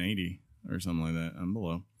generous. like an 80 or something like that. I'm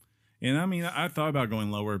below. And I mean, I thought about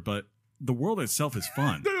going lower, but the world itself is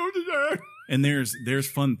fun. And there's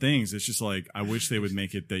fun things. It's just like, I wish they would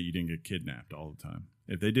make it that you didn't get kidnapped all the time.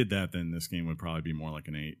 If they did that, then this game would probably be more like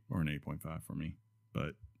an 8 or an 8.5 for me.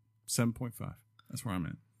 But 7.5. That's where I'm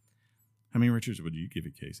at. How many Richards would you give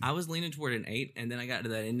it, Casey? I was leaning toward an 8, and then I got to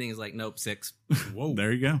that ending. It's like, nope, 6. Whoa.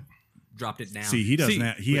 There you go. Dropped it down. See, he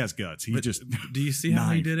doesn't. See, He has guts. He But just. do you see how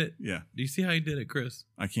he knife. did it? Yeah, Do you see how he did it, Chris?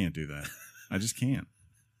 I can't do that. I just can't.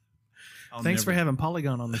 I'll Thanks for never- having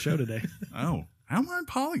Polygon on the show today. Oh, how am I on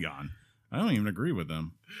Polygon? I don't even agree with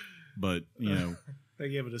them. but you know. They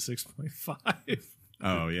gave it a 6.5.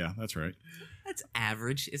 Oh yeah, that's right. That's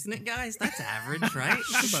average, isn't it, guys? That's average, right?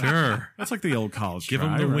 Sure. That's like the old college. Give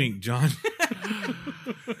try, him the right? wink, John.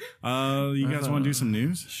 You guys want to do some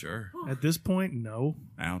news? Sure. At this point, no.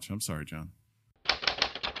 Ouch! I'm sorry, John.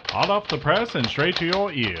 Hot off the press and straight to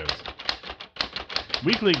your ears.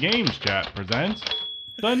 Weekly Games Chat presents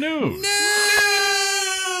the news.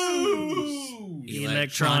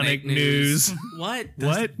 Electronic news. What?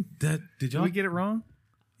 What? Did Did y'all we get it wrong?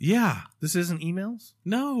 Yeah. This isn't emails?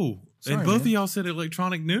 No. Sorry, and both man. of y'all said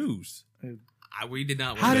electronic news. We did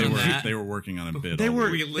not How work did on we- that. They were working on a bid. They all were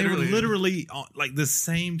week. literally on, like the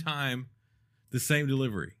same time, the same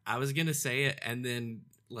delivery. I was gonna say it, and then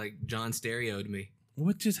like John stereoed me.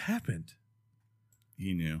 What just happened?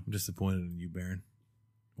 He knew. I'm disappointed in you, Baron.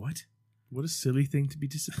 What? What a silly thing to be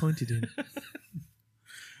disappointed in.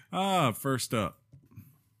 First up,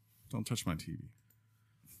 don't touch my TV.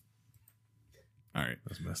 All right.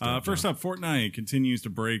 That's messed up. First John. up, Fortnite continues to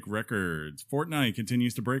break records.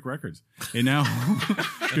 It now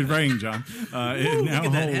good writing, John. It now look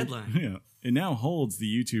at that holds- headline. Yeah, it now holds the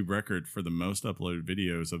YouTube record for the most uploaded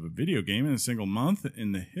videos of a video game in a single month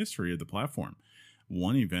in the history of the platform.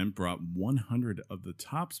 One event brought 100 of the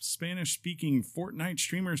top Spanish-speaking Fortnite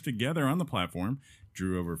streamers together on the platform,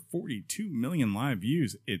 drew over 42 million live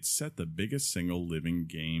views. It set the biggest single living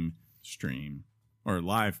game stream. Or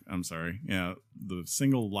live, I'm sorry. Yeah, the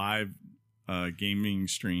single live gaming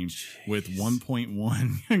stream with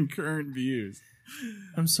 1.1 concurrent views.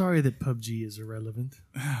 I'm sorry that PUBG is irrelevant.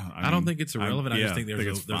 I don't think it's irrelevant. I just think there's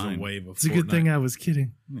it's a fine. wave of It's a good Fortnite. thing I was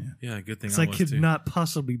kidding. Yeah, good thing Because I I was could too. not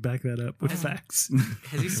possibly back that up with facts.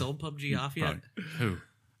 Has he sold PUBG off yet? Who?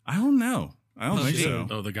 I don't know. I don't think so.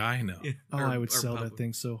 Oh, the guy? No. Oh, Or- I would or sell pub- that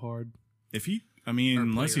thing so hard. If he, I mean, Or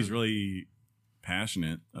unless player. he's really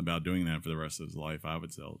passionate about doing that for the rest of his life, I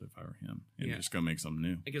would sell it if I were him and Yeah. just go make something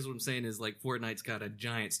new. I guess what I'm saying is like Fortnite's got a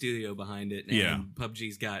giant studio behind it, and Yeah.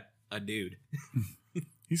 PUBG's got a dude.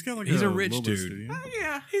 He's got like He's a little rich bit of dude. studio.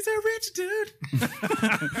 Yeah, he's a rich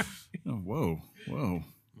dude. Oh, whoa.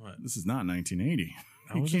 What? This is not 1980.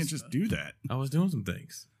 I You was can't just- just do that. I was doing some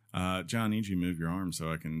things. John, I need you to move your arm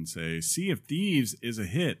so I can say Sea of Thieves is a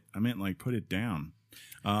hit. I meant like put it down.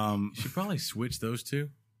 You should probably switch those two.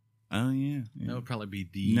 Oh, yeah. That would probably be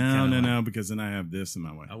the No, because then I have this in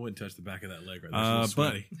my way. I wouldn't touch the back of that leg right there. It's a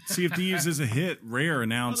But little sweaty. Sea of Thieves is a hit. Rare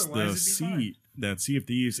announced Otherwise, it'd be that Sea of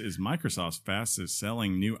Thieves is Microsoft's fastest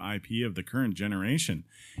selling new IP of the current generation.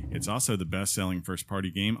 It's also the best selling first party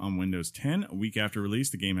game on Windows 10. A week after release,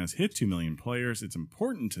 the game has hit 2 million players. It's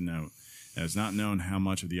important to note that it's not known how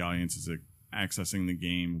much of the audience is accessing the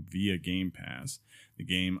game via Game Pass. The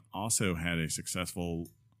game also had a success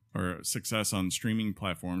on streaming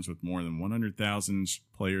platforms with more than 100,000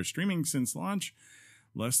 players streaming since launch.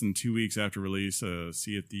 Less than 2 weeks after release, a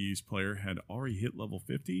Sea of Thieves player had already hit level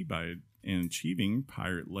 50 and achieving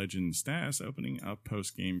Pirate Legend status, opening up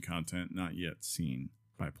post-game content not yet seen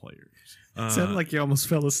by players. It sounded like you almost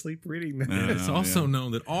fell asleep reading that. It's also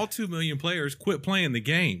known that all 2 million players quit playing the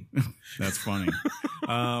game. That's funny.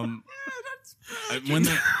 When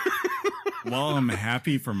while I'm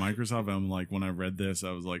happy for Microsoft, I'm like, when I read this,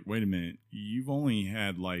 I was like, wait a minute, you've only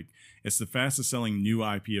had like, it's the fastest selling new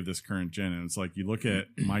IP of this current gen. And it's like, you look at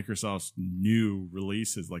Microsoft's new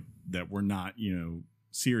releases like that were not,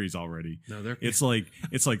 series already. No, they're It's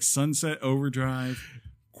like Sunset Overdrive,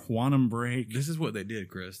 Quantum Break, this is what they did,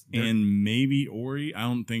 Chris. and maybe Ori. I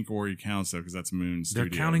don't think Ori counts though, because that's Moon They're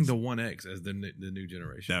Studios. counting the 1X as the new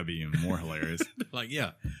generation. That'd be even more hilarious. Like,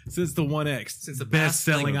 yeah, since the 1X, Since the best past,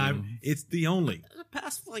 selling, like, it's the only. The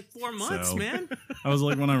past like 4 months, So- man. I was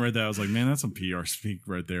like, when I read that, I was like, man, that's some PR speak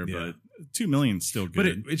right there. Yeah. But 2 million's still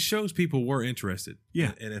good. But it shows people were interested.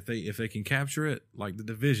 Yeah. And if they can capture it like the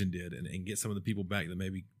Division did and get some of the people back that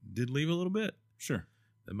maybe did leave a little bit, Sure.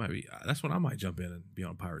 that might be, that's when I might jump in and be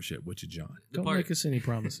on a pirate ship with you, John. Don't part- make us any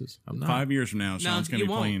promises. I'm not. 5 years from now, Sean's going to you be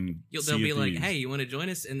won't. playing. They'll Sea be of like, Thieves. "Hey, you want to join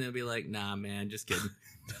us?" And they'll be like, "Nah, man, just kidding."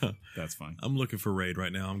 That's fine. I'm looking for raid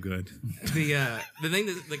right now. I'm good. The thing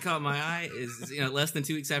that caught my eye is less than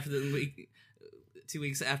 2 weeks after 2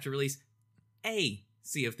 weeks after release, a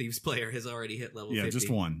Sea of Thieves player has already hit level Yeah, 50. just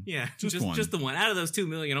one. Yeah, Just one. Just the one. Out of those 2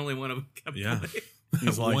 million, only one of them kept Yeah. playing.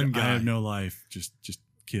 He's like, One I guy. have no life. Just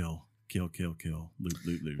kill,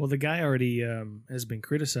 loot. Well, the guy already has been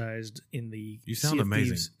criticized in the You sound Sea of amazing.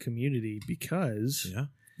 Thieves community because Yeah.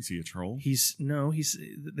 Is he a troll?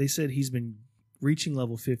 they said he's been reaching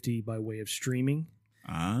level 50 by way of streaming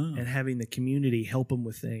and having the community help him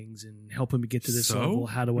with things and help him to get to this level.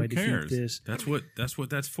 How do I defeat this? That's what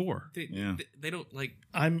that's for. They don't like.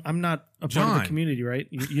 I'm not a part of the community, right?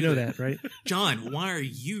 You know that, right? John, why are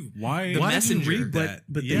you the Why messenger? did you read that?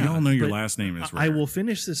 But you all know your last name is I rare. will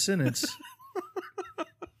finish this sentence.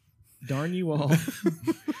 Darn you all.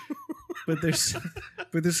 But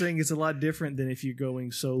they're saying it's a lot different than if you're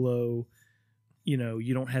going solo. You know,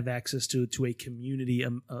 you don't have access to a community,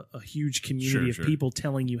 a huge community of people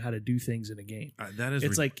telling you how to do things in a game. That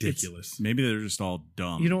is ridiculous. Maybe they're just all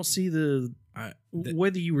dumb. You don't see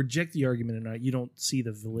whether you reject the argument or not. You don't see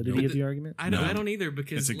the validity of the argument. I don't either,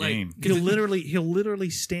 because it's a game. He'll literally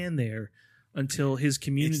stand there until his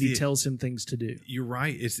community tells him things to do. You're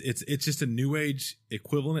right. It's just a new age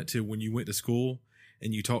equivalent to when you went to school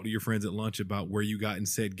and you talked to your friends at lunch about where you got in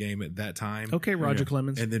said game at that time. Okay, Roger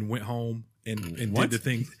Clemens, and then went home and did the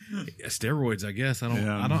thing. Steroids, I guess. I'm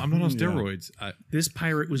not on steroids. This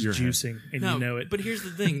pirate was juicing, and you know it. But here's the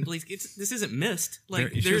thing: like, this isn't Myst.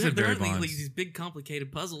 Like, there aren't like these big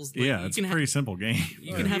complicated puzzles. Like, it's a pretty simple game.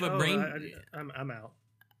 You can have a brain. I'm out.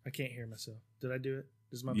 I can't hear myself. Did I do it?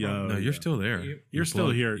 Is my no, you're still there. You're still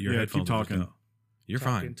here. Your headphones keep talking. You're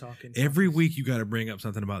fine. Every week you got to bring up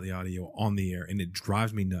something about the audio on the air, and it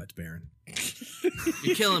drives me nuts, Baron.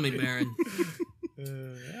 You're killing me, Baron.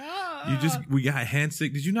 We got hand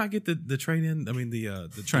signals. Did you not get the trade in? I mean the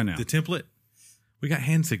template. We got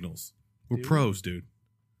hand signals. We're pros, dude.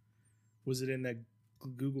 Was it in that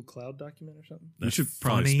Google Cloud document or something? You should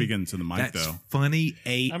probably speak into the mic, though. Funny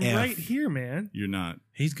AF. I'm right here, man. You're not.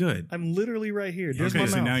 He's good. I'm literally right here. There's okay, my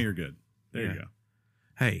so mouth. now you're good. There you go.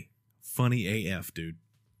 Hey, funny AF, dude.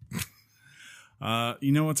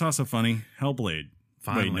 You know what's also funny? Hellblade.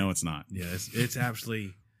 Finally. Wait, no, it's not. Yes, it's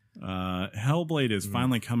actually. Hellblade is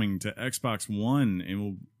finally coming to Xbox One and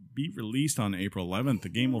will be released on April 11th. The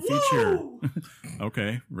game will feature.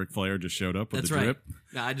 Okay, Ric Flair just showed up with That's the right. drip.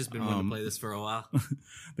 No, I just been wanting to play this for a while.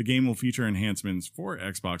 The game will feature enhancements for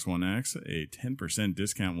Xbox One X. A 10%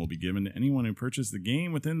 discount will be given to anyone who purchased the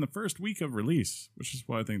game within the first week of release, which is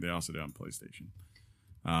what I think they also did on PlayStation.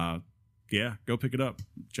 Yeah, go pick it up.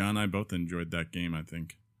 John and I both enjoyed that game, I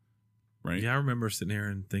think. Right? Yeah, I remember sitting here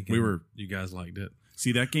and thinking you guys liked it.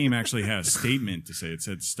 See, that game actually had a statement to say. It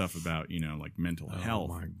said stuff about, like mental health.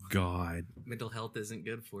 Oh my God. Mental health isn't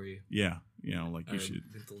good for you. Yeah. You should.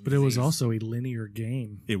 But it was also a linear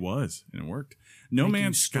game. It was, and it worked. No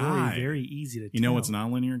Man's Sky. Very easy to tell. You know what's not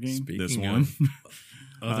a linear game? Speaking this one.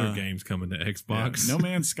 Other games coming to Xbox. Yeah, No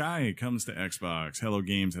Man's Sky comes to Xbox. Hello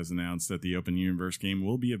Games has announced that the Open Universe game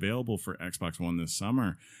will be available for Xbox One this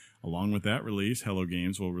summer. Along with that release, Hello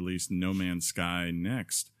Games will release No Man's Sky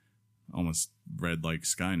next. Almost read like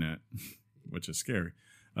Skynet, which is scary.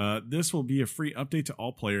 This will be a free update to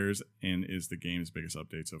all players and is the game's biggest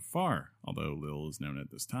update so far, although little is known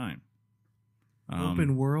at this time.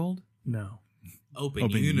 Open world? No.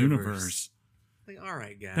 Open universe. Like, all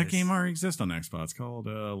right, guys. That game already exists on Xbox. It's called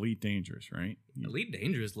Elite Dangerous, right? Elite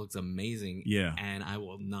Dangerous looks amazing. Yeah. And I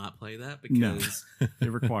will not play that because...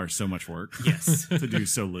 it requires so much work. Yes. To do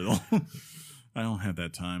so little. I don't have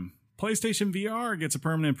that time. PlayStation VR gets a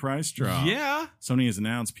permanent price drop. Yeah. Sony has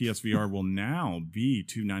announced PSVR will now be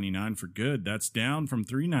 $299 for good. That's down from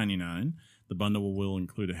 $399. The bundle will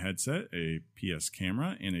include a headset, a PS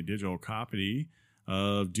camera, and a digital copy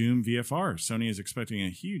of Doom VFR. Sony is expecting a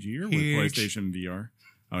huge year with PlayStation VR.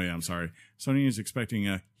 Oh, yeah, I'm sorry. Sony is expecting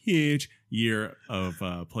a huge year of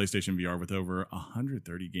PlayStation VR with over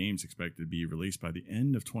 130 games expected to be released by the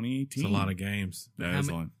end of 2018. It's a lot of games. That is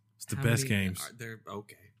a lot. It's the best games. They're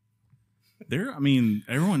okay.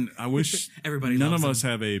 Everyone, I wish everybody none of them. us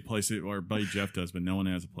have a PlayStation, or buddy Jeff does, but no one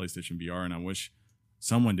has a PlayStation VR, and I wish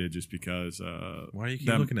someone did just because. Why do you keep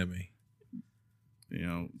looking at me?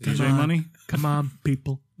 DJ Money? Come on,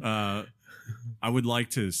 people. I would like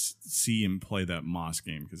to see him play that Moss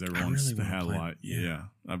game because everyone's had a lot. Yeah,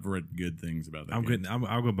 I've read good things about that.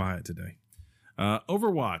 I'll go buy it today.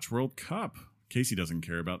 Overwatch World Cup. Casey doesn't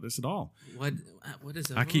care about this at all. What is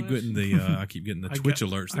Overwatch? I keep getting the Twitch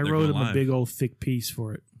alerts. I wrote him a big old thick piece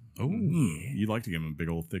for it. Oh, you'd like to give him a big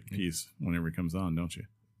old thick piece whenever he comes on, don't you?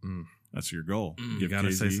 That's your goal. You got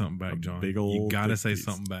to say something back, John. Big old. You got to say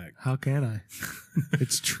something back. How can I?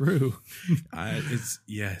 It's true.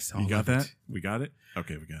 Yes. You got that? We got it.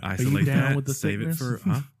 Okay, we got it. Isolate down that. with the save thickness? it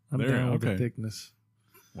for. I'm down with the thickness.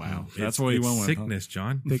 Wow, that's what you went with. Sickness,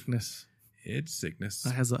 John. Thickness. It's sickness.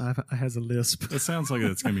 I has a lisp. It sounds like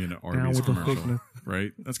it's gonna be an Down Arby's with the commercial, thickness.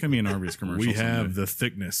 right? That's gonna be an Arby's commercial. We have someday. the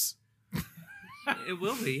thickness. It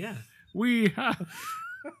will be, yeah. We have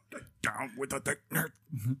down with the thickness.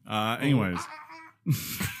 Anyways,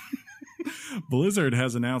 Blizzard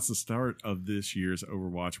has announced the start of this year's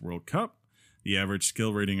Overwatch World Cup. The average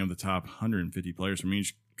skill rating of the top 150 players from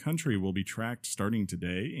each country will be tracked starting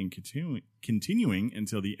today and continuing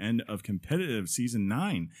until the end of competitive season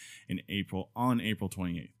 9 on April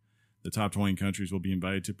 28th. The top 20 countries will be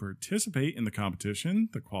invited to participate in the competition.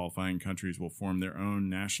 The qualifying countries will form their own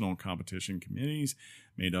national competition committees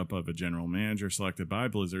made up of a general manager selected by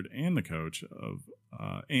Blizzard and the coach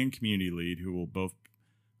and community lead, who will both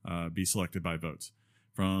be selected by votes.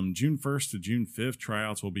 From June 1st to June 5th,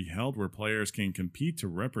 tryouts will be held where players can compete to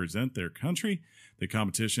represent their country. The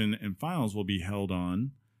competition and finals will be held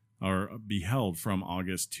from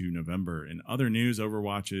August to November. In other news,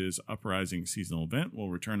 Overwatch's Uprising seasonal event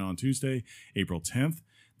will return on Tuesday, April 10th.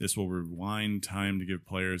 This will rewind time to give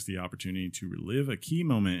players the opportunity to relive a key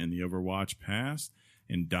moment in the Overwatch past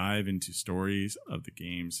and dive into stories of the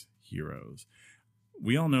game's heroes.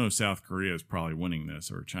 We all know South Korea is probably winning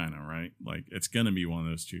this, or China, right? Like, it's going to be one of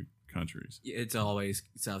those two countries. It's always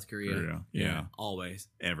South Korea. Yeah. Always.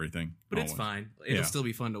 Everything. But always. it's fine. It'll still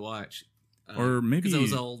be fun to watch. Or maybe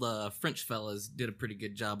those old French fellas did a pretty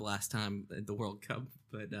good job last time at the World Cup.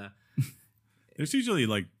 But there's usually,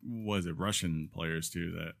 like, was it Russian players,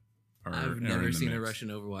 too, that are I've never seen a Russian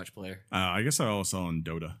Overwatch player. I guess I also saw in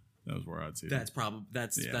Dota. That was where I'd see that's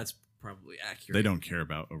probably accurate. They don't care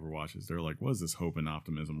about Overwatches. They're like, what is this hope and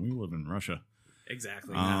optimism? We live in Russia.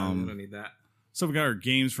 Exactly. No, we don't need that. So we got our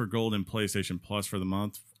games for gold and PlayStation Plus for the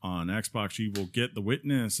month. On Xbox, you will get The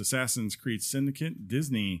Witness, Assassin's Creed Syndicate,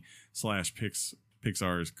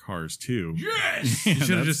 Disney/Pixar's Cars 2. Yes! You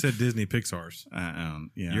should have just said Disney Pixar's. Yeah.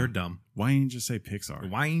 You're dumb. Why didn't you just say Pixar?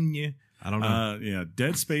 Why didn't you? I don't know.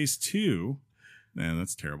 Dead Space 2. Man,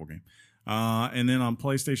 that's a terrible game. And then on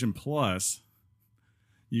PlayStation Plus,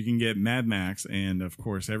 you can get Mad Max and, of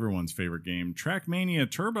course, everyone's favorite game, Trackmania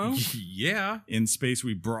Turbo. Yeah. In Space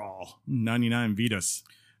We Brawl, 99 Vitas.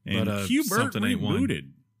 And Q*bert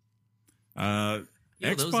rebooted.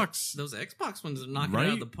 Xbox. Those Xbox ones are knocking it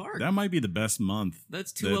out of the park. That might be the best month.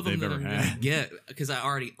 That's two of them that I'm going to get because I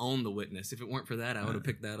already own The Witness. If it weren't for that, I would have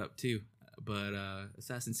picked that up too. But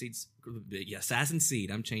Assassin's Seed.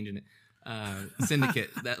 I'm changing it.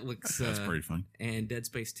 Syndicate. That looks. That's pretty fun. And Dead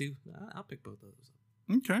Space 2. I'll pick both of those up.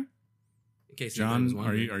 Okay. In case John,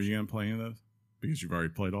 are you going to play any of those? Because you've already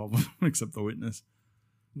played all of them except The Witness.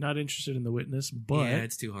 Not interested in The Witness, but yeah,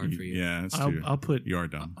 it's too hard for you. Yeah, it's you are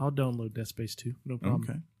dumb. I'll download Dead Space 2. No problem.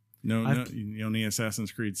 Okay. No, you don't need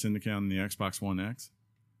Assassin's Creed Syndicate on the Xbox One X.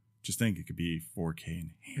 Just think it could be 4K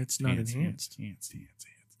enhanced. It's not enhanced.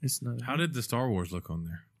 It's not. How did the Star Wars look on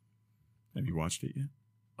there? Have you watched it yet?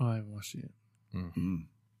 Oh, I haven't watched it yet. Mm-hmm.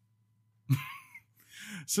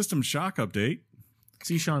 System Shock update.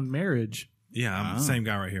 Sean Marriage. Yeah, I'm the same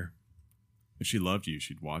guy right here. If she loved you,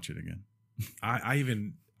 she'd watch it again. I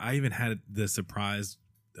even had the surprise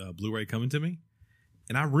Blu-ray coming to me,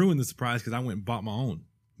 and I ruined the surprise because I went and bought my own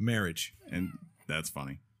Marriage. And that's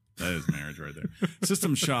funny. That is Marriage right there.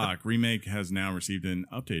 System Shock Remake has now received an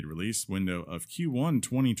updated release window of Q1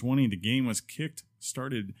 2020. The game was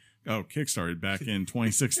kickstarted back in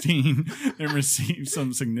 2016 and received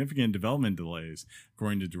some significant development delays.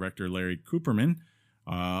 According to director Larry Cooperman,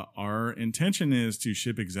 our intention is to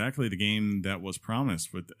ship exactly the game that was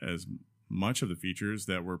promised with as much of the features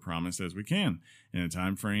that were promised as we can in a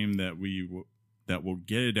time frame that will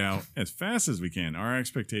get it out as fast as we can. Our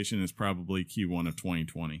expectation is probably Q1 of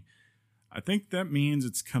 2020. I think that means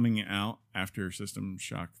it's coming out after System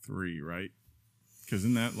Shock 3, right? Because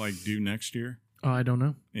isn't that like due next year? Oh, I don't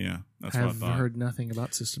know. Yeah, that's what I thought. I've heard nothing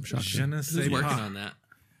about System Shock. Who's working on that?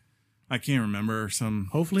 I can't remember.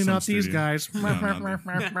 Hopefully not these guys.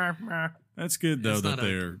 That's good though. It's that not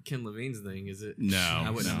they're Ken Levine's thing, is it? No, I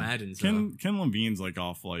wouldn't imagine so. Ken Levine's like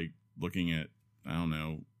off, like looking at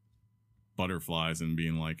butterflies and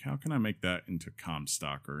being like, how can I make that into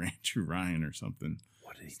Comstock or Andrew Ryan or something?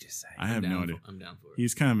 What did he just say? I have no idea. I'm down for it.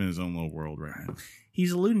 He's kind of in his own little world right now.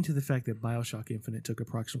 He's alluding to the fact that BioShock Infinite took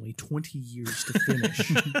approximately 20 years to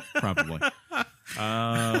finish. Probably.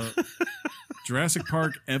 Jurassic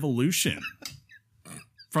Park Evolution.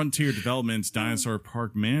 Frontier Development's Dinosaur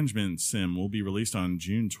Park Management Sim will be released on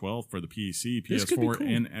June 12th for the PC, PS4,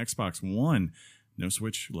 and Xbox One. No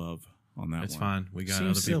Switch love on that one. It's fine. We got Seems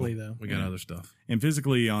other people. silly, though. We got other stuff. And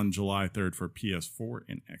physically on July 3rd for PS4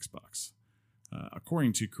 and Xbox.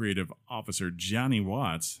 According to creative officer Johnny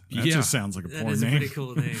Watts, that just sounds like a porn name. That is a pretty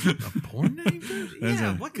cool name. A porn name?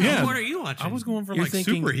 Yeah, what kind of porn are you watching? I was going for You're like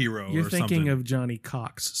thinking- superhero You're or thinking something. of Johnny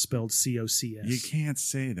Cox, spelled Cocs. You can't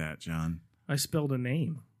say that, John. I spelled a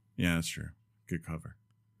name. Yeah, that's true. Good cover.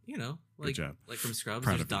 You know, Good job. like from Scrubs,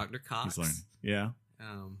 Proud there's of you. Dr. Cox. He's learning. Yeah.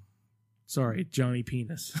 Sorry, Johnny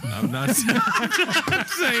Penis. I'm not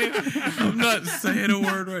saying a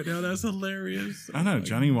word right now. That's hilarious. I don't know. Oh my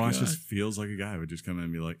Johnny Watts God. just feels like a guy who would just come in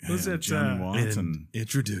and be like, hey, Was I'm it, Johnny Watts. And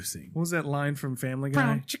Introducing. What was that line from Family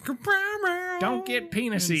Guy? Don't get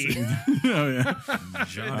penisy. oh, yeah.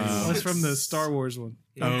 Johnny. That's from the Star Wars one.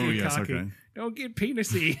 Don't Oh, get yes. cocky. Okay. Don't get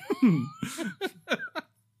penisy.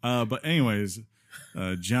 But anyways,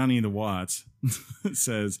 Johnny the Watts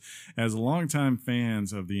says, as longtime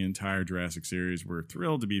fans of the entire Jurassic series, we're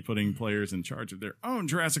thrilled to be putting players in charge of their own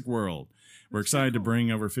Jurassic World. We're excited to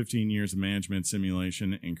bring over 15 years of management,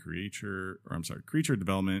 simulation, and creature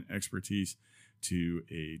development expertise to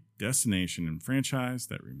a destination and franchise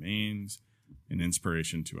that remains an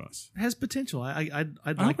inspiration to us. It has potential. I'd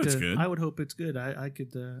I like hope to. it's good. I would hope it's good. I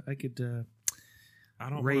could I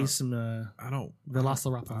don't raise some I don't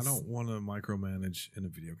velociraptors. I don't want to micromanage in a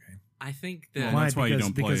video game. I think Well, that. Why? that's why you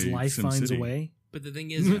don't because play life finds a SimCity. way. But the thing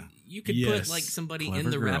is, you could Yes. put like somebody Clever in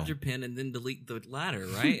the girl. raptor pen and then delete the ladder,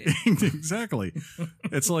 right? Exactly.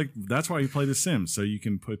 It's like that's why you play The Sims, so you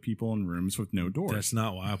can put people in rooms with no doors. That's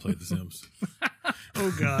not why I played The Sims.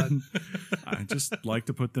 Oh God. I just like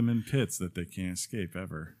to put them in pits that they can't escape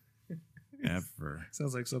ever. Ever.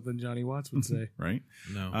 Sounds like something Johnny Watts would say. Right?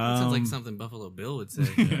 No. That sounds like something Buffalo Bill would say.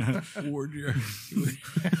 Would you?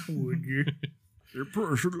 Would you? Your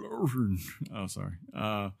personal lotion. Oh, sorry.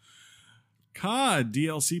 COD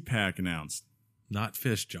DLC pack announced. Not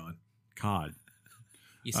fish, John. COD.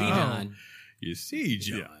 You see, John. You see,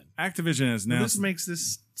 John. Yeah. Activision has Well, announced. this makes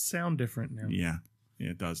this sound different now. Yeah,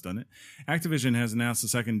 it does, doesn't it? Activision has announced the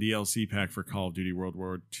second DLC pack for Call of Duty World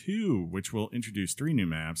War II, which will introduce 3 new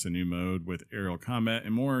maps, a new mode with aerial combat,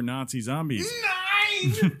 and more Nazi zombies.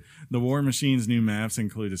 9! The War Machine's new maps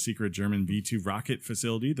include a secret German V2 rocket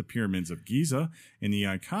facility, the Pyramids of Giza, and the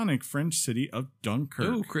iconic French city of Dunkirk.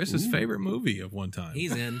 Ooh, Chris's favorite movie of one time.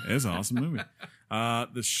 He's in. It's an awesome movie.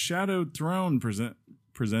 The Shadowed Throne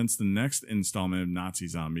presents the next installment of Nazi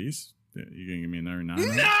Zombies. You gonna give me another 9?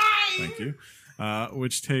 Thank you.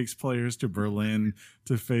 Which takes players to Berlin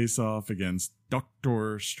to face off against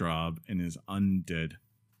Dr. Straub and his undead,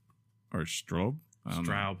 or Straub? I don't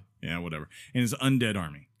know. Straub. Yeah, whatever. And his undead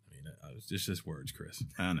army. I mean, it's just words, Chris.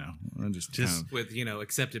 I don't know. I'm just With,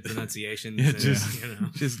 accepted pronunciations. Yeah, and,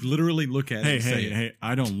 just, just literally look at hey, it. And say it. hey,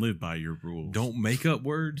 I don't live by your rules. Don't make up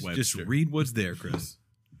words. Just Webster. read what's there, Chris.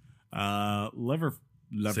 Lever.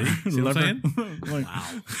 See what I'm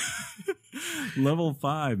Wow. Level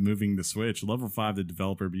 5 moving the Switch. Level 5, the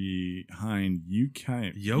developer behind Yoki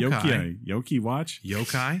Watch.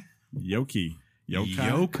 Yokai?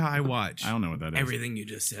 Yokai Watch. I don't know what that is. everything you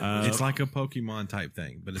just said. It's like a Pokemon type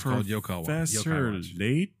thing, but it's called Yokai Watch. Professor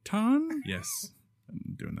Layton? Yes.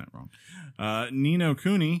 I'm doing that wrong. Nino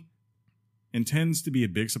Kuni intends to be a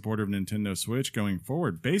big supporter of Nintendo Switch going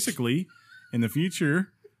forward. Basically, in the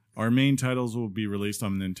future, our main titles will be released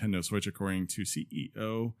on Nintendo Switch, according to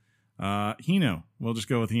CEO Hino. We'll just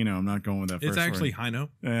go with Hino. I'm not going with that first It's actually word. Hino.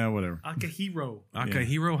 Yeah, whatever. Akihiro.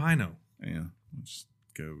 Akihiro Hino. Yeah, we'll just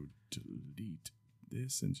go delete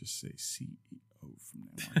this and just say CEO from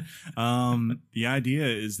now on. The idea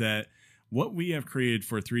is that what we have created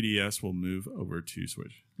for 3DS will move over to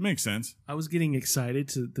Switch. Makes sense. I was getting excited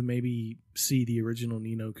to maybe see the original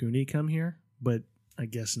Nino Kuni come here, but I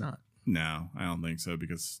guess not. No, I don't think so,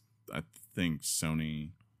 because I think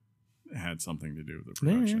Sony had something to do with the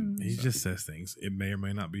production. He So- just says things. It may or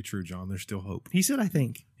may not be true, John. There's still hope. He said, I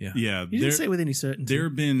think. Yeah. yeah. He didn't say with any certainty. There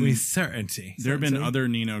have been With certainty. there have been certainty. other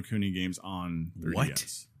Nino Kuni games on 3DS. What?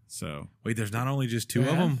 So Wait, there's not only just 2 There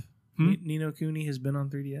of have? them. Nino Kuni has been on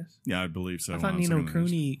 3DS? yeah, I believe so. I thought when was Nino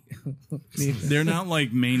looking at this. Kuni... They're not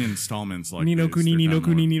like main installments like Nino this. Kuni, They're Nino kinda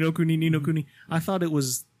Kuni, more- Nino Kuni, Nino Kuni. I thought that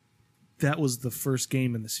was the first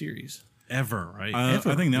game in the series. Ever, right? I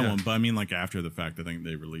think that Yeah. one, but I mean, like after the fact, I think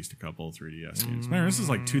they released a couple of 3DS games. Remember, this is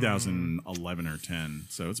like 2011 or 10,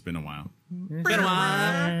 so it's been a while.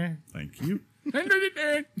 Thank you.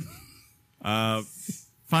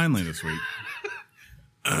 Finally this week.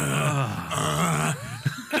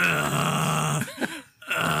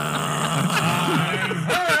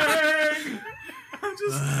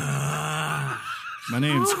 My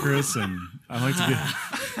name's Chris, and I like to get.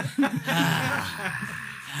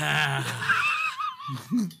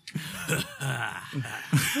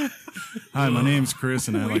 Hi, my name's Chris,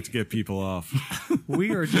 and I like to get people off.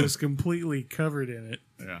 We are just completely covered in it.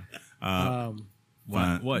 Yeah.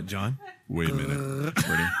 What, John? Wait a minute.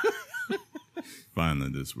 Ready?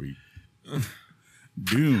 Finally this week.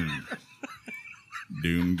 Doom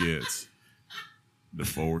gets the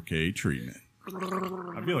 4K treatment.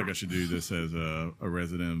 I feel like I should do this as a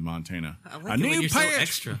resident of Montana. I like it when you're so patch.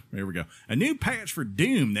 extra. There we go. A new patch for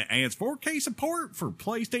Doom that adds 4K support for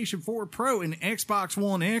PlayStation 4 Pro and Xbox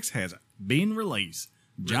One X has been released.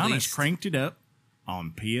 John has cranked it up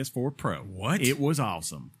on PS4 Pro. What? It was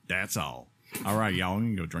awesome. That's all. All right, y'all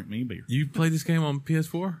can go drink me a beer. You played this game on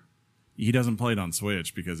PS4? He doesn't play it on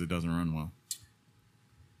Switch because it doesn't run well.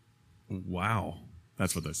 Wow.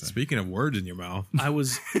 That's what they say. Speaking of words in your mouth. I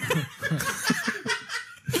was.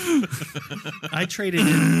 I traded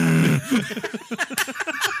in.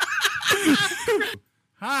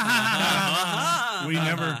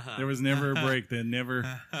 There was never a break. We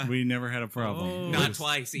never had a problem. Not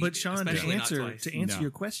twice. But Sean, to especially not answer twice.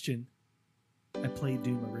 your question, I played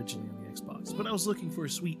Doom originally on the Xbox, but I was looking for a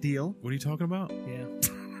sweet deal. What are you talking about? Yeah,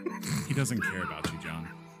 He doesn't care about you, John.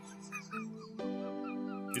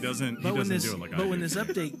 He doesn't. but He when doesn't this do it like I but do. when this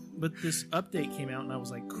update came out, and I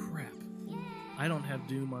was like, crap, I don't have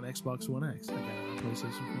Doom on Xbox One X. I got it on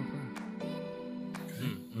PlayStation 4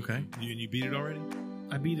 Pro. Okay. You beat it already?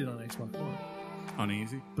 I beat it on Xbox One, on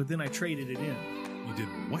easy. but then I traded it in. You did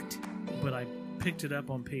what? But I picked it up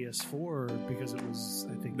on PS4 because it was,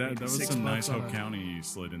 I think, That maybe was $6 some nice on Hope a- County you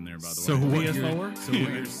slid in there, by the So way. what PS4? you're, so what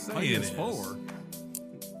you're saying is,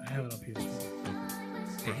 I have it on PS4.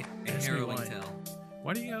 A Ask me harrowing why. tell.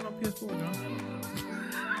 why do you got it on PS4, I John? don't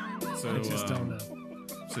know. So, I just don't know.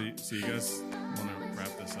 So you guys want to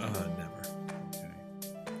wrap this up? Never. Okay.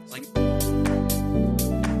 Like,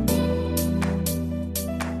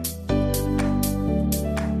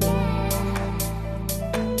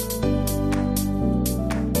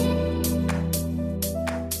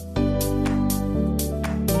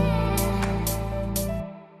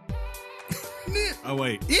 Oh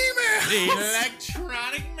wait,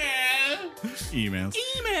 electronic mail. emails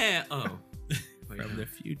Email. Oh. From the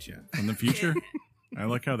future. from the future. I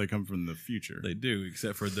like how they come from the future. They do,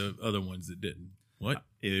 except for the other ones that didn't. What?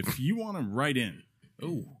 If you want to write in,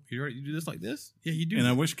 Oh, you do this like this? Yeah, you do. and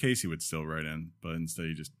I wish Casey would still write in, but instead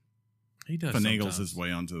he just he does finagles sometimes. his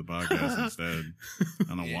way onto the podcast instead.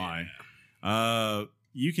 I don't know why.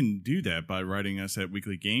 You can do that by writing us at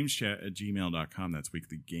weeklygameschat@gmail.com. That's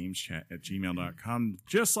weeklygameschat@gmail.com,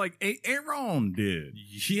 just like Aaron did.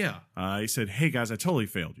 Yeah. He said, "Hey guys, I totally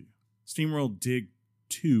failed you. SteamWorld Dig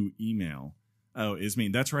 2 email. Oh, is me.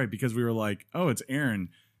 That's right, because we were like, oh, it's Aaron,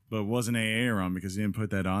 but it wasn't Aaron because he didn't put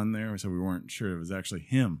that on there, so we weren't sure it was actually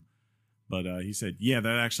him. But he said, yeah,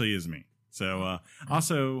 that actually is me. So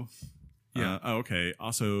also, Yeah. okay.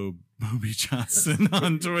 Also, Bobby Johnson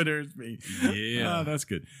on Twitter is me. Yeah. That's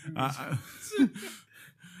good.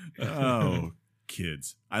 Oh,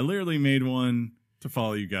 kids. I literally made one to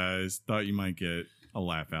follow you guys. Thought you might get a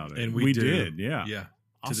laugh out of it. And we do. did. Yeah. Yeah.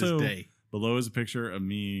 To Also, this day. below is a picture of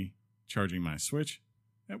me charging my Switch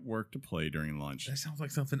at work to play during lunch. That sounds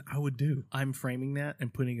like something I would do. I'm framing that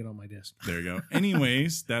and putting it on my desk. There you go.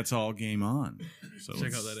 Anyways, that's all game on. So Check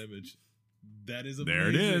let's- out that image. That is amazing. There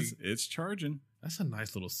it is. It's charging. That's a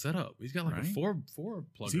nice little setup. He's got like Right? a four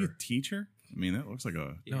Is he a plugger. teacher? I mean, that looks like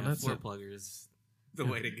a. Yeah, No, that's four it. plugger is the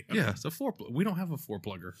way to go. Yeah, it's a we don't have a four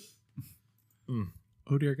plugger.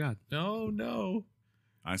 Oh dear God! No, no.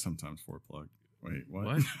 I sometimes four plug. Wait,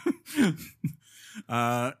 what?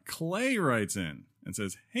 What? Clay writes in and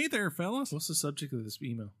says, "Hey there, fellas. What's the subject of this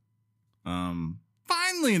email?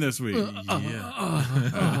 Finally this week.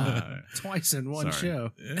 Twice in one Sorry.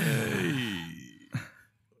 show. Hey.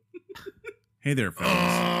 Hey there,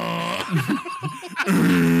 fellas.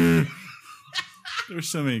 There's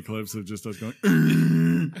so many clips of just us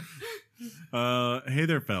going. Hey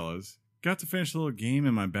there, fellas. Got to finish a little game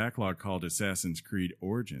in my backlog called Assassin's Creed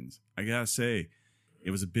Origins. I gotta say,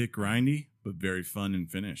 it was a bit grindy, but very fun and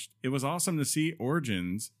finished. It was awesome to see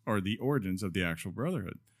origins, or the origins of the actual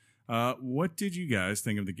Brotherhood. What did you guys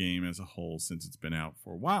think of the game as a whole since it's been out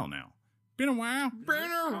for a while now? Been a while.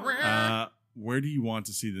 Where do you want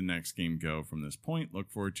to see the next game go from this point?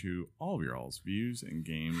 Look forward to all of your all's views and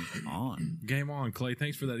game on. Game on, Clay.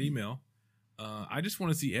 Thanks for that email. I just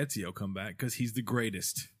want to see Ezio come back because he's the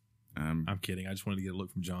greatest. I'm kidding. I just wanted to get a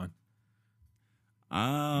look from John.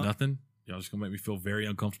 Nothing? Y'all just gonna make me feel very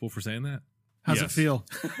uncomfortable for saying that? How's Yes. it feel?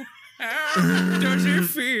 Does it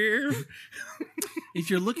feel? If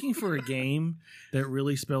you're looking for a game that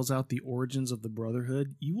really spells out the origins of the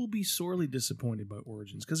Brotherhood, you will be sorely disappointed by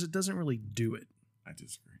Origins because it doesn't really do it. I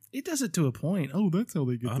disagree. It does it to a point. Oh, that's how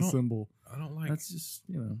they get I the don't- symbol. I don't like. That's just,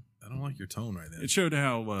 I don't like your tone right there. It showed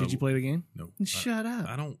how. Did you play the game? No. Shut up.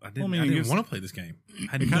 I didn't. Well, I mean, I it didn't gives- want to play this game.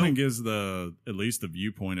 I It didn't kind know. of gives at least the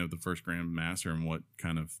viewpoint of the first Grand Master and what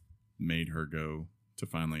kind of made her go to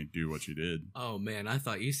finally do what you did. Oh man, I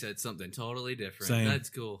thought you said something totally different. Same. That's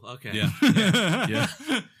cool. Okay. Yeah.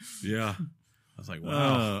 Yeah. I was like,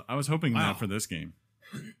 wow. I was hoping Wow. not for this game.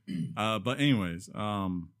 But anyways,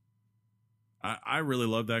 I really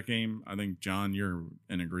love that game. I think, John, you're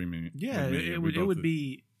in agreement. Yeah, with me. it We would both-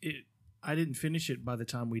 be. I didn't finish it by the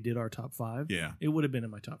time we did our top 5. Yeah. It would have been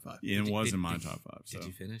in my top 5. It was in my top 5. So, Did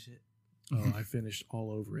you finish it? Oh, I finished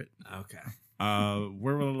all over it. Okay.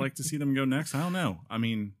 where would I like to see them go next? I don't know. I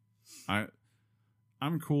mean,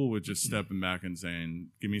 I'm cool with just stepping back and saying,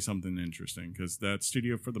 give me something interesting, because that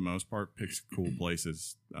studio, for the most part, picks cool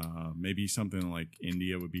places. Maybe something like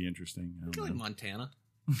India would be interesting. I I don't feel like know. Montana.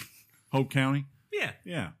 Hope County. Yeah.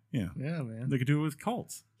 Yeah. Yeah, man. They could do it with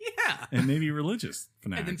cults Yeah. and maybe religious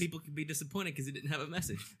fanatics. And then people could be disappointed because it didn't have a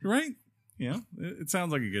message. Right? Yeah, it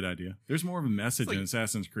sounds like a good idea. There's more of a message It's like- in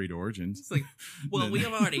Assassin's Creed Origins. It's like, well, Then- we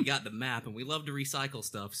have already got the map and we love to recycle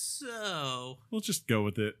stuff, so We'll just go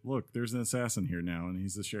with it. Look, there's an assassin here now, and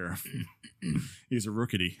he's the sheriff. He's a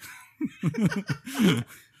rookity.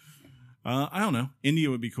 I don't know. India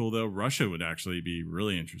would be cool, though. Russia would actually be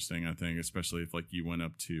really interesting, I think, especially if like you went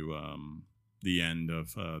up to the end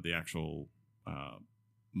of the actual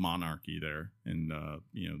monarchy there, and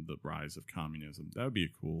the rise of communism. That would be a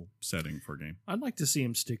cool setting for a game. I'd like to see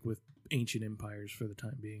him stick with ancient empires for the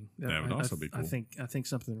time being. That would also be cool. I think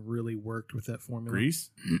something really worked with that formula.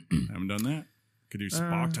 Greece, haven't done that. Could do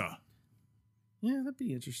Sparta. Yeah, that'd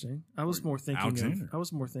be interesting. I was Or more thinking Alexander.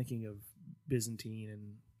 of Byzantine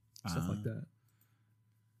and stuff like that.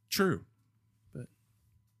 True.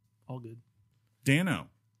 All good. Dano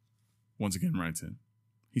once again writes in.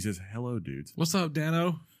 He says, "Hello, dudes. What's up,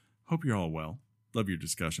 Dano? Hope you're all well. Love your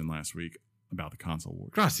discussion last week about the console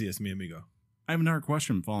wars. Gracias, mi amigo. I have another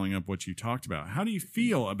question following up what you talked about. How do you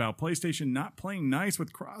feel about PlayStation not playing nice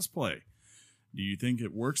with crossplay? Do you think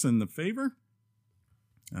it works in the favor?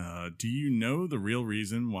 Do you know the real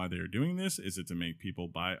reason why they're doing this? Is it to make people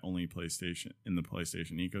buy only PlayStation in the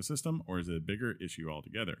PlayStation ecosystem, or is it a bigger issue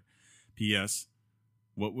altogether? P.S.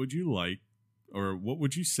 What would you like, or what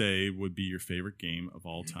would you say would be your favorite game of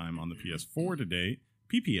all time on the PS4 to date?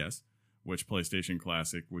 PPS. Which PlayStation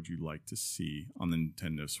classic would you like to see on the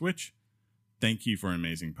Nintendo Switch? Thank you for an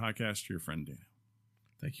amazing podcast. Your friend Dano."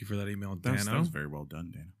 Thank you for that email, That Dano. was very well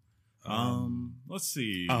done, Dano. Let's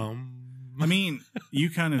see. I I mean, you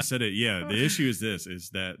kind of said it. Yeah, the issue is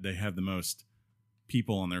that they have the most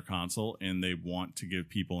people on their console, and they want to give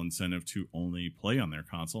people incentive to only play on their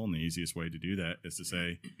console. And the easiest way to do that is to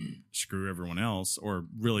say, screw everyone else, or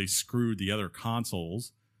really screw the other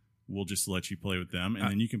consoles. We'll just let you play with them, and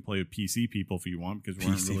then you can play with PC people if you want, because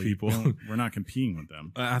we're not competing with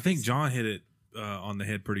them. I think John hit it on the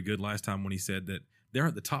head pretty good last time when he said that they're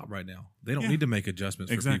at the top right now. They don't Yeah. need to make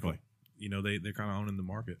adjustments for Exactly. people. You know, they're kind of owning the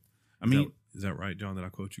market. I mean, Is that right, John? Did I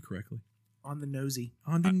quote you correctly? On the nosy.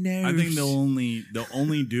 On the nose. I think they'll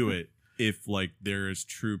only do it if like there is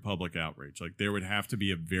true public outrage. Like there would have to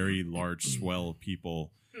be a very large swell of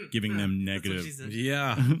people giving them That's what negative. she said.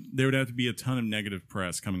 Yeah. There would have to be a ton of negative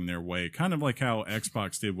press coming their way, kind of like how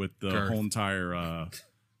Xbox did with the Girth. whole entire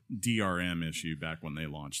DRM issue back when they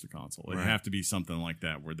launched the console. It'd Right. have to be something like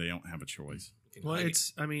that where they don't have a choice. You can Well, hide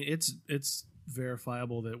it's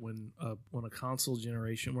verifiable that when a console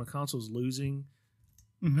generation, when a console's losing,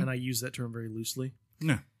 and I use that term very loosely,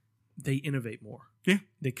 No. they innovate more. Yeah.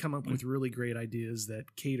 They come up with really great ideas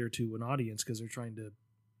that cater to an audience because they're trying to.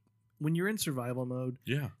 When you're in survival mode,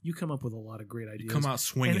 Yeah. you come up with a lot of great ideas. Come out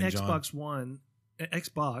swinging, and John.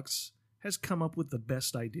 Xbox has come up with the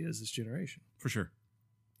best ideas this generation. For sure.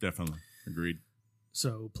 Definitely. Agreed.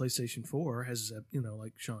 So PlayStation 4 has,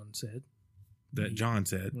 like Sean said, That John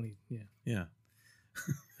said. when he, Yeah.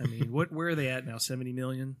 I mean, where are they at now? 70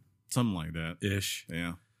 million. Something like that. Ish.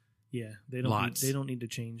 Yeah. Yeah, they don't. Lots. They don't need to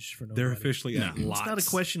change for nobody. They're officially at No. lots. It's not a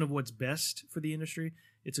question of what's best for the industry.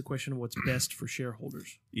 It's a question of what's best for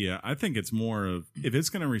shareholders. Yeah, I think it's more of if it's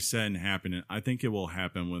going to reset and happen, I think it will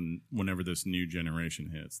happen whenever this new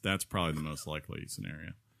generation hits. That's probably the most likely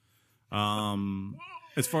scenario.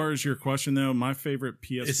 As far as your question though, my favorite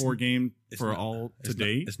PS4 game for all to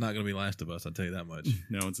date, It's not going to be Last of Us. I'll tell you that much.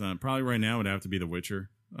 no, it's not. Probably right now would have to be The Witcher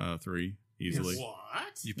 3 easily.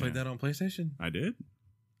 What? You played Yeah. that on PlayStation? I did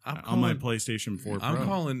I'm on my calling- PlayStation 4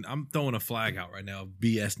 Pro. I'm throwing a flag out right now of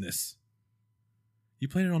BSness. You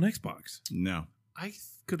played it on Xbox. No, I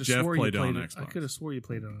could have Jeff swore played you it played on it. I Xbox. could have swore you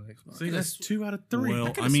played it on Xbox. See, that's 2 out of 3. Well, I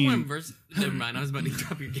could I have mean- sworn versus. Never mind. I was about to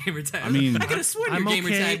drop your gamer tag. I mean- I could have sworn I'm your gamer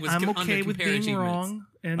okay. tag was I'm under okay with compare being achievements. wrong.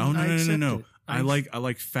 And oh no, I no, accept no. it. I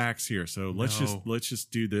like facts here. So let's No. just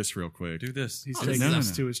do this real quick. Do this. He's Oh, taking no, no, us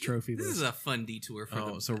no. to his trophy This list. is a fun detour for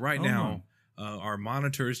Oh, the. so right Hold now, on. Our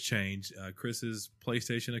monitors changed. Chris's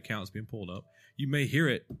PlayStation account's being pulled up. You may hear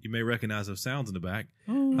it. You may recognize those sounds in the back.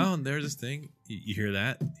 Oh, and there's this thing. You hear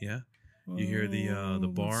that? Yeah. You hear the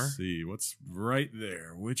bar. Let's see what's right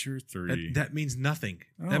there. Witcher 3. That means nothing.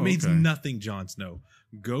 Oh, that means okay. nothing, Jon Snow.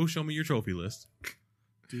 Go show me your trophy list.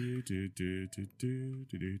 Do, do, do, do, do,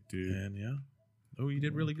 do, do, do. And yeah. Oh, you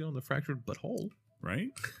did really good on the fractured butthole. Right?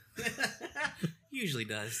 Usually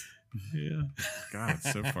does. Yeah. God,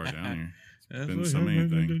 it's so far down here. That's been what- so many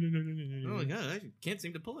things. Oh my god, I can't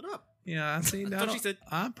seem to pull it up. Yeah, I see. That's what she said.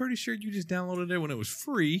 I'm pretty sure you just downloaded it when it was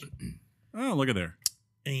free. Oh, look at there.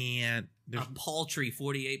 And A there's, paltry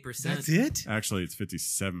 48%. that's it? Actually, it's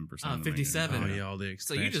 57%. Oh, of the 57. Oh, game. yeah, all the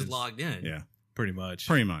So you expansions. just logged in. Yeah, Pretty much.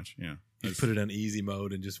 pretty much. Yeah. You put it on easy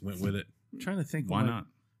mode and just went with it. I'm trying to think. Why what my not?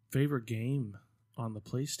 favorite game on the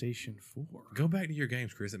PlayStation 4. Go back to your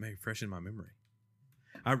games, Chris. It may freshen my memory.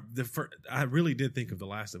 I really did think of The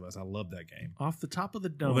Last of Us. I love that game. Off the top of the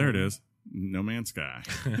dome. Well, there it is. No Man's Sky.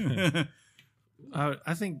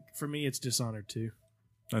 I think for me it's Dishonored 2.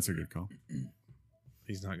 That's a good call.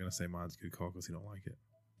 He's not going to say mine's a good call because he don't like it.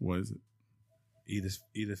 What is it?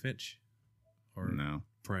 Edith Finch or No,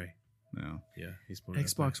 Prey. no. Yeah, he's putting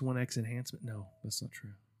Xbox One X enhancement. No, that's not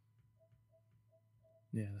true.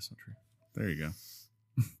 Yeah, that's not true. There you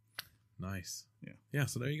go. Nice. Yeah. Yeah.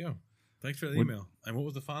 So there you go. Thanks for the What- email. And what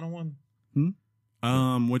was the final one?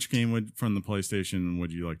 Which game from the PlayStation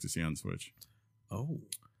would you like to see on Switch? Oh,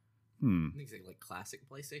 I think he said like classic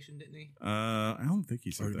PlayStation, didn't he? I don't think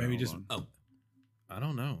he said Or that. maybe Hold just- on. Oh, I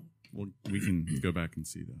don't know. Well, we can go back and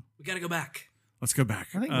see though. we gotta go back. Let's go back.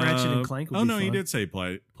 I think Ratchet and Clank would Oh be no, he fun. did say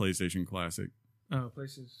PlayStation Classic. Oh,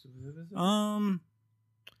 PlayStation.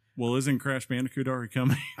 Well, isn't Crash Bandicoot already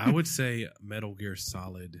coming? I would say Metal Gear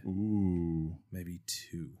Solid, Ooh, maybe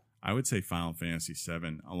 2. I would say Final Fantasy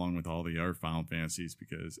VII, along with all the other Final Fantasies,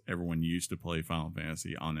 because everyone used to play Final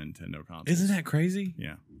Fantasy on Nintendo consoles. Isn't that crazy?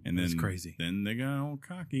 Yeah, and then That's crazy. Then they got old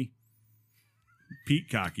Cocky, Pete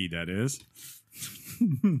Cocky, that is.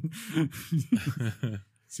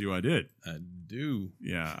 See what I did? I do.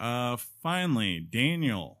 Yeah. Finally,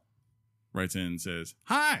 Daniel writes in and says,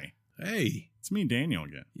 "Hi, Hey. it's me, Daniel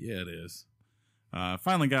again. Yeah, it is.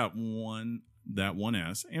 Finally got that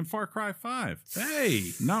 1S and Far Cry 5.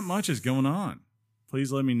 Hey. Not much is going on.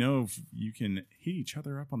 Please let me know if you can hit each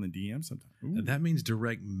other up on the DM sometime. Ooh. That means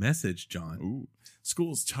direct message, John. Ooh.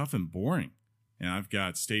 School's tough and boring. And I've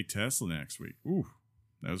got state tests next week. Ooh,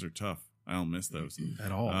 those are tough. I don't miss those.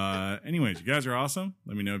 At all. Anyways, you guys are awesome.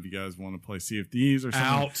 Let me know if you guys want to play Sea of Thieves or something.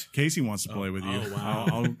 Out. Casey wants to play with you. Oh,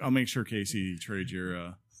 wow. I'll make sure Casey trades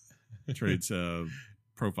your trades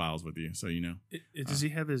profiles with you, so you know. Does he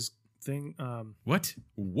have his thing? What?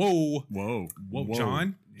 Whoa. Whoa, Whoa,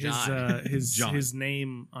 John? His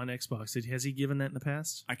name on Xbox. Has he given that in the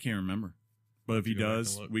past? I can't remember, but if he You go back and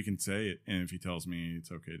does, look. we can say it. And if he tells me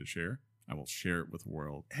it's okay to share, I will share it with the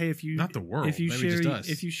world. Hey, if you Not the world. if you Maybe share just us.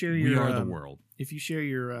 if you share We your are the world. if you share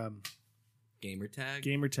your Gamer tag.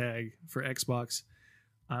 gamer tag for Xbox,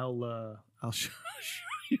 I'll show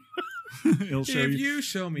you. He'll show If you. you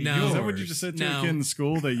show me No. yours, Is that what you just said to No. a kid in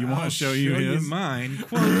school that you want I'll to show you his? mine.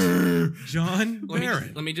 Quote, John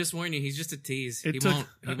Barron. Let me just warn you, he's just a tease. It He took-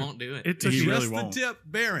 won't do it. It took He me- really Just won't. the tip,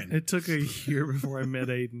 Barron. It took a year before I met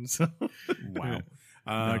Aiden. So Wow.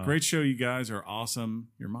 No. Great show, you guys are awesome.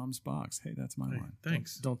 Your mom's box. Hey, that's my Hey, line.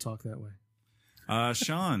 thanks. don't talk that way.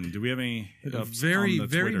 Sean, do we have any hit ups? Very, on the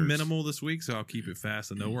very Twitters? minimal this week, so I'll keep it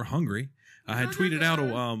fast. I know we're hungry. I had tweeted out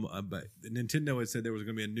but Nintendo had said there was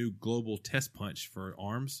going to be a new global test punch for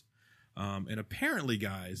ARMS, and apparently,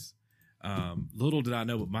 guys, little did I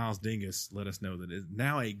know, but Miles Dingus let us know that it's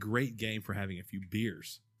now a great game for having a few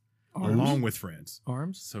beers along with friends.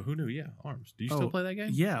 Arms. So who knew? Yeah, ARMS. Do you still play that game?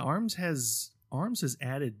 Yeah, Arms has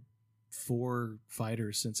added 4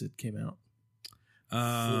 fighters since it came out.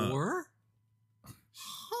 4?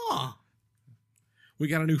 Huh. We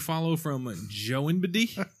got a new follow from Joe and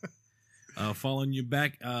Biddy. Following you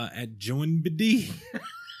back at Joe and Biddy.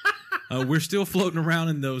 We're still floating around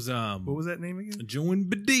in those. What was that name again? Joe and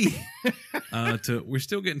Biddy. We're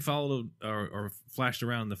still getting followed or flashed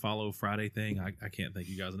around the follow Friday thing. I can't thank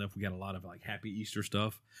you guys enough. We got a lot of like happy Easter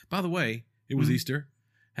stuff. By the way, it was Easter.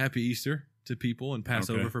 Happy Easter to people and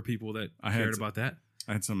Passover Okay. for people that I had cared to- about that.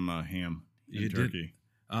 I had some ham You and did. turkey.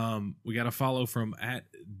 We got a follow from at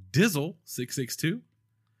Dizzle662.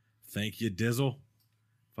 Thank you, Dizzle.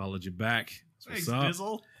 Followed you back. That's what's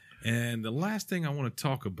up. And the last thing I want to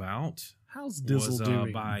talk about How's was Dizzle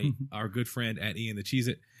doing? by our good friend at Ian the Cheez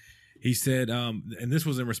It. He said, and this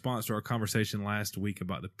was in response to our conversation last week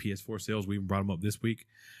about the PS4 sales. We even brought them up this week.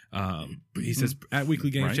 He says, at Weekly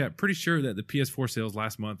Games Chat, pretty sure that the PS4 sales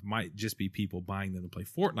last month might just be people buying them to play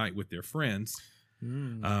Fortnite with their friends.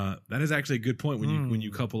 That is actually a good point when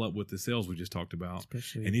you couple up with the sales we just talked about.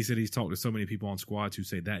 Especially, and he said he's talked to so many people on squads who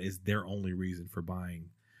say that is their only reason for buying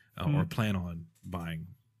or plan on buying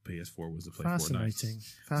PS4 was to play Fortnite.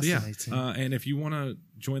 Fascinating. So yeah, and if you want to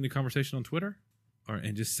join the conversation on Twitter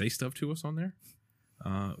and just say stuff to us on there,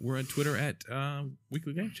 we're on Twitter at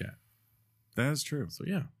Weekly Game Chat. That is true. So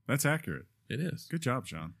yeah, That's accurate. it is. Good job,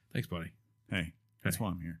 Sean. Thanks, buddy. Hey, that's why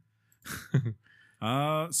I'm here.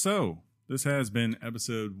 So this has been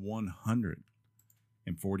episode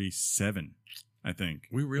 147, I think.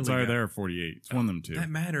 We really it's either got- there or 48. It's one of them two. That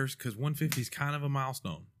matters because 150 is kind of a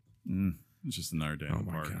milestone. It's just another day Oh in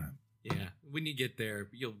the my park. god. Yeah, when you get there,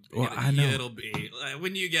 I know. it'll be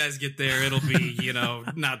when you guys get there, it'll be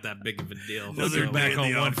not that big of a deal. Another So, back Back on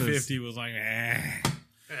in the office. 150 was like,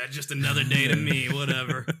 just another day to me,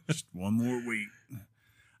 whatever. Just one more week.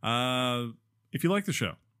 If you like the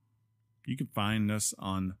show, you can find us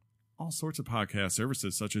on all sorts of podcast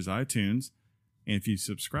services such as iTunes. And if you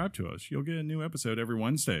subscribe to us, you'll get a new episode every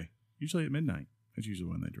Wednesday, usually at midnight. That's usually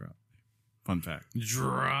when they drop. Fun fact.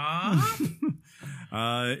 drop.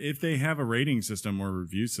 If they have a rating system or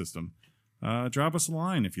review system, drop us a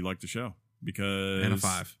line if you like the show. Because And a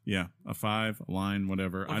 5. Yeah, a 5, a line,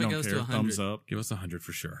 whatever. Well, I if it don't goes to care. 100. Thumbs up. Give us 100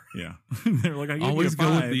 for sure. Yeah. They're like, I give Always you a go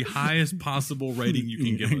 5. with the highest possible rating you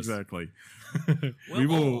can give us. Exactly.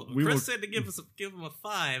 Well, we Chris will- said to give him a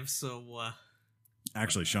 5, so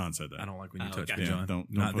Actually, Sean said that. I don't like when you Oh, touch okay. me, Yeah, John. don't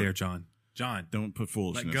Not put- there, John. John. Don't put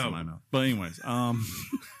foolishness go. in my mouth. But anyways,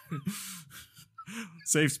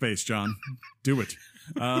 safe space, John. Do it.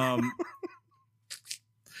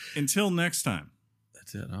 Until next time.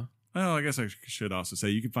 That's it, huh? Oh, I guess I should also say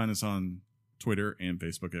you can find us on Twitter and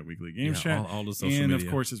Facebook at Weekly Games Chat. all the social And media.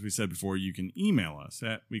 of course, as we said before, you can email us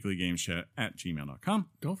at weeklygameschat@gmail.com.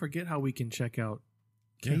 don't forget how we can check out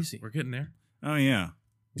Yeah, Casey. we're getting there. Oh, yeah.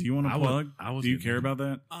 Do you want to I would- plug? I was Do you getting care there.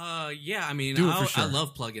 about that? yeah, I mean, Do it for I sure.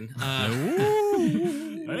 love plugging.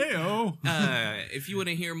 Hey-oh. If you want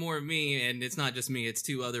to hear more of me, and it's not just me, it's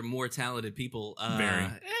two other more talented people. Very.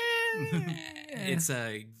 It's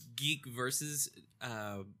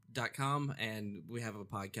geekversus.com, and we have a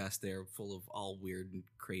podcast there full of all weird and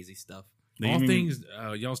crazy stuff. They All even- things,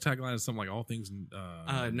 y'all's tagline is something like all things.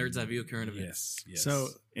 Nerds Eye View current events. Yes. So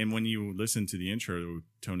And when you listen to the intro,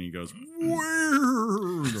 Tony goes,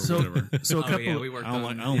 weird, or So- whatever. so a Oh, couple. yeah, we worked I don't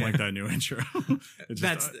on like. I don't like that new intro.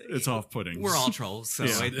 It's off-putting. We're all trolls, so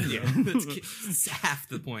Yeah. that's half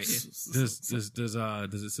the point.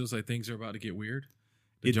 does it still say things are about to get weird?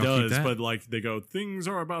 It Did y'all keep does, that? but like they go, things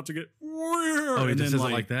are about to get weird. Oh, it and just then says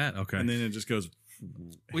it like that. Okay. and then it just goes.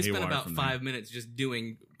 We spent haywire about from there. 5 minutes just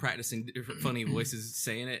practicing different funny voices,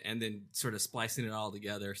 saying it, and then sort of splicing it all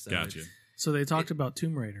together. So Gotcha. it's- So they talked about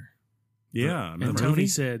Tomb Raider, Yeah, and remember? Tony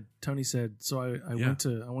said. So I Yeah. went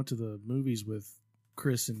to the movies with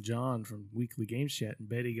Chris and John from Weekly Games Chat, and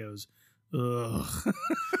Betty goes, "Ugh."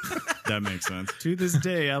 That makes sense. To this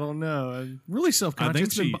day, I don't know. I'm really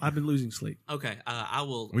self-conscious. she- I've been losing sleep. Okay, I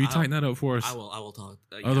will. Will you I'll- tighten that up for us? I will talk.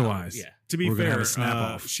 Otherwise. yeah. To be We're gonna fair, have a snap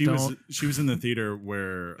off. she was Don't. in the theater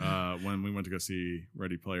where when we went to go see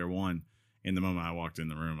Ready Player One. In the moment I walked in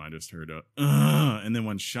the room, I just heard a and then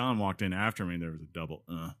when Sean walked in after me, there was a double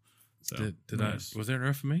So Did Nice. I? Was there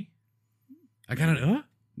an for me? I got an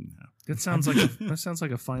no. That sounds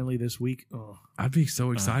like a finally this week. Oh, I'd be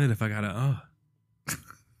so excited if I got a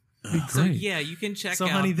Be So great. yeah, you can check So,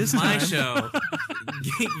 out honey, this my time- show,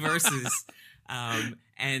 Geek Versus,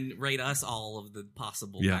 and rate us all of the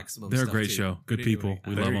possible Yeah, maximum. they're a stuff great too. show. Good But people. anyway,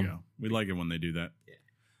 We There love you them. go. We like it when they do that.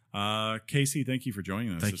 Yeah. Casey, thank you for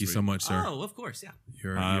joining us. Thank this you week. so much, sir. Oh, of course, yeah.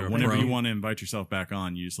 You're a Whenever pro. you want to invite yourself back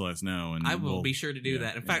on, you just let us know, and I will we'll- be sure to do yeah,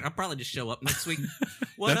 that. In yeah. fact, I'll probably just show up next week.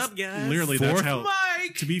 What That's up, guys? Literally, that's Fourth how.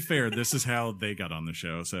 Mike. To be fair, this is how they got on the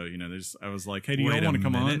show. So I was like, "Hey, do y'all Wait a want to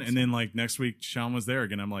come on?" minute. And then like next week, Sean was there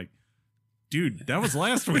again. I'm like, "Dude, that was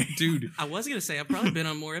last week, Dude, I was gonna say I've probably been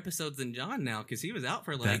on more episodes than John now because he was out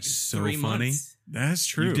for like That's so 3 funny. months. That's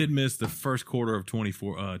true. you did miss the first quarter of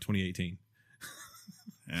 2018.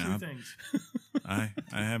 Yeah, things. I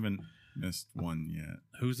haven't missed one yet.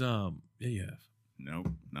 Who's yeah, you have.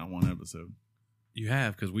 Nope, not one episode. You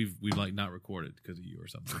have because we've like not recorded because of you or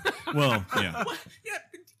something. Well, yeah, What? Yeah.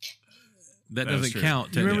 That That's doesn't true.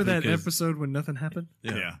 count. Do you remember that technically, 'cause- episode when nothing happened?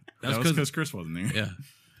 yeah. That's That was 'cause- because Chris wasn't there. Yeah.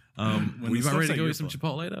 When We the about ready stuff's to at go your get some place.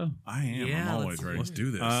 Chipotle though. I am. Yeah, I'm always let's- ready. Let's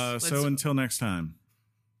do this. So Let's- until next time,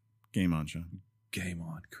 game on, Sean. Game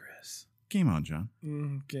on, Chris. Game on, John.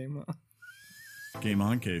 Game on. Game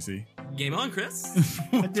on, Casey. Game on, Chris.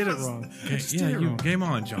 I did it wrong. Game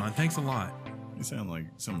on, John. Thanks a lot. You sound like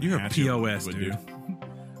someone. You're a Hatchet POS, would dude.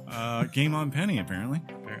 do. Game on, Penny. Apparently.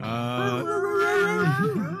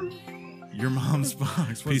 Your mom's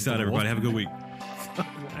box. Peace out, everybody. Have a good week.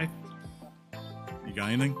 You got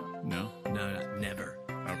anything? No. No, never.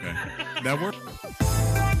 Okay. That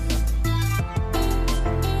worked.